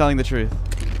truth. He was telling the truth.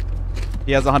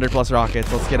 He has 100+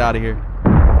 rockets. Let's get out of here.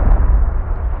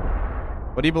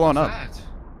 What are you blowing up?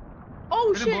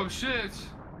 Oh Shit. shit! Shit.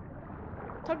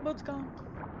 Tugboat's gone.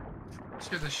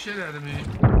 Scared the shit out of me.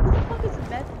 Who the fuck is a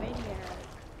meth maniac?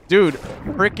 Dude,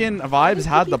 frickin' Why Vibes does he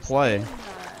had the keep play. saying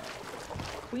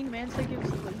that? Queen Mansa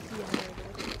gives lazy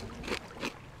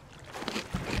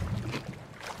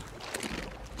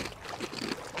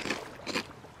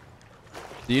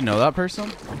Do you know that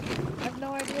person? I have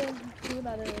no idea who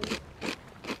that is.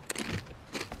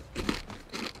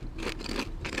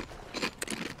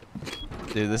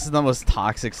 Dude, this is the most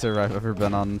toxic server I've ever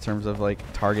been on in terms of like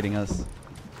targeting us.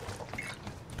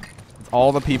 It's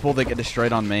all the people that get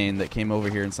destroyed on main that came over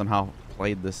here and somehow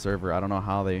played this server. I don't know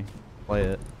how they play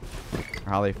it or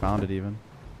how they found it even.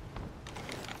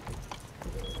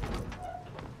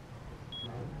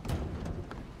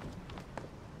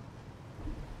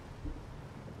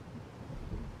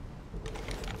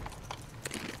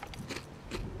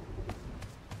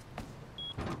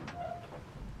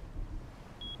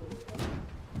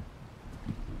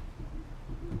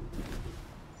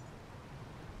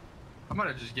 I'm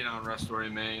gonna just get on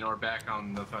Restory main or back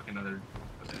on the fucking other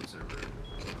event server.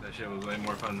 That shit was way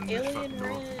more fun than this fucking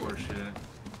North shit.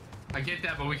 I get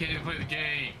that, but we can't even play the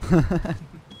game.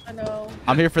 I know.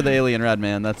 I'm here for the alien red,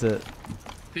 man. That's it.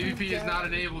 PvP is not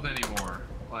enabled anymore.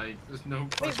 Like, there's no.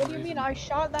 Wait, what do you mean? I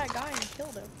shot that guy and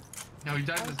killed him. No, he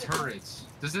died in the turrets.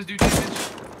 Does this do damage?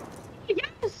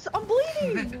 Yes, I'm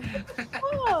bleeding.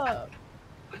 What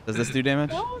Does this do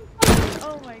damage? oh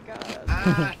my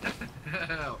god.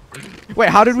 Wait,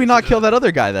 how did we not kill that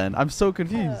other guy then? I'm so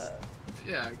confused.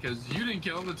 Yeah, because you didn't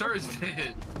kill him, the turrets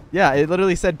did. Yeah, it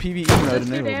literally said PvE mode Does this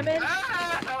do enabled. damage?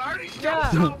 I already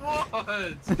Yeah. shot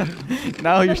once.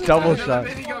 Now you're double Another shot.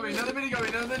 mini coming, another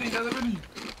mini.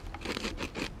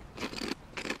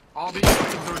 All be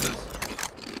coming towards us.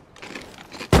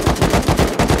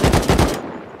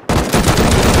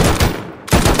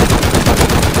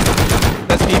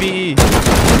 That's PvE.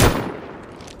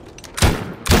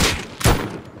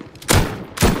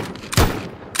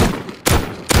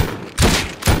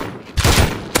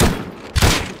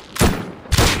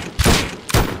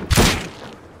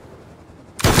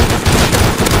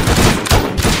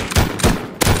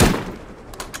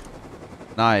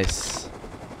 Nice.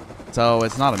 So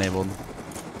it's not enabled.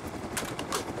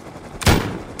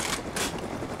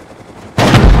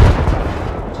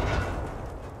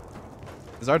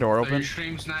 Is our door open?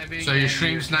 So you're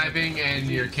stream sniping and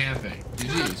you're camping.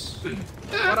 GG's.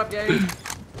 What up, gang?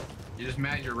 You're just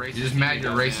mad your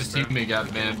racist teammate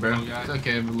got banned, bro. It's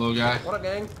okay, little guy. What up,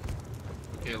 gang?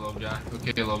 Okay, little guy.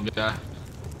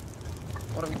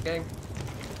 What up, gang?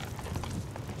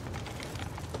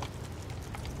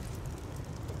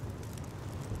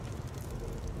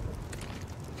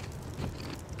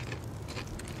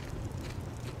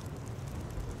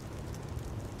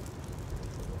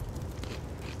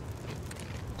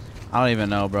 I don't even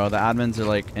know, bro. The admins are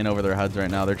like in over their heads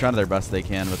right now. They're trying their best they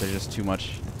can, but they're just too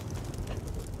much.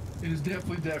 It is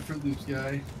definitely that for Loops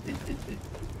guy.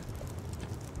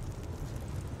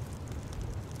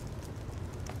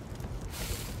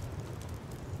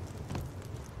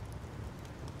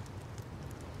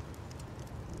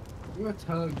 We got a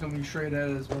tug coming straight at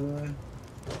us, by the way.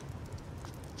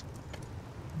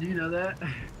 Do you know that?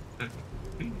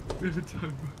 There's a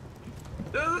tugboat.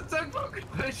 There's a tugboat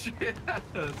coming straight at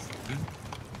us.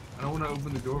 I don't want to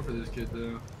open the door for this kid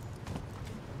though.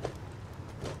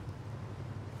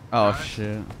 Oh Guys?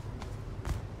 shit.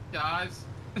 Guys.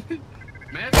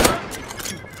 Man,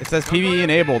 It says PvE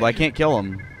enabled. I can't kill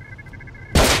him.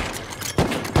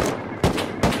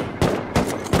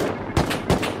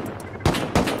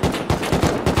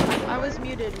 I was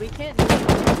muted. We can't do it.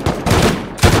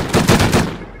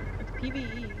 It's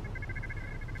PvE.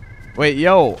 Wait,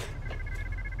 yo.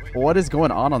 What is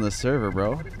going on this server,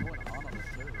 bro?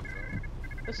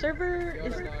 The server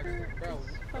is. Bro,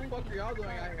 what the fuck are y'all doing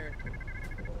out here?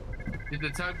 the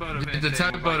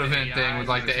tugboat event thing with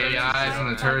like the AIs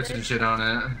and the turrets and shit on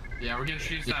it. Yeah, we're getting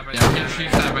street stabbed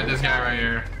by this guy right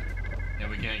here. And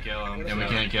we can't kill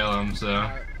him. So.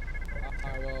 Alright,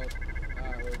 well,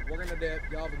 we're gonna dip.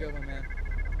 Y'all have a good one, man.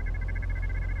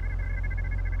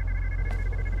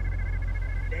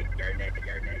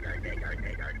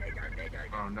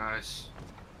 Oh, nice.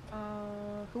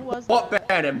 Who was What? that?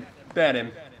 Ban him. Ban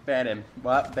him. Ban him.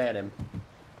 What? Ban him.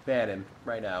 Ban him.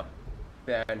 Right now.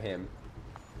 Ban him.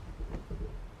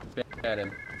 Ban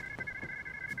him.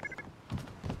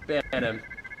 Ban him.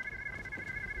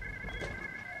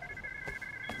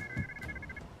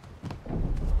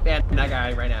 Ban that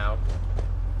guy right now.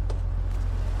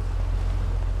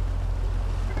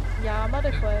 Yeah, I'm about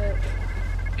to quit.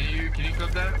 Can you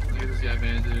clip that? Look at this guy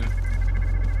banned too.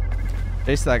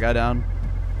 Chase that guy down.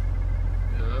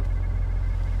 Yup.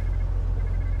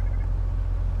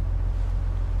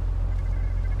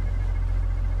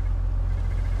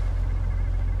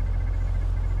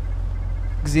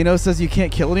 Xeno says you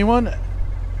can't kill anyone?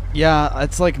 Yeah,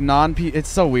 it's like it's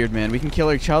so weird, man. We can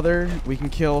kill each other, we can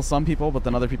kill some people, but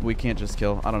then other people we can't just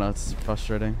kill. I don't know, it's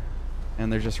frustrating.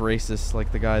 And they're just racist,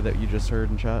 like the guy that you just heard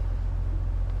in chat.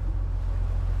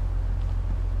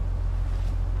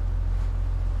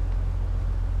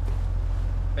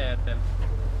 Ban him.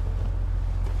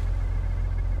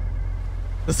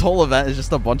 This whole event is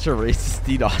just a bunch of racist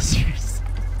DDoSers.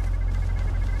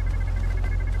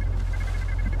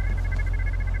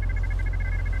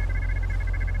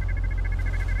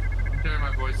 I'm turning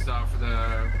my voices off for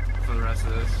the rest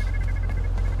of this.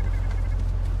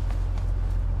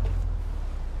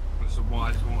 So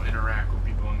I just won't interact with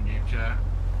people in game chat.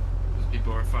 Those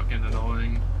people are fucking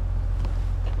annoying.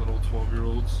 Little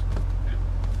 12-year-olds.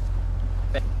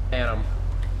 Ban him.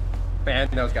 Ban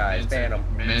those guys. Ban them.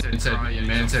 Man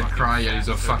said cry, yeah, he's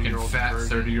a fucking fat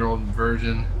 30-year-old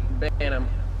virgin. Ban him.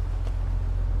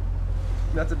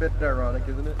 That's a bit ironic,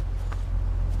 isn't it?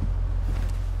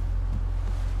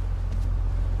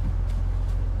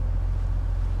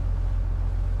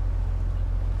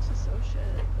 This is so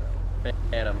shit, bro.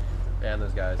 Ban them. Ban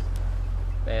those guys.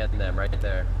 Ban them right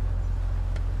there.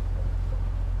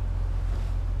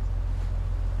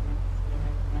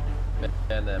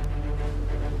 Ban them.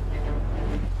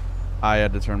 I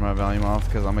had to turn my volume off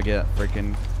because I'm gonna get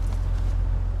freaking.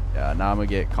 Yeah, now I'm gonna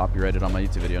get copyrighted on my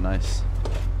YouTube video. Nice.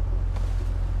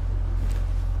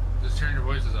 Just turn your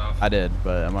voices off. I did,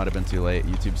 but it might have been too late.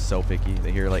 YouTube's so picky.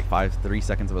 They hear like 3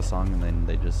 seconds of a song and then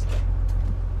they just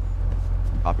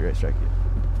copyright strike you.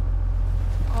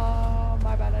 Oh,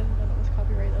 my bad. I didn't know that was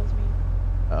copyright. That was me.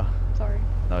 Oh, Sorry.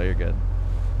 no, you're good.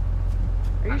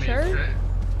 Are you sure?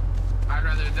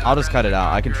 I'll just cut it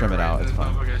out. I can trim it out. It's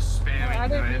fine. I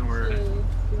didn't mean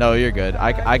to. No, you're good.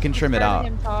 I can trim it out.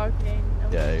 Him talking.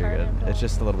 Yeah, you're good. It's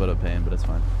just a little bit of pain, but it's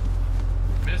fine.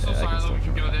 Missile Yeah, I can silo, still we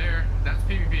can trim go it out. there. That's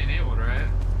PvP enabled, right?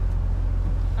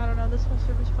 I don't know. This whole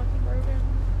server's fucking broken.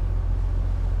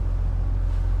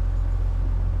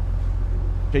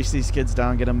 Chase these kids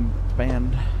down, get them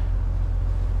banned.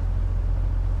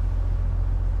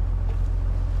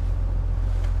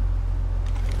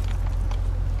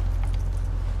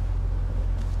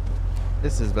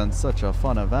 This has been such a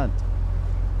fun event.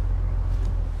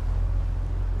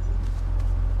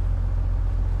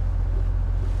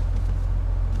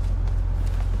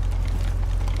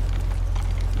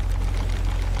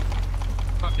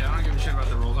 Fuck yeah, I don't give a shit about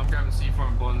the rules. I'm grabbing C4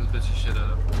 and blowing this bitch's shit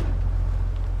up.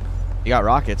 You got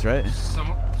rockets, right?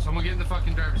 Someone get in the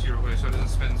fucking driver's seat real quick so it doesn't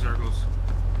spin in circles.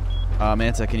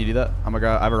 Manta, can you do that? I'm gonna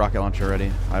grab. I have a rocket launcher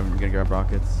ready. I'm gonna grab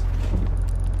rockets.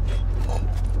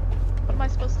 What am I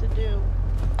supposed to do?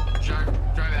 Drive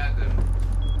at them.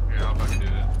 Here, I'll fucking do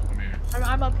it. Come here.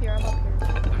 I'm up here. I'm up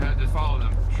here. Just follow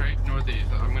them. Straight northeast.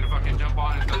 I'm gonna fucking jump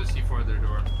on and throw the C4 at their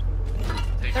door.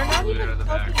 Take They're all not the loot out even of the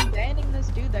back. fucking banning this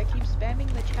dude that keeps spamming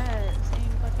the chat saying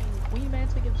fucking Queen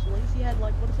Manta gives lazy head.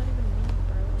 Like, what does that even mean,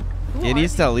 bro? Who It are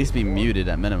needs to these at least be people? muted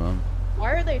at minimum.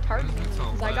 Why are they targeting me? That's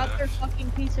all Because I got their left.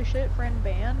 fucking piece of shit friend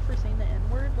banned for saying the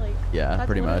N-word? Like, Yeah, that's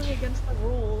pretty literally much. against the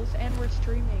rules, and we're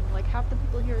streaming. Like, half the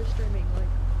people here are streaming. Like,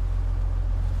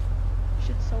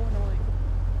 shit's so annoying.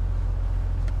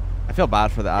 I feel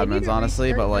bad for the They need admins, to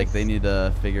honestly, but restart like they this. need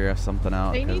to figure something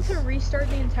out. They need to 'cause- restart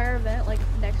the entire event, like,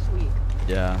 next week,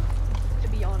 yeah. to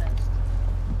be honest.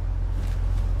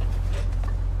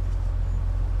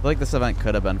 I feel like this event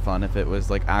could have been fun if it was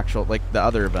like actual, like the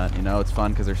other event, you know? It's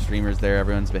fun because there's streamers there,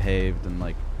 everyone's behaved, and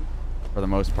like, for the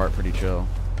most part, pretty chill.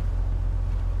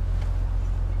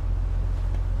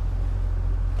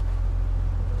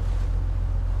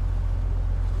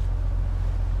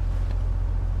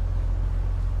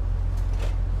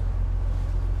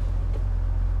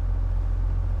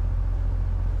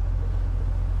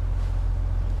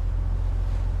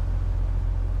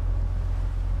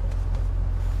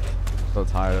 So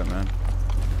tired of it, man.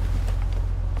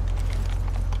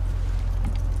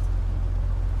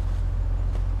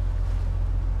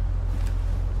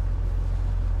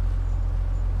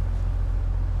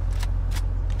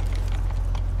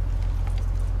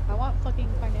 I want fucking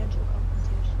financial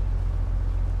compensation.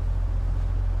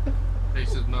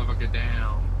 Takes this motherfucker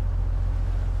down.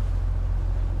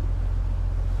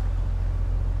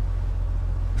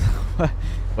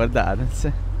 What did the admin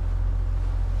say?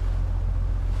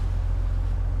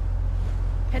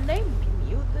 Can they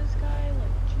mute this guy?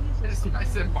 Like, Jesus. I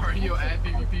said Mario add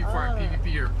PvP for a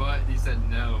PvP or butt. He said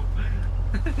no.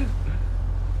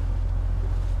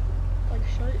 Like,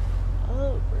 shut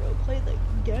up, bro. Play the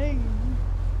game.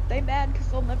 They mad because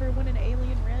they'll never win an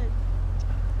Alien Red.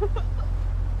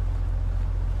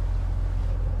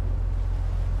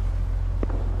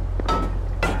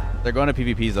 They're going to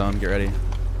PvP zone. Get ready.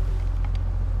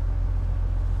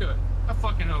 Good. I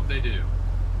fucking hope they do.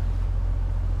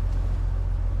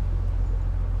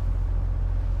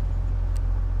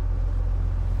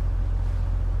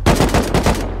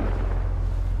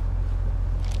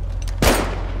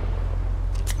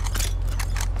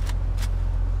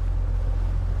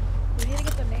 We need to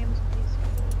get the names of these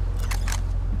guys.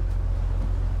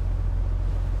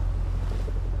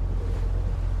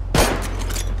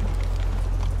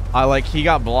 I like he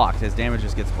got blocked. His damage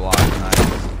just gets blocked.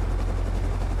 Nice.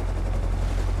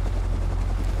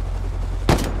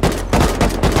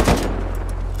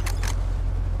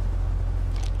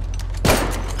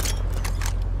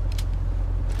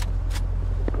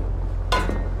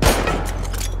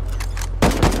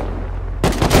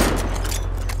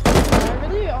 I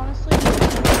really honestly just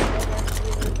want to go back to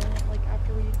the other event, like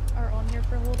after we are on here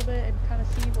for a little bit and kind of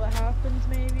see what happens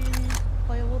maybe.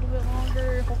 Play a little bit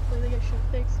longer, hopefully they get shit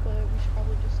fixed, but we should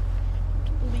probably just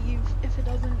leave if it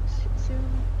doesn't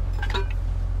soon.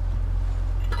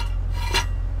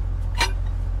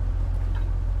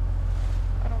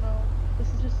 I don't know. This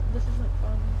isn't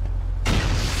fun.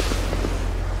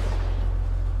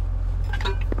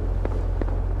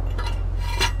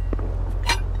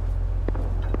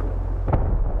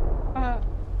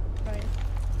 Nice.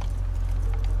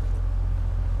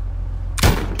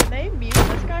 Can they mute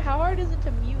this guy? How hard is it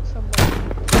to mute someone?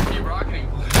 Keep rocketing.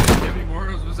 Give me more.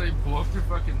 I was gonna say blow up their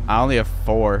fucking. I only have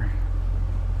 4.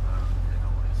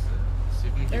 See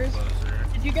if we can get There's- closer.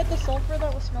 Did you get the sulfur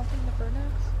that was smelting in the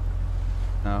furnace?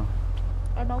 No.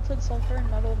 I melted sulfur and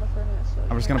metal in the furnace. So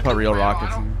I'm just you gonna put real Well,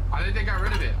 rockets in. I think they got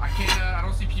rid of it. I can't. I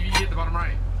don't see PvE at the bottom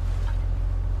right.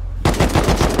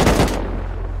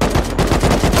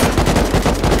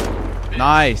 Bitch.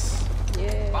 Nice.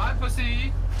 Yeah. Bye,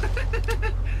 pussy.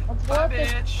 Let's blow Bye, up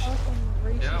this bitch. fucking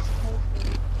racist Yep.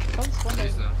 sulfur. Don't swim Jeez,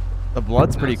 it. though. The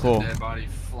blood's pretty That's a cool. Dead body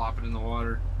flopping in the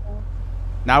water.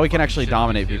 Now we can Fucking actually shit,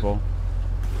 dominate these people.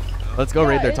 kids. Let's go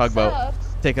raid their it tugboat. sucks.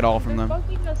 Take it all from They're them.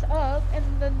 fucking us up, and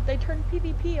then they turn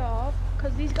PvP off,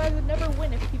 because these guys would never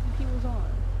win if PvP was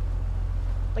on.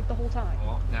 Like, the whole time.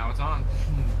 Well, now it's on.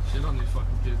 Shit on these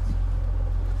fucking kids.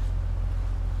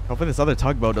 Hopefully this other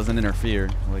tugboat doesn't interfere.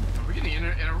 Like, Are we getting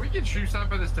are we getting shoot sniped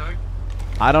by this tug?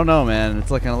 I don't know, man.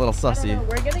 It's looking a little I don't sussy. know,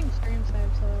 we're getting stream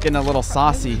snipes, so... Getting a little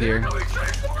saucy They're here. going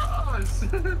straight for us.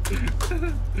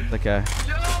 Okay.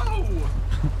 Yo!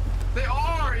 They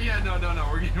are! Yeah, no.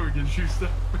 We're getting shoot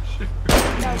sniped for sure.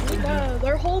 Yeah, we know.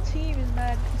 Their whole team is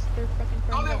mad because they're fucking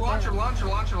Oh, friends they with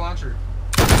launcher. them.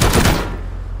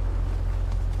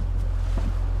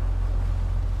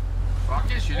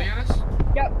 Rocket shooting at us?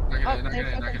 Yep. Not Oh, gonna they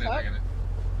fucking it. suck.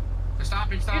 They're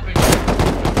stopping.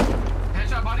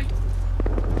 Headshot, buddy.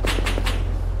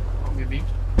 Oh, good beam.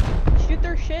 Shoot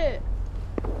their shit.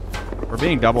 We're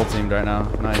being double teamed right now.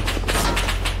 Nice.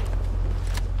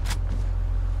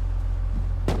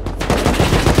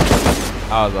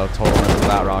 I was a total miss with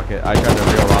that rocket. I tried the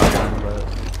real rocket on him, but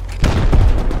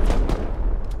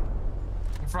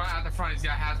At the front, he's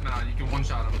got hazmat on. You can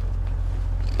one-shot him.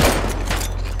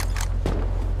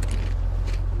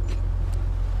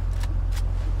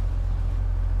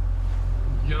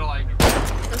 You gotta like.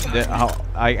 yeah,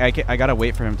 I gotta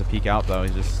wait for him to peek out though.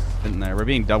 He's just sitting there. We're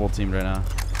being double teamed right now.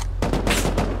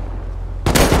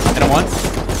 Hit him once.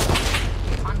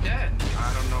 I'm dead.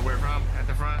 I don't know where from. At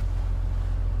the front.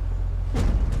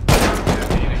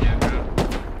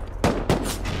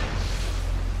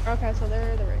 Okay, so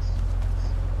they're the race.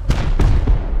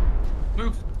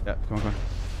 Move. Yeah, come on, come on.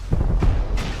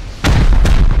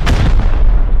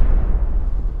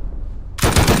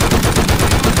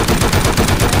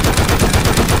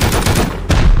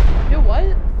 Do what? I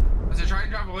said try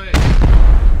and drive away.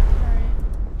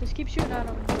 Alright. Just keep shooting at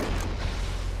them.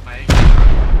 My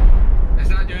AK. It's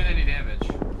not doing any damage.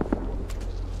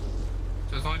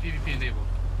 So it's only PvP enabled.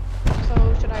 So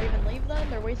should I even leave them?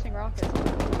 They're wasting rockets.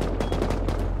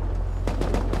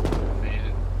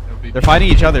 They're fighting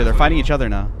each other. They're fighting each other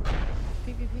now.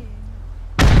 PvP.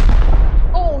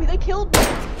 Oh, they killed me.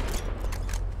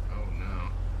 Oh no.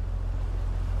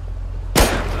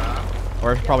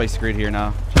 We're probably screwed here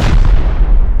now.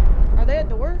 Are they at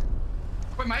door?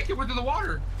 Wait, Mike, it went to the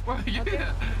water. What?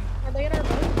 Yeah. Are they in our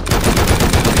boat?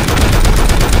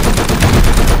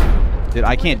 Dude,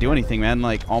 I can't do anything, man.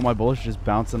 Like, all my bullets just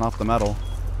bouncing off the metal.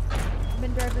 I'm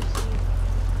in driver's seat.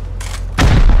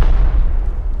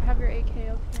 I have your AK up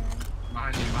here.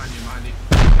 Behind you, behind you, behind you.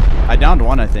 I downed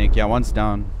one, I think. Yeah, one's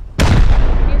down. We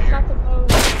need to stop the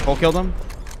boat. Full killed him?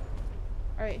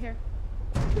 Alright, here.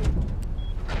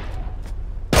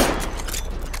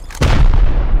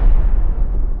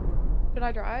 Should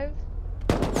I drive?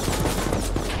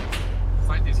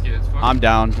 Fight these kids. Fuck. I'm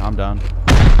down. I'm down.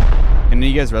 Can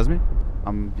you guys res me?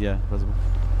 Yeah, resable.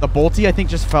 The bolty, I think,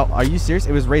 just fell. Are you serious?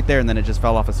 It was right there, and then it just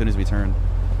fell off as soon as we turned.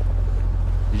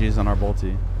 GG's on our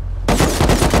bolty.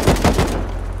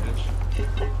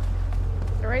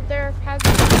 They're right there. Has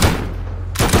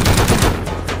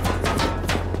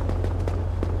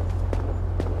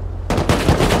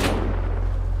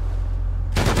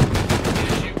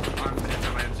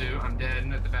I'm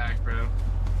dead at the back, bro.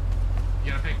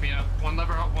 You gotta pick me up. One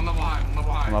level high, one level high.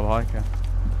 One level high, okay.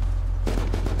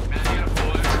 Man, you gotta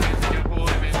pull it. You gotta pull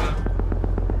it, Mesa.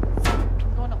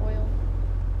 I'm going to oil.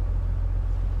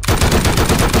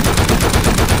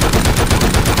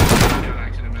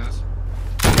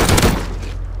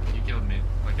 You killed me.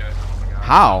 Like, oh my god.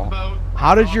 How? Boat.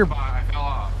 How did your... I fell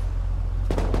off.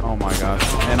 Oh my gosh.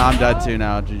 And I'm dead too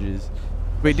now, GG's.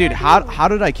 Wait, dude, how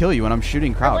did I kill you when I'm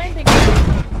shooting They're crouch? landing.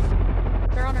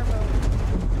 They're on our boat.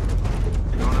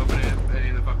 Don't open it. Any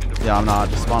of the fucking doors. Yeah, I'm not.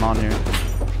 Just spawn on here.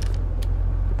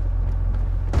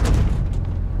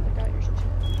 I got your shit.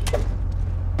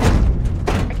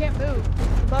 I can't move.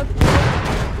 The boat.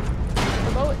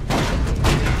 The boat.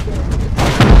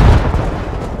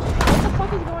 What the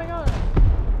fuck is going on?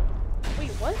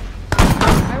 Wait, what?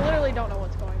 I literally don't know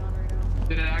what's going on right now.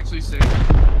 Did it actually sink?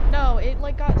 No, it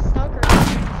like got stuck or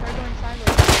something. Started going sideways. I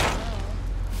don't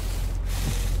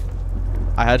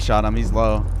know. I headshot him. He's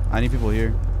low. I need people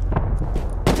here.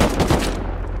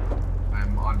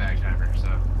 I'm on back driver, so.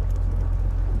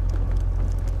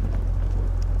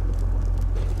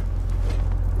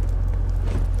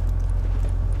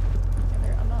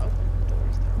 I'm not opening the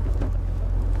doors.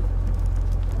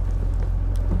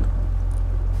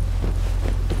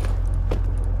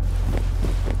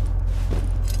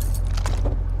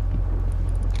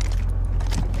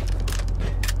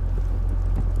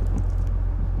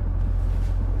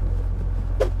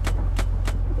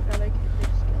 Yeah, they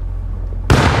just killed.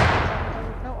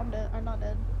 No, I'm dead. I'm not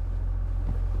dead.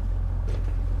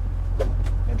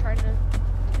 They're trying to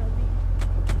kill me.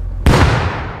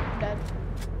 I'm dead.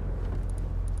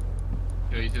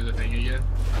 Yo, you do the thing again?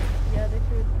 Yeah,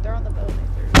 they're on the boat. They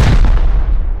threw.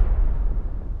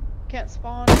 Can't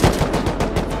spawn.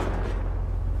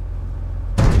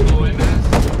 Pull in this.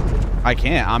 I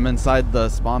can't. I'm inside the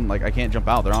spawn. Like, I can't jump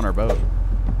out. They're on our boat.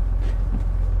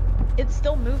 It's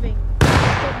still moving.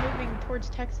 It's still moving towards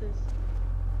Texas.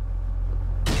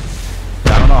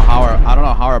 Yeah, I don't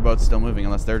know how our boat's still moving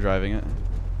unless they're driving it.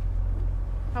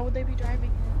 How would they be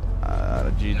driving it?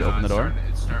 Did you open the door?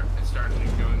 It's starting to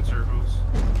go in circles.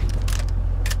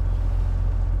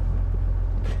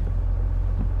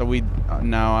 So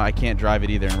no, I can't drive it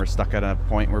either, and we're stuck at a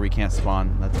point where we can't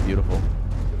spawn. That's beautiful.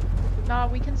 Nah,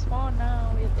 we can spawn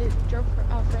now. It drove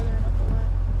out further enough away.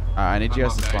 I need you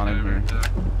guys to spawn in here.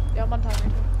 Yeah, I'm on timer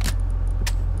too.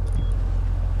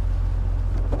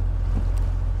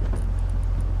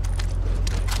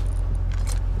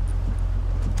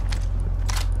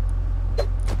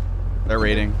 They're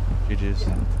raiding. GG's.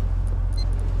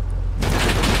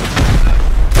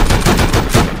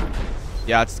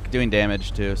 Yeah, it's doing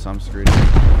damage too, so I'm screwed.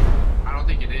 I don't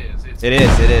think it is. It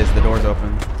is. The door's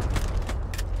open.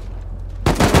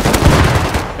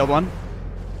 Killed one.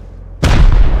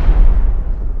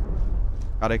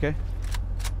 Got AK.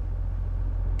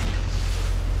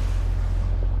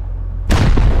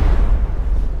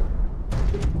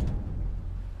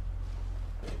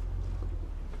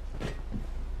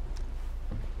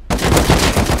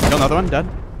 Kill another one, dead.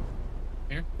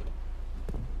 Here.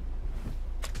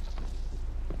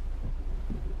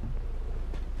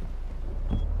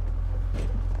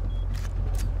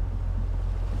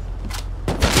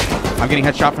 I'm getting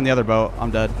headshot from the other boat.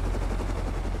 I'm dead.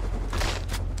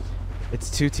 It's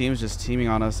two teams just teaming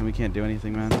on us and we can't do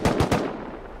anything, man.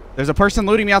 There's a person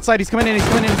looting me outside. He's coming in. He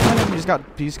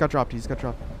just got dropped. Do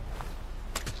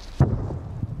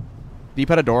you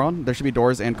put a door on? There should be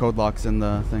doors and code locks in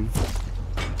the thing.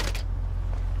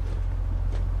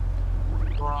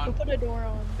 We'll put a door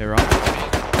on. They're on.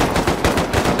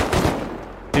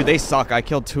 Dude, they suck. I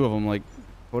killed two of them. Like,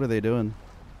 what are they doing?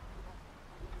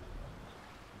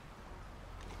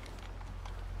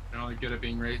 They're only good at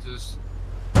being racist.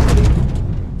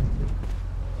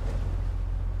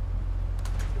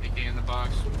 AK in the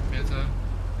box. Meta.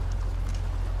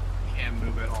 Can't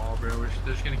move at all, bro. They're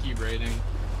just gonna keep raiding.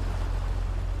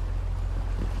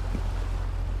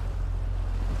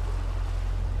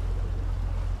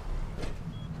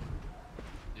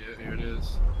 Yeah, here it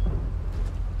is.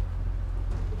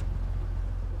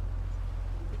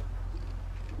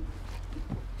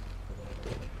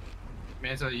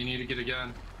 Manta, you need to get a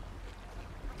gun.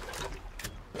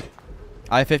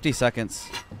 I have 50 seconds.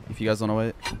 If you guys want to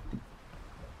wait. I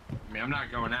mean, I'm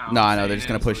not going out. No, I know. They're just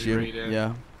going to push you. Yeah.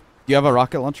 Do you have a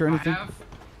rocket launcher or anything? I have.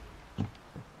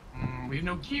 We have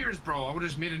no gears, bro. I would have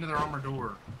just made another armor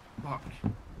door. Fuck.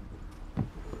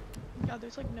 Yeah,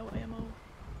 there's like no ammo.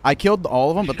 I killed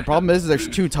all of them, but the problem is there's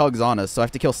 2 tugs on us, so I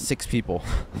have to kill 6 people.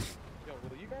 Yo,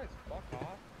 will you guys fuck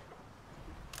off?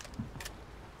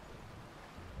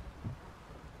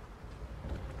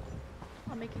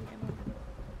 I'm making ammo.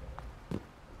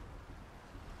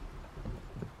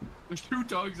 There's 2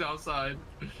 dogs outside.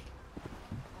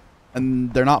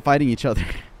 And they're not fighting each other.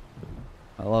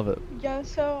 I love it. Yeah,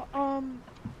 so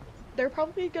they're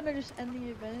probably gonna just end the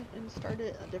event and start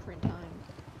it a different time.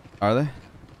 Are they?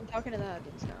 I'm talking to the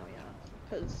admins now, yeah.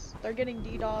 Because they're getting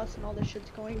DDoS and all this shit's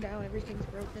going down, everything's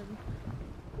broken.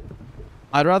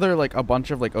 I'd rather like a bunch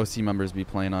of like OC members be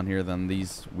playing on here than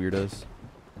these weirdos.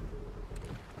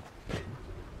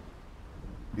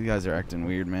 You guys are acting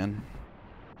weird, man.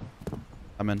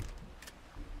 I'm in.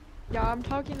 Yeah, I'm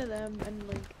talking to them and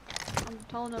like I'm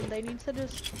telling them they need to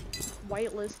just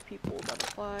whitelist people that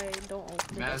apply and don't open it up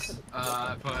to Mess, the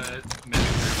public. put medic.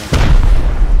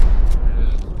 There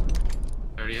it is.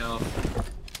 30 health.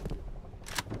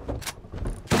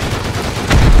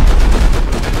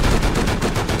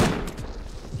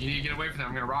 You need to get away from them.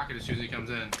 I'm gonna rocket as soon as he comes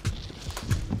in.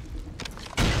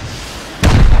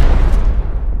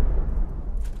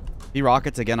 He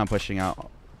rockets again. I'm pushing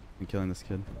out. I'm killing this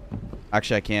kid.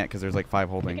 Actually, I can't because there's like 5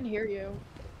 I holding. can hear you.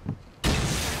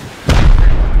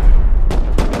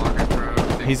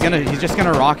 He's just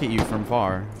gonna rocket you from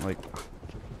far. Like.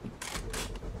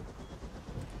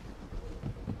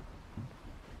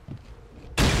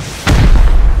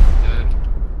 Dead.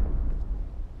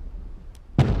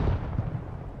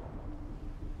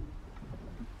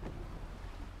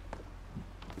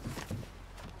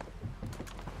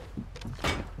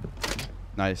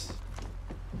 Nice.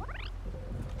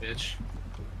 Bitch.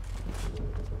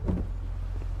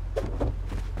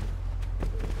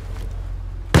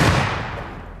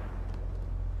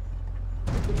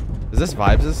 Is this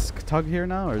Vibes' tug here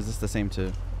now, or is this the same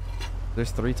 2? There's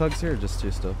 3 tugs here, or just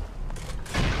 2 still?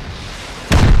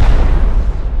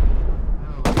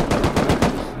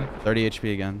 30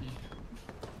 HP again.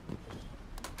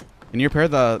 Can you repair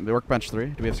the workbench 3?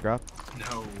 Do we have scrap?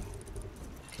 No.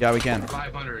 Yeah, we can.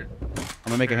 500. I'm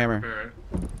gonna make a hammer. Repair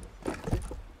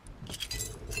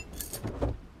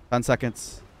it. 10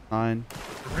 seconds. 9.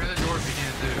 Repair the door if you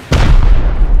can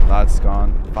too. That's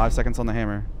gone. 5 seconds on the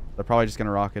hammer. They're probably just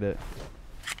gonna rocket it.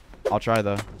 I'll try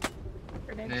though.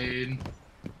 Grenades. Nade.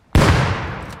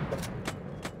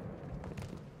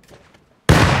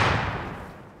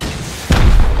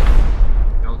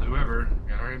 Killed whoever.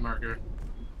 Got a raid marker.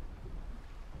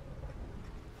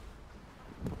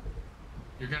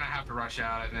 You're gonna have to rush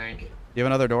out, I think. Do you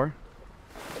have another door?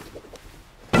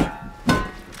 I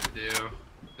do.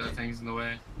 That thing's in the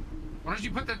way. Why don't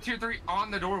you put that tier 3 on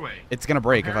the doorway? It's gonna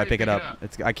break if I Apparently pick it up.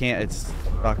 I can't. It's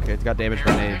stuck. It's got damage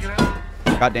by Apparently nades. pick it up.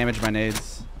 Got damaged by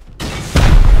nades.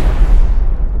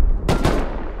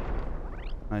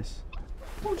 Nice.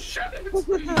 Oh shit! Give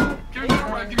me metal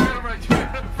frag, give me metal frag, give me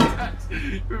metal frag.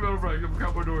 Give me metal frag, give me a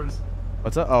couple doors.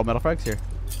 What's up? Oh, metal frag's here.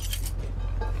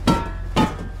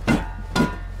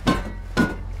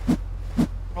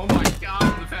 Oh my god,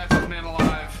 I'm the fastest man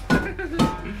alive.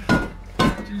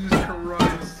 Jesus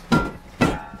Christ.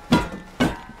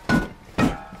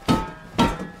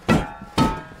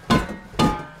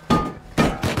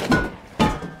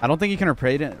 I don't think you can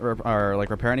repair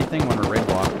anything when we're raid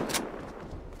blocked.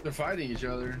 They're fighting each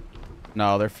other.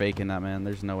 No, they're faking that, man.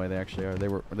 There's no way they actually are.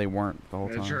 They weren't the whole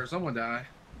Yeah, time. sure, someone die.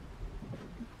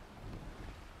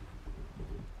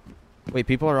 Wait,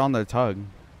 people are on the tug.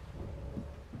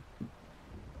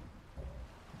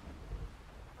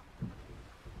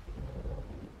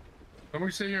 When we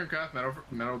sit here and craft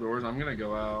metal doors, I'm gonna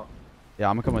go out. Yeah,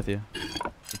 I'm gonna come with you.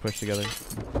 We push together.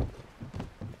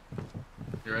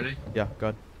 You ready? Yeah, go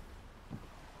ahead.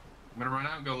 I'm gonna run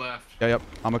out and go left. Yeah, yep.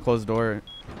 I'm gonna close the door.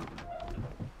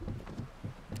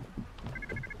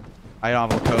 I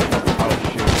don't have a code. Oh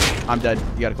shoot. I'm dead.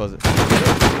 You gotta close it.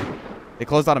 It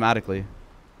closed automatically.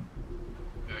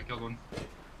 Yeah, I killed one.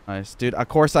 Nice. Dude, of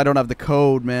course I don't have the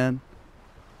code, man.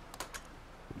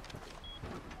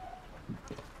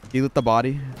 You lit the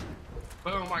body.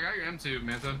 Boom, I got your M2,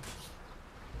 Manta.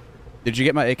 Did you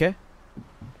get my AK?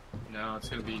 No, it's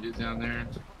gonna be down there.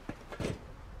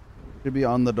 Should be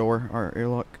on the door. Our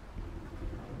airlock.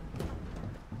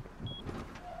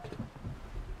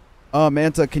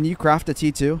 Manta, can you craft a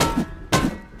T2?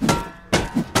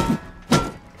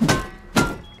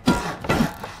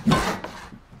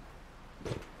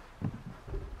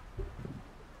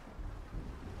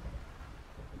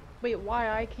 Wait, why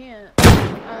I can't?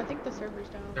 I think the server's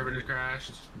down. Server just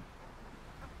crashed.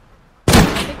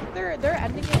 I think they're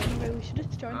ending it anyway. We should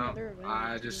just join the other event.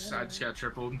 I just got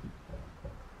tripled.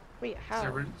 Wait, how?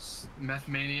 Server meth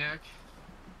maniac.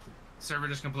 Server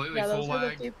just completely Yeah, full those are the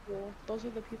lag. people. Those are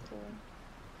the people.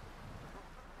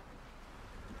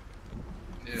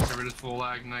 Yeah, server just full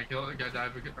lag, and I got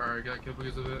died or I got killed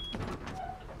because of it.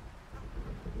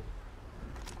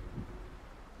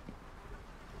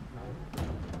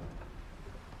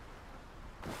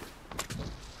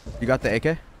 You got the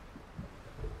AK?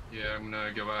 Yeah, I'm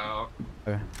gonna go out.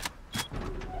 Okay.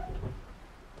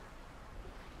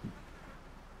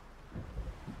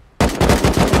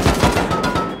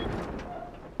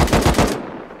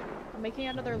 I'm making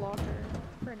another locker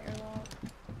for an airlock.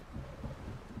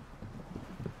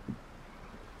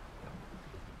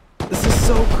 This is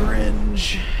so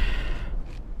cringe.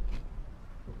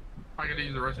 I gotta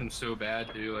use the restroom so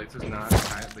bad, dude. Like, this is not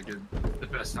the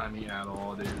best timing at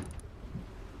all, dude.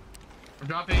 I'm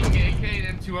dropping AK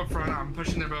and M2 up front. I'm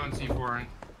pushing their bow and C4 in.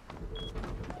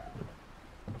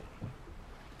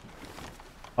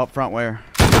 Up front where?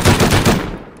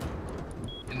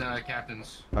 In the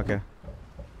captains. Okay.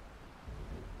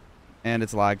 And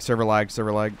it's lag. Server lag.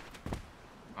 Server lag.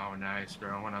 Oh, nice,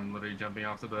 bro. When I'm literally jumping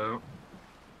off the boat.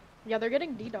 Yeah, they're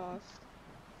getting DDoS.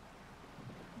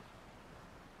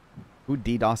 Who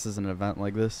DDoSes an event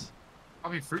like this?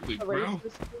 Probably Fruit Loops, The bro.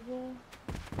 racist people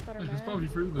that are It's mad. probably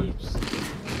Fruit Loops.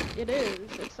 It is.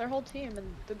 It's their whole team,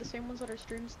 and they're the same ones that are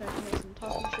stream sniping us and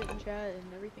talking shit in chat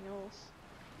and everything else.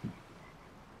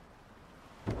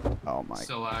 Oh my.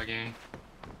 Still lagging.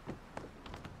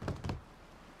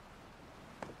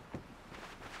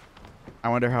 I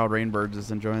wonder how Rainbirds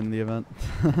is enjoying the event.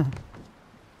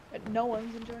 But no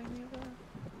one's enjoying the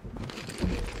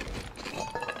event.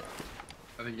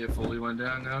 I think it fully went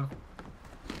down now.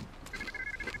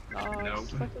 Oh, Nope.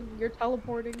 it's fucking, you're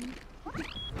teleporting.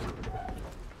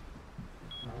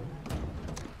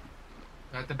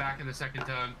 At the back of the second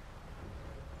tug.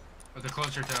 Or the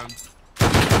closer tug.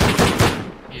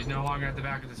 He's no longer at the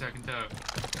back of the second tug.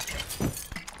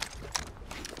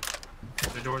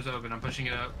 The door's open. I'm pushing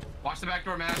it up. Watch the back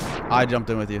door, man. I jumped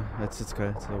in with you. It's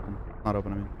good. It's open. Not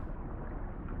open, I mean.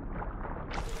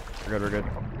 We're good. We're good.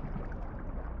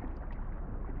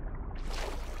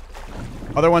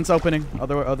 Other one's opening.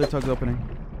 Other tug's opening.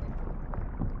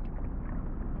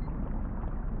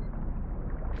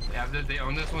 Yeah, they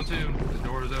own this one too. The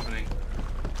door is opening.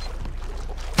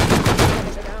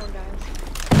 They're down, guys.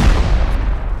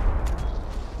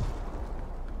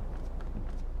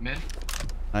 Mid.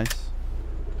 Nice.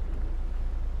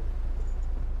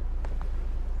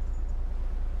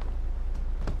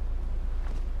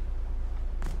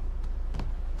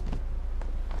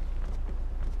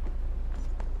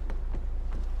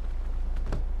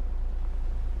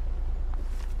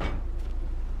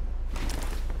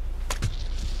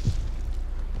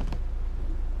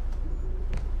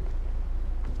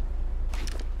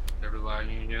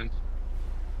 again.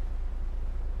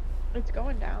 It's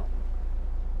going down.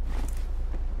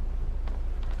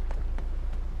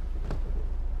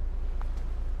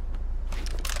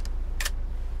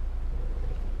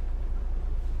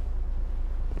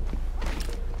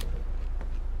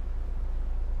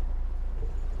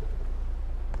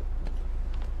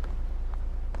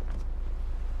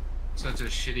 Such a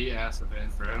shitty ass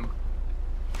event for him.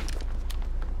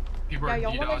 People Yeah, are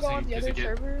y'all wanna go on DDoSing the because other it get.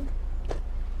 server?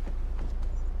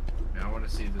 Yeah, I want to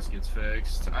see if this gets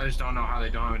fixed. I just don't know how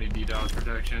they don't have any DDoS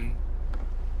protection.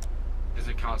 Does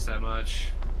it cost that much?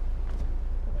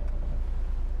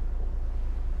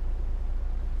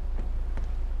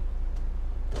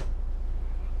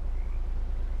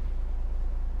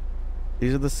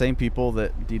 These are the same people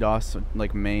that DDoS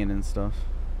like main and stuff.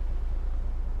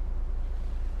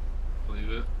 Believe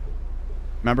it.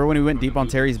 Remember when we went deep on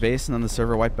Terry's base and then the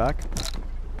server wiped back?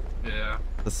 Yeah.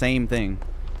 The same thing.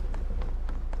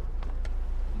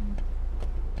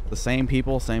 The same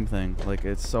people, same thing. Like,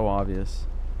 it's so obvious.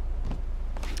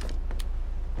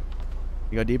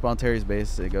 You go deep on Terry's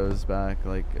base, it goes back,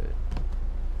 like,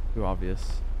 too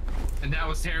obvious. And that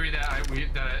was Terry that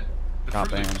the Got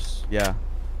Fruit banned. Loops. Yeah.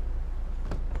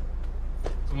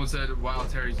 Someone said while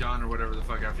Terry's gone or whatever the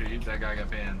fuck after that guy got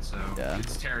banned, so Yeah.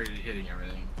 it's Terry hitting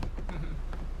everything.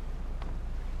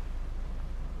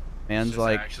 Man's It's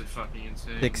like actually fucking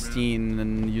insane, 16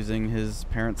 and using his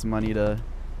parents' money to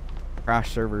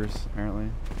crash servers, apparently.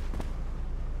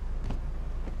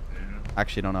 Yeah.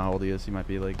 Actually, don't know how old he is. He might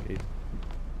be like 8.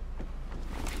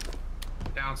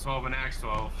 Down 12 and Axe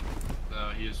 12.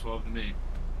 He is 12 to me.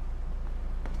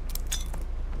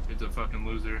 He's a fucking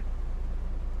loser.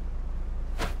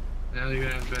 Now they're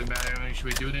gonna have been bad. I mean, should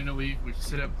we do it in a week? We can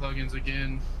set up plugins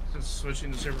again. Just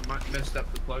switching the server messed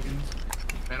up the plugins.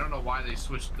 I don't know why they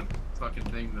switched the fucking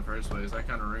thing in the first place. I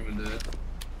kind of ruined it.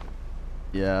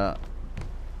 Yeah.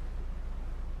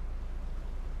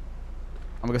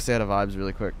 I'm gonna go say out of vibes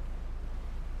really quick.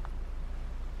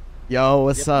 Yo,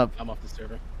 what's up? I'm off the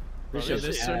server.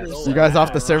 You guys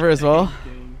off the server as well?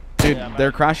 Dude,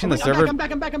 they're crashing the server. I'm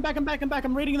back.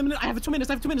 I'm raiding them. I have 2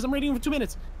 minutes. I'm raiding for 2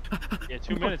 minutes. Yeah,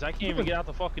 2 minutes. I can't even get out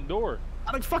the fucking door.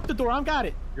 I like fuck the door. I've got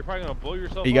it. You're probably gonna blow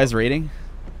yourself. Are you guys raiding?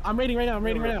 I'm raiding right now.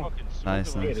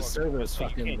 Nice, Yeah, nice. the server is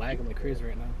fucking lagging like crazy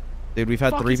right now. Dude, we've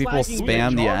had Fuck, 3 it's people lagging.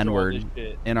 spam the Charge all N-word this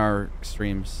shit. in our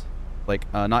streams.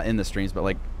 Like, not in the streams, but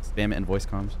like spam it in voice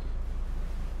comms.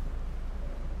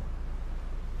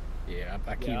 Yeah,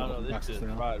 I can't Yeah, I don't know. open This boxes is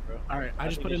now. pride, bro. All right, I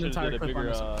just think put an they entire should've did clip a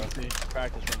on bigger, this.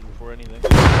 practice run before anything.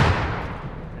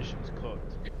 This shit's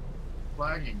cooked.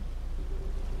 Lagging.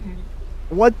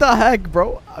 What the heck,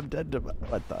 bro? I'm dead to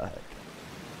what the heck?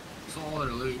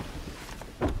 Solid loot.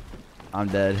 I'm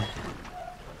dead.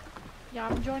 Yeah,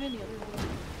 I'm joining the other one.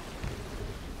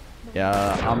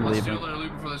 Yeah, I'm Let's leaving. do a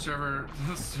loot before the server.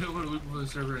 Let's do a loot before the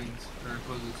server ends or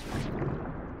closes.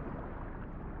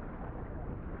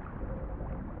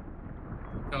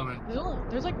 Coming.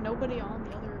 There's like nobody on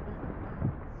the other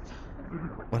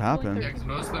event. What happened? Yeah, 'cause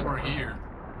most of them are here.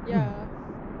 Yeah,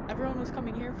 everyone was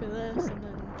coming here for this, and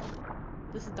then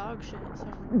this is dog shit. So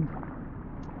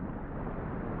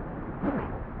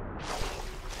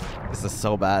This is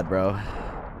so bad, bro.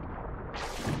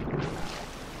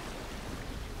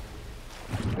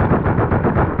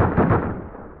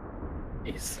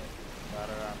 Yes.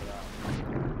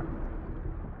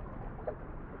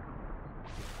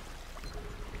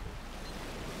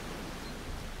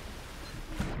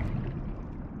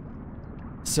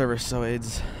 Server so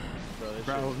AIDS.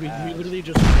 Bro, we literally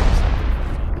just lost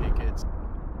like kids.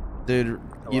 Dude,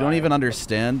 you don't even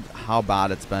understand how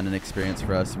bad it's been an experience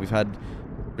for us. We've had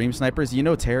Dream Snipers. You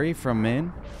know Terry from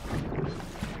Maine?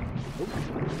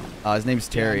 His name's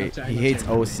Terry. I know He hates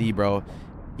OC, bro.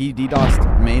 He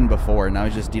DDoSed Maine before, now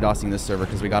he's just DDoSing this server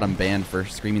because we got him banned for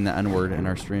screaming the N-word in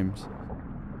our streams.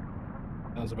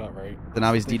 Sounds about right. So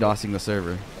now he's DDoSing the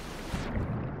server.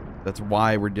 That's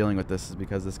why we're dealing with this, is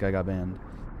because this guy got banned.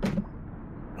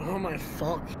 Oh my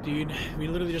fuck, dude. We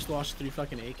literally just lost 3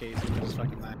 fucking AKs and just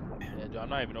fucking that. Yeah, dude, I'm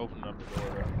not even opening up the door,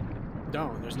 bro.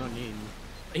 Don't, there's no need.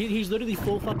 He's literally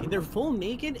full fucking, they're full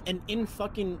naked and in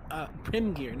fucking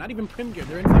prim gear. Not even prim gear,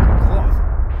 they're in fucking cloth.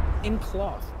 In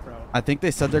cloth, bro. I think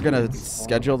they said they're gonna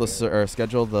schedule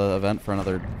the event for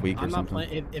another week or I'm not something.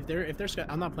 playing, if they're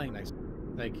I'm not playing next.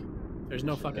 Like, there's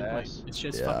no fucking point. ass. It's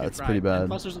just Yeah, fucking it's fried. pretty bad. And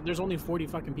plus, there's only 40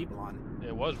 fucking people on.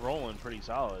 It was rolling pretty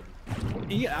solid.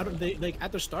 Yeah, like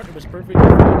at the start it was perfect. It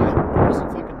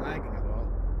wasn't fucking lagging at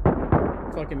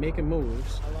all. Fucking making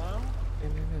moves. Hello?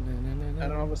 And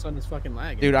then all of a sudden it's fucking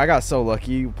lagging. Dude, I got so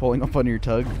lucky pulling up on your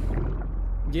tug.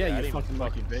 yeah, I you didn't fucking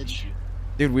lucky see bitch. you.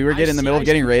 Dude, we were getting in the middle of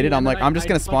getting raided. I'm like, I'm just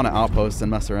gonna spawn an outpost and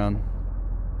mess around.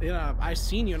 Yeah, I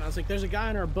seen you and I was like, there's a guy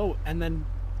on our boat, and then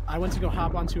I went to go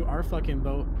hop onto our fucking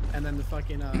boat, and then the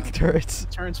fucking turrets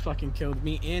fucking killed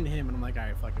me and him, and I'm like,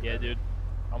 alright, fucking. Yeah, dude,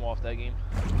 I'm off that game.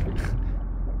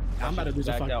 I'm about to lose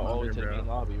a fucking all to the main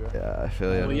lobby, bro. Yeah, I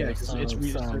feel you. Well, yeah, it's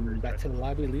back to the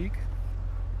lobby league.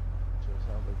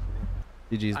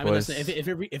 GG's, I mean, boys. listen, if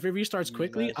it restarts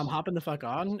quickly, I'm hopping the fuck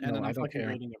on, and then I'm fucking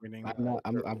raiding everything.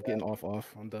 I'm getting off.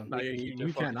 I'm done. No,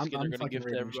 you can. I'm gonna fucking gift to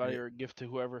raiding everybody shit. or gift to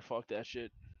whoever. Fuck that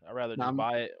shit. I'd rather just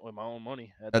buy it with my own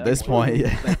money. At this point,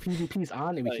 yeah. Like, PvP's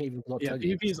on and we can't even blow up. Yeah,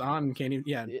 PvP's on. Can't even.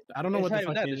 Yeah, I don't know what the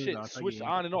fuck the shit switched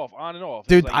on and off, on and off.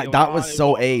 Dude, that was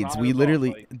so AIDS. We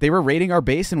literally, they were raiding our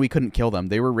base and we couldn't kill them.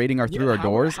 They were raiding through our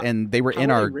doors and they were in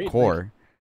our core.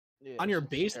 On your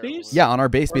base? Yeah, on our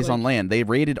base on land. They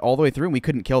raided all the way through and we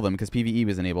couldn't kill them because PvE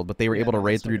was enabled, but they were able to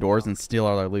raid through doors and steal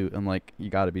all our loot. I'm like, you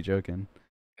gotta be joking.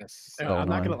 So I'm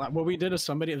not gonna lie. What we did is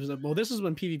somebody was like, well, this is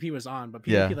when PvP was on, but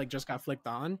PvP like just got flicked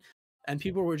on, and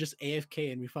people were just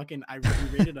AFK, and we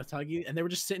raided a Tuggy, and they were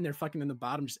just sitting there fucking in the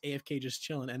bottom, just AFK, just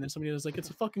chilling. And then somebody was like, "It's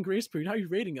a fucking grace period. How are you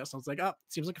raiding us?" I was like, "Oh,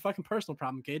 seems like a fucking personal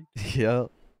problem, kid." Yeah.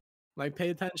 Like, pay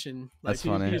attention. That's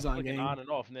like, funny. On and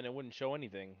off, and then it wouldn't show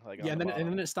anything. Like yeah, and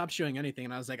then it stopped showing anything,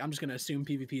 and I was like, I'm just gonna assume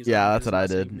PvP is. Yeah, that's what I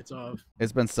did. It's off.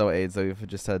 It's been so AIDS that we've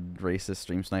just had racist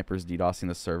stream snipers DDoSing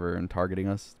the server and targeting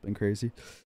us. It's been crazy.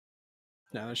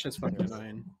 No, that shit's fucking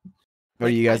annoying. What are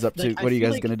you guys up to? What are you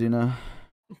guys gonna do now?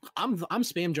 I'm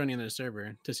spam joining the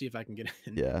server to see if I can get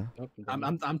in. Yeah.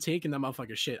 I'm taking that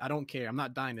motherfucker shit. I don't care. I'm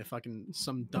not dying to fucking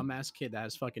some dumbass kid that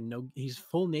has fucking he's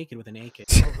full naked with an AK.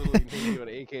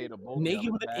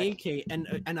 Naked with an AK,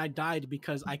 and I died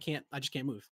because I just can't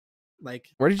move. Like,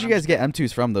 where did you guys get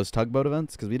M2s from? Those tugboat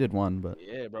events? Because we did one, but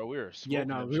yeah, bro, we were we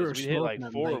hit like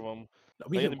 4 of them.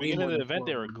 We like, hit in the beginning of the event,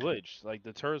 they were glitched. Like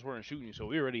the turrets weren't shooting you, so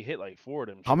we already hit like 4 of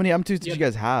them. How many M2s did you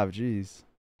guys have? Jeez.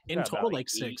 In total, like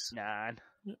 6, 9.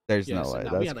 There's no way.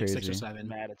 That's we had like crazy. 6 or 7.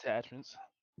 Mad attachments.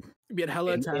 We had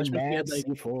hella attachments. We had like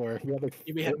C4.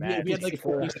 We had like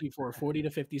 40 C4, 40 to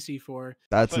 50 C4.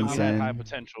 That's insane. insane. We had high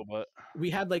potential, but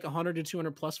we had like 100 to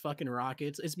 200 plus fucking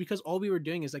rockets. It's because all we were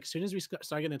doing is like, as soon as we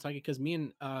started getting attacked, because me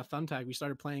and Thumbtack, we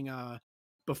started playing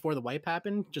before the wipe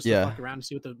happened, just to fuck around and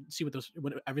see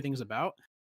what everything's about.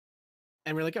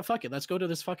 And we're like, oh, fuck it, let's go to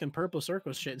this fucking purple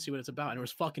circle shit and see what it's about. And it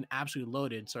was fucking absolutely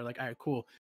loaded. So we're like, all right, cool.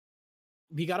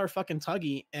 We got our fucking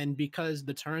Tuggy, and because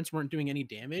the turrets weren't doing any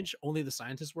damage, only the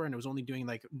scientists were, and it was only doing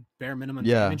like bare minimum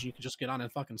damage. You could just get on and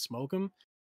fucking smoke them.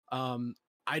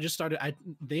 I just started.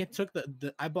 They took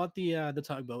I bought the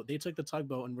tugboat. They took the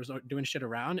tugboat and was doing shit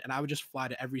around, and I would just fly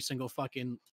to every single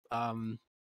fucking thing.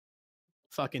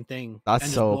 That's and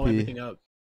just so blow OP. everything up.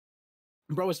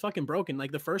 Bro, it's fucking broken.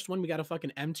 Like the first one, we got a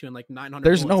fucking M2 and like 900.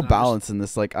 There's no balance in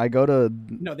this. Like I go to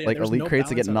like there's elite no crates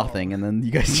to get balance at all. nothing, and then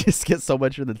you guys just get so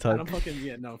much for the tug. I'm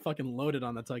fucking loaded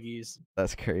on the Tuggies.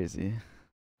 That's crazy.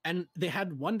 And they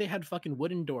had fucking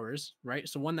wooden doors, right?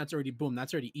 So one, that's already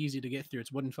that's already easy to get through.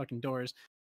 It's wooden fucking doors.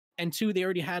 And 2, they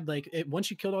already had like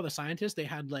once you killed all the scientists, they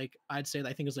had like, I'd say,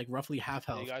 I think it was like roughly half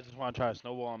health. You guys just want to try a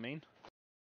snowball on main?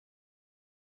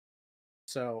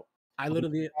 So I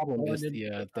literally problem is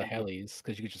the helis,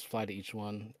 because you could just fly to each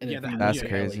one. And that's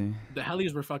crazy. The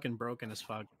helis were fucking broken as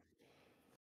fuck.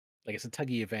 Like it's a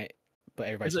Tuggy event, but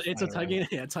everybody's it's a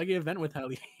Tuggy event with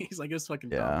helis. Like it's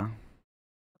fucking dumb.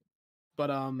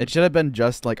 But it should have been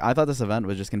just like, I thought this event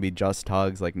was just gonna be just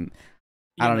tugs. Like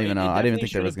I don't even know. I didn't even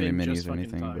think there was gonna be minis or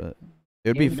anything, but it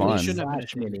would be fun.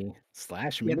 Slash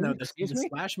mini. No, the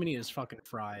slash mini is fucking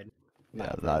fried.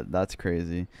 Yeah, that's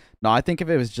crazy. No, I think if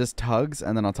it was just tugs,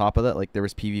 and then on top of that, like there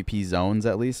was PvP zones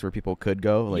at least where people could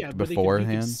go, like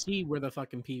beforehand. You could see where the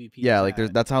fucking PvP. Yeah, like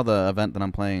that's how the event that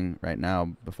I'm playing right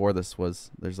now before this was.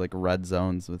 There's like red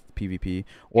zones with PvP,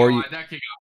 or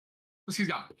this kid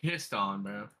got pissed on,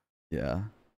 bro. Yeah.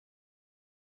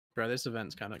 Bro, this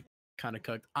event's kind of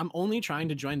cooked. I'm only trying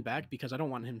to join back because I don't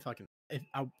want him fucking.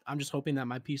 I'm just hoping that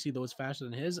my PC goes faster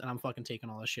than his, and I'm fucking taking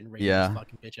all this shit and raiding this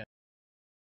fucking bitch out.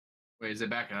 Wait, is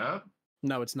it back up?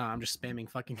 No, it's not. I'm just spamming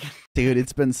fucking. Dude,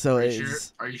 it's been so. Are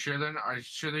you sure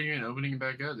they're even opening it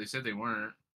back up? They said they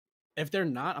weren't. If they're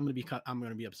not, I'm gonna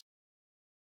be upset.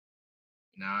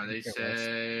 Nah, they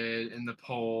said in the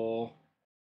poll.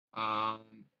 I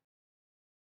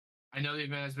know the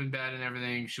event has been bad and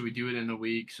everything. Should we do it in a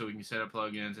week so we can set up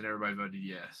plugins? And everybody voted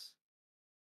yes.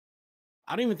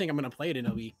 I don't even think I'm gonna play it in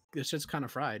a week. This shit's kind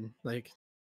of fried. Like,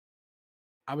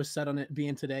 I was set on it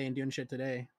being today and doing shit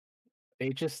today. They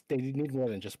need more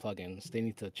than just plugins. They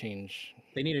need to change.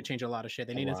 They need to change a lot of shit.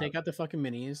 They need to take out the fucking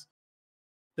minis.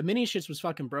 The mini shits was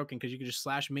fucking broken because you could just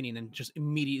slash mini and then just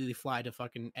immediately fly to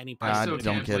fucking any place. I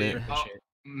don't get it.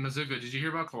 Mazuka, did you hear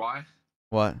about Kawhi?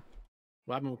 What?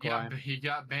 What happened with Yeah, Kawhi? he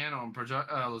got banned on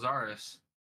Lazarus.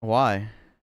 Why?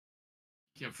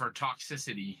 Yeah, for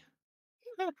toxicity.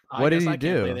 What did guess he I can't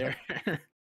play do? there.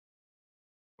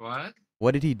 What?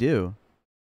 What did he do?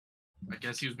 I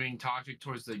guess he was being toxic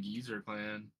towards the Geezer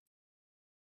clan.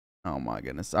 Oh my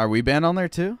goodness. Are we banned on there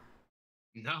too?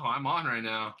 No, I'm on right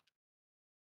now.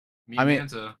 Me I and mean,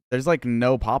 Manta. there's like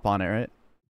no pop on it, right?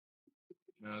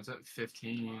 No, it's at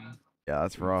 15. Yeah,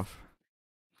 that's rough.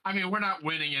 I mean, we're not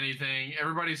winning anything.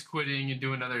 Everybody's quitting and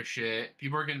doing other shit.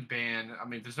 People are getting banned. I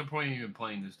mean, there's no point in even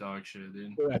playing this dog shit,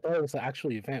 dude. Wait, I thought it was an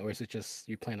actual event, or is it just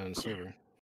you playing on the server,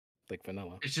 like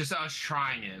vanilla? It's just us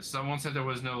trying it. Someone said there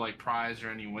was no like prize or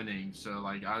any winning, so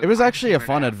like It was actually a figured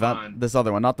fun I'd have event. fun. This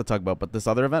other one, not the tugboat, but this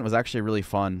other event was actually really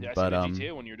fun. Yeah, I but seen the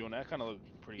GTA when you were doing that. Kind of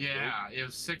looked pretty. Yeah, it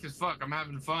was sick as fuck. I'm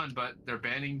having fun, but they're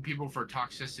banning people for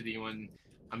toxicity when,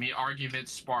 I mean,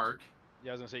 arguments spark. Yeah,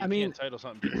 I was gonna say I you mean- can't title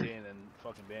something GTA and then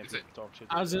fucking ban people and talk shit.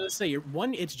 I was gonna say,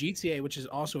 it's GTA, which is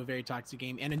also a very toxic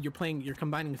game, and then you're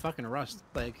combining fucking Rust,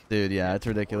 like. dude, yeah, it's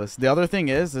ridiculous. The other thing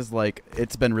is like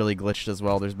it's been really glitched as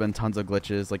well. There's been tons of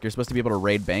glitches. Like you're supposed to be able to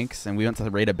raid banks, and we went to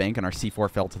raid a bank, and our C4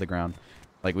 fell to the ground.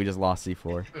 Like we just lost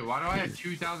C4. Wait, why do I have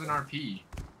 2,000 RP?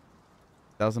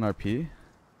 1,000 RP.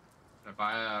 If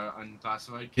I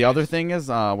unclassified. The other thing is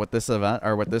with this event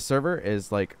or with this server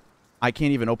is like I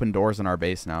can't even open doors in our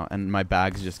base now, and my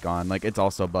bag's just gone. Like it's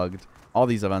also bugged. All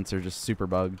these events are just super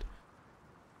bugged.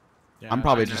 Yeah, I'm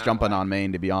probably I just know. jumping on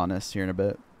main, to be honest, here in a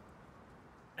bit.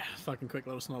 Fucking quick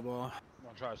little snowball.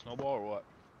 Want to try a snowball or what?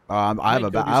 I have might go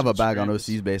do I have a some bag on scrims.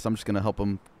 OC's base. I'm just gonna help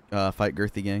them fight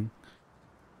Girthy Gang.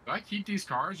 Do I keep these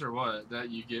cars or what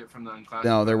that you get from the unclassified?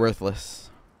 No, they're worthless.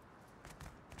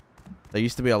 There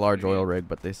used to be a large oil rig,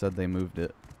 but they said they moved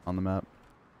it on the map.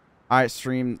 All right,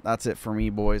 stream. That's it for me,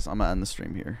 boys. I'm gonna end the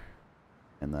stream here,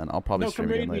 and then I'll probably No, stream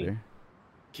come again raid me.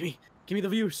 later. Give me the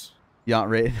views. Yeah,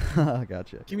 raid.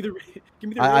 Gotcha. Give me the. Give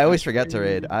me the. I raid. always forget to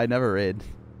raid. I never raid.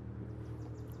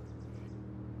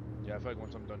 Yeah, I feel like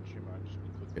once I'm done streaming, I just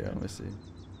quickly. Yeah, let me see.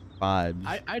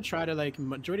 Vibes. I try to like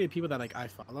majority of people that like I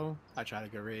follow. I try to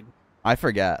go raid. I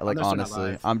forget. Like Unless they're not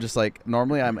honestly, live. I'm just like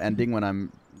normally I'm ending when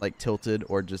I'm like tilted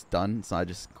or just done, so I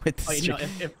just quit the Like, stream.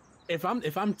 no,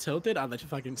 if I'm tilted, I'll let you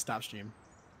fucking stop stream.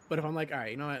 But if I'm like, all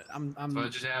right, you know what, I'm. So it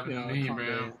just happened you to know, me, calm bro.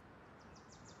 down.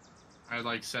 I had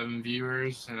like 7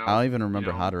 viewers, and I don't even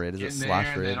remember you know, how to raid. Is it getting slash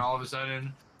there, and raid? then all of a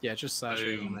sudden, Yeah, just slash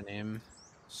raid on Boom. my name.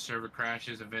 server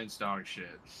crashes, events, dog shit.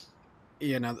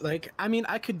 Yeah, no, like I mean,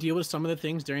 I could deal with some of the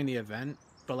things during the event,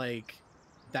 but like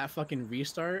that fucking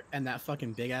restart and that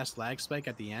fucking big ass lag spike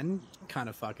at the end kind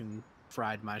of fucking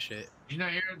fried my shit. Did you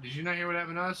not hear? Did you not hear what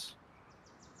happened to us?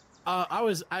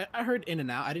 I heard in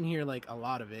and out. I didn't hear like a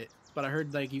lot of it, but I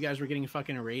heard like you guys were getting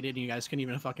fucking raided and you guys couldn't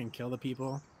even fucking kill the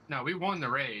people. No, we won the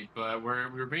raid, but we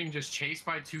were being just chased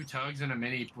by 2 tugs and a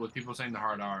mini with people saying the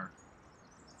hard R.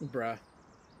 Bruh.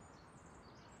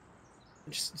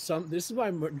 This is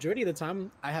why majority of the time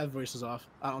I have voices off.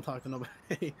 I don't talk to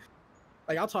nobody.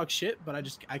 Like I'll talk shit, but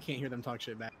I can't hear them talk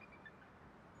shit back.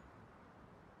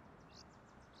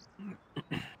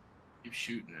 Keep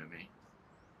shooting at me.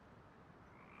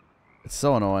 It's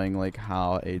so annoying, like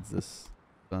how AIDS this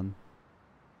done.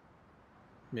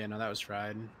 Yeah, no, that was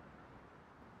fried.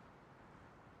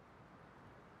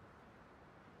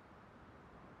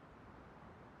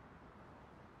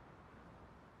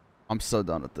 I'm so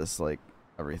done with this, like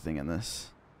everything in this.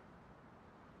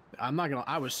 I'm not gonna.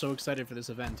 I was so excited for this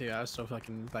event too. I was so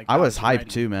fucking like. I was hyped ready.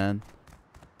 too, man.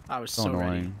 I was So so ready.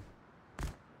 annoying.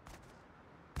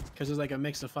 Because there's like a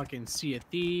mix of fucking Sea of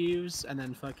Thieves and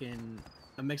then fucking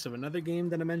a mix of another game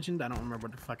that I mentioned. I don't remember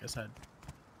what the fuck I said.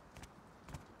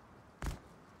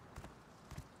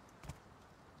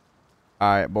 All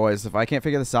right, boys. If I can't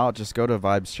figure this out, just go to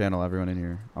Vibes channel. Everyone in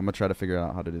here. I'm gonna try to figure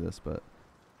out how to do this, but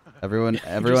everyone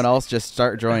else just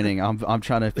start joining. I'm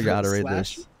trying to figure out how to raid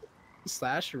this.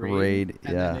 Slash Raid.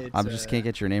 and Yeah. then it's, I just can't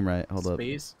get your name right. Hold up.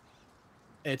 space.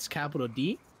 It's capital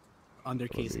D,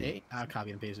 undercase D. A. I'll copy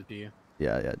and paste it to you.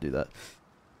 Yeah. Do that.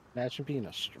 Imagine being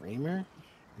a streamer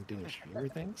and doing streamer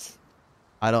things.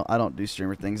 I don't do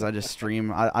streamer things. I just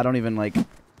stream. I don't even like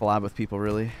collab with people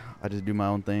really. I just do my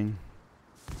own thing.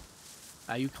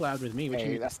 You collabed with me. What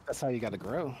Hey, you that's how you gotta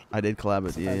grow. I did collab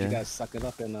with you. Sometimes Yeah. you guys suck it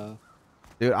up and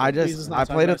Dude, Please, let's not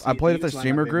talk about I played with the CFUs, why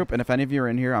streamer not, group, and if any of you are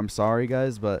in here, I'm sorry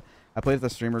guys, but I played with the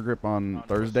streamer group on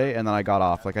Thursday, and then I got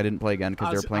off. Like I didn't play again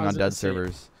because they were playing on dead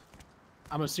servers.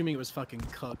 I'm assuming it was fucking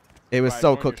cooked. It was Right, so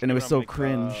join your cooked, and it was stream, so I'm like,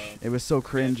 cringe. It was so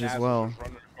cringe as Naz was well, just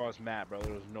running across map, bro.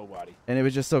 There was nobody. and it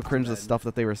was just so cringe the dead. stuff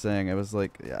that they were saying. It was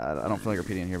like, yeah, I don't feel like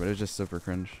repeating it here, but it was just super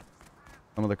cringe.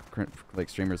 Some of the like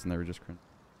streamers, and they were just cringe.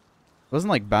 wasn't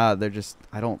like bad. They're just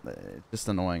just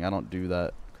annoying. I don't do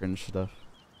that cringe stuff.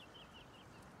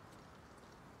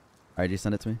 Alright, you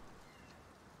send it to me?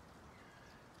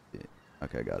 Yeah.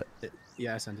 Okay, got it.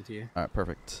 Yeah, I sent it to you. Alright,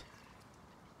 perfect.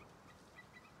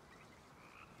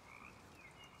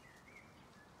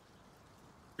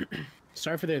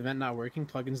 Sorry for the event not working.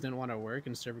 Plugins didn't want to work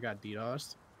and server got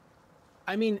DDoSed.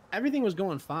 I mean, everything was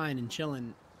going fine and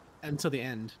chilling until the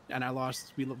end, and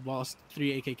we lost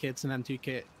 3 AK kits and then 2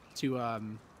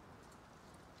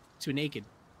 naked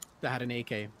that had an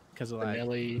AK because of that.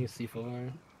 Benelli,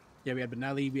 C4. Yeah, we had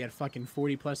Benelli. We had fucking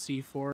 40 plus C4.